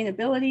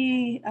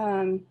sustainability,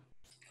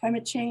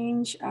 climate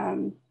change.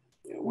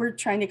 We're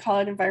trying to call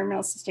it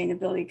environmental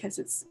sustainability because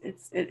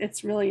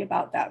it's really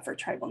about that for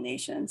tribal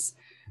nations.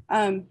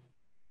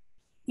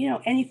 You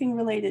know, anything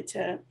related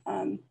to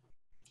the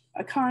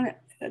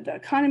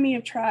economy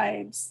of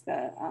tribes,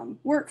 the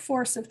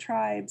workforce of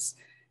tribes,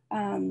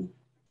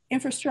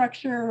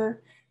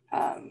 infrastructure,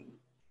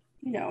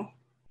 you know,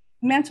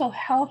 mental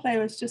health. I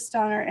was just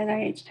on our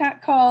NIH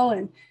TAC call,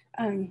 and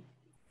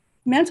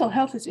mental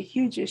health is a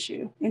huge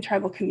issue in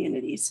tribal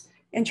communities,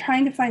 and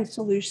trying to find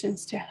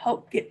solutions to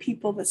help get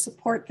people the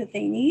support that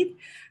they need,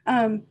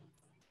 and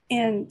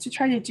to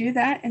try to do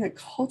that in a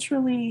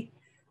culturally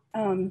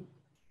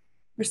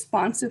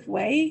responsive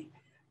way,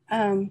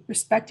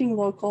 respecting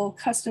local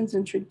customs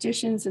and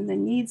traditions and the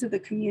needs of the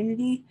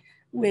community,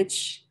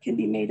 which can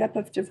be made up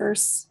of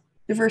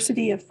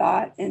diversity of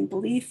thought and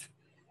belief,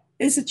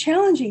 is a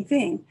challenging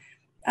thing.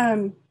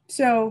 You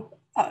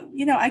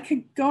know, I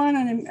could go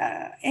on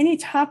any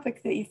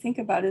topic that you think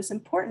about is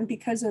important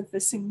because of the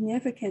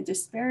significant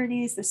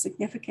disparities, the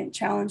significant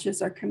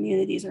challenges our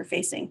communities are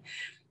facing.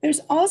 There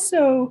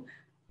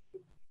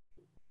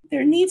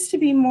needs to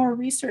be more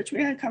research.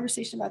 We had a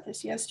conversation about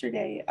this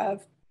yesterday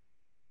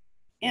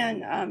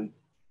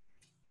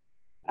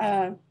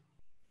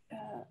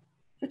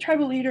the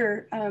tribal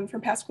leader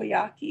from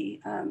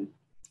Pasquayaki,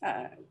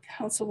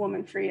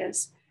 Councilwoman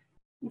Frias,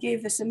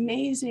 gave this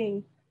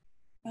amazing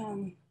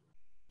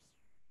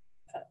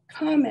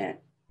comment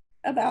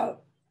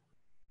about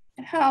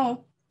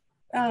how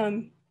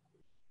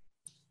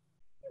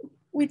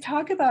we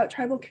talk about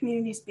tribal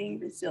communities being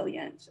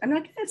resilient. I'm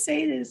not going to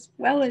say it as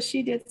well as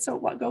she did, so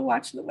go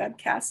watch the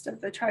webcast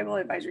of the Tribal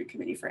Advisory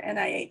Committee for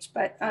NIH,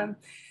 but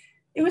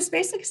it was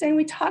basically saying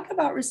we talk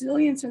about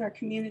resilience in our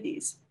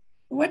communities.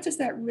 What does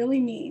that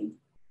really mean?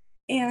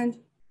 And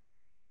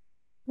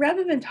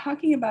rather than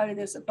talking about it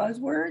as a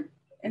buzzword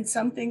and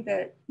something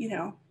that, you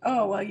know,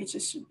 oh, well, you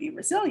just should be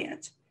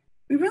resilient,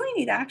 we really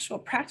need actual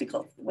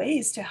practical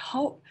ways to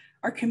help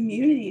our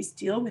communities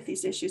deal with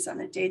these issues on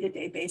a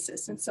day-to-day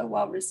basis. And so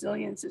while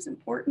resilience is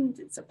important,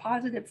 it's a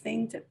positive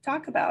thing to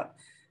talk about,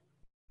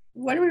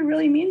 what do we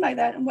really mean by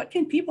that? And what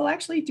can people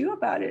actually do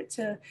about it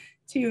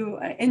to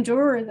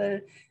endure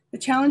the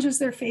challenges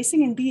they're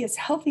facing and be as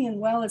healthy and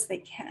well as they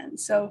can?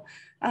 So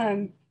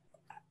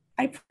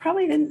I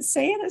probably didn't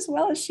say it as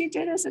well as she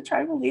did as a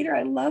tribal leader.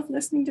 I love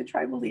listening to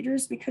tribal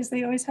leaders because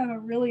they always have a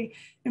really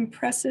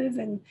impressive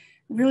and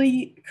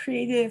really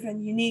creative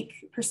and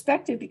unique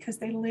perspective because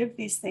they live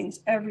these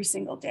things every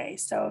single day.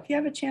 So if you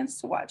have a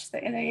chance to watch the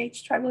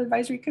NIH Tribal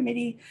Advisory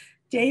Committee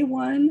Day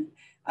 1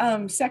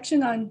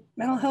 section on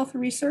mental health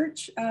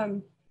research,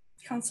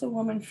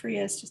 Councilwoman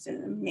Frias just did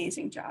an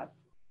amazing job.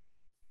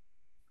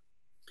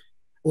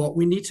 Well,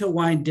 we need to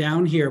wind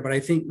down here, but I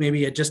think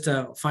maybe just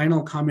a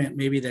final comment,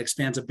 maybe that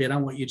expands a bit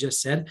on what you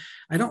just said.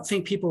 I don't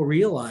think people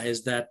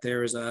realize that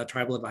there's a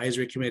tribal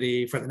advisory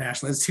committee for the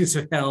National Institutes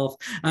of Health,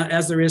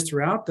 as there is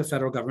throughout the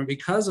federal government,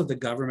 because of the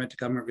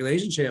government-to-government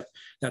relationship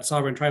that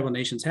sovereign tribal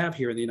nations have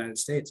here in the United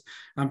States.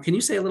 Can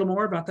you say a little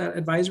more about that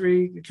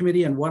advisory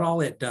committee and what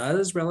all it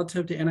does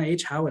relative to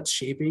NIH, how it's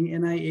shaping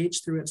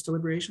NIH through its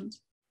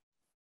deliberations?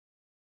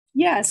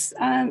 Yes.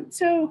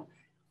 So,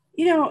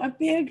 you know, a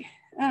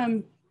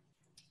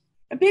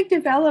big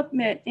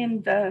development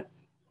in the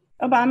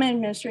Obama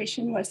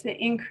administration was the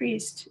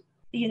increased,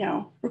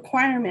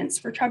 requirements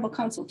for tribal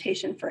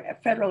consultation for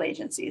federal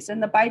agencies.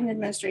 And the Biden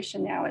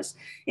administration now is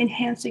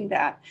enhancing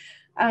that.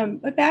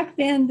 But back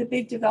then, the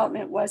big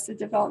development was the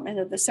development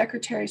of the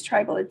Secretary's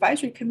Tribal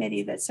Advisory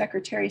Committee that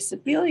Secretary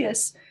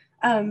Sebelius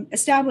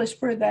established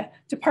for the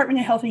Department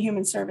of Health and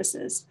Human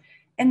Services.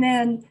 And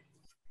then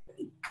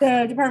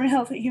the Department of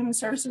Health and Human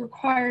Services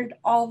required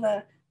all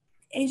the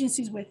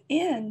agencies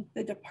within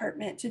the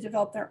department to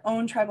develop their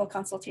own tribal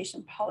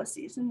consultation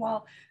policies. And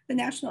while the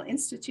National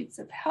Institutes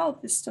of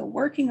Health is still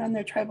working on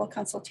their tribal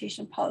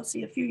consultation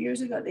policy,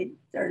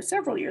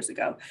 several years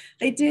ago,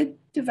 they did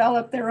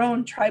develop their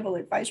own tribal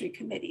advisory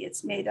committee.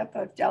 It's made up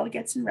of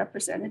delegates and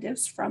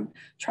representatives from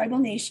tribal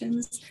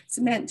nations. It's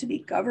meant to be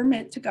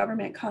government to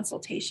government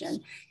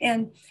consultation.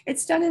 And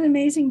it's done an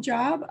amazing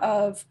job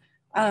of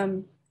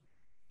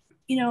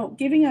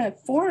giving a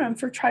forum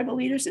for tribal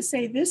leaders to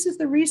say, this is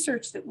the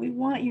research that we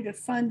want you to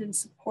fund and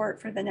support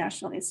for the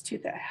National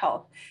Institute of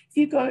Health. If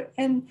you go,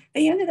 and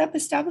they ended up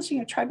establishing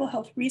a tribal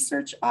health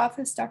research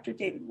office. Dr.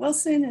 David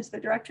Wilson is the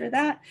director of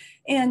that.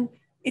 And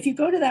if you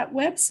go to that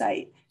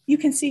website, you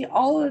can see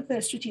all of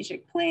the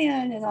strategic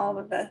plan and all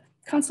of the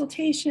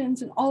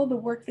consultations and all of the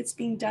work that's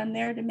being done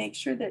there to make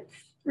sure that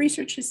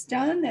research is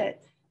done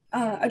that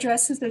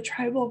addresses the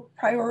tribal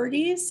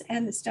priorities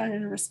and it's done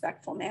in a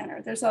respectful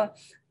manner. There's a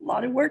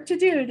lot of work to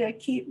do to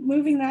keep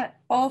moving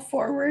that ball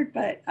forward,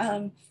 but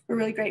we're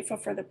really grateful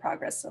for the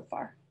progress so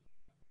far.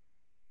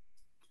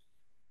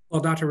 Well,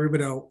 Dr.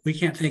 Roubideaux, we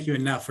can't thank you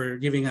enough for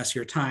giving us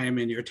your time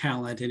and your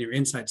talent and your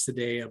insights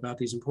today about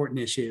these important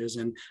issues.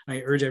 And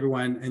I urge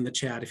everyone in the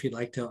chat, if you'd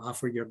like to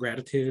offer your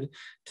gratitude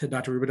to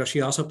Dr. Roubideaux.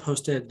 She also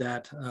posted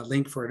that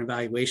link for an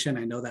evaluation.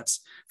 I know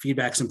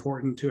feedback's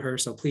important to her.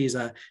 So please,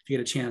 if you get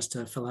a chance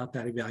to fill out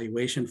that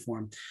evaluation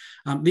form.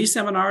 These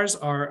seminars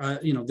are,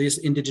 these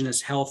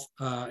Indigenous Health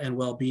and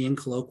Wellbeing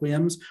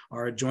Colloquiums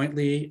are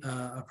jointly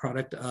a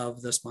product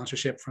of the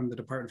sponsorship from the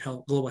Department of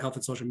Health, Global Health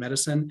and Social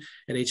Medicine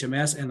at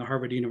HMS and the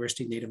Harvard University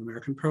Native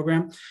American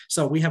program.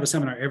 So we have a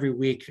seminar every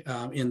week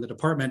in the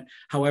department.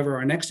 However,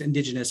 our next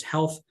Indigenous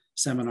Health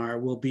seminar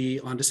will be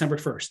on December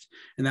 1st,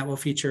 and that will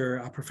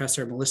feature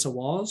Professor Melissa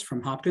Walls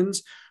from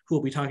Hopkins, who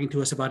will be talking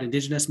to us about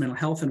Indigenous mental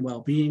health and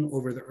well-being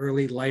over the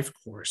early life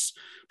course.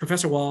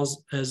 Professor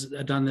Walls has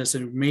done this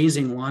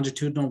amazing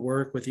longitudinal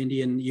work with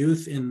Indian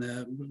youth in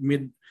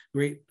the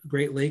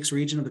Great Lakes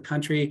region of the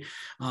country.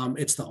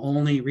 It's the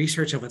only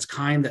research of its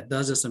kind that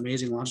does this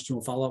amazing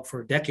longitudinal follow-up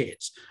for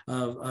decades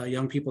of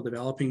young people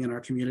developing in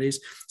our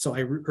communities. So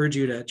I urge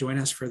you to join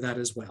us for that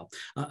as well.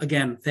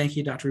 Again, thank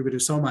you, Dr.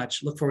 Roubideaux, so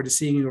much. Look forward to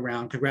seeing you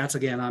around. Congrats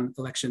again on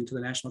election to the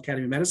National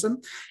Academy of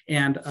Medicine.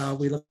 And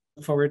we look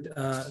forward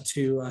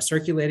to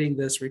circulating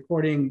this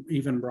recording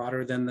even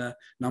broader than the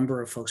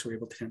number of folks who were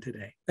able to attend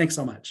today. Thanks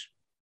so much.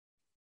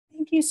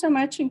 Thank you so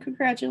much, and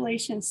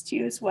congratulations to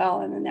you as well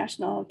and the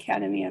National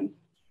Academy of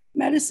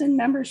Medicine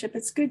membership.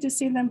 It's good to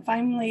see them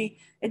finally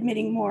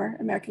admitting more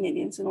American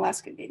Indians and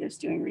Alaska Natives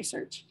doing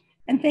research.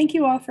 And thank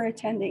you all for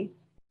attending.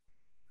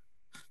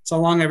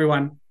 So long,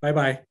 everyone.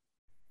 Bye-bye.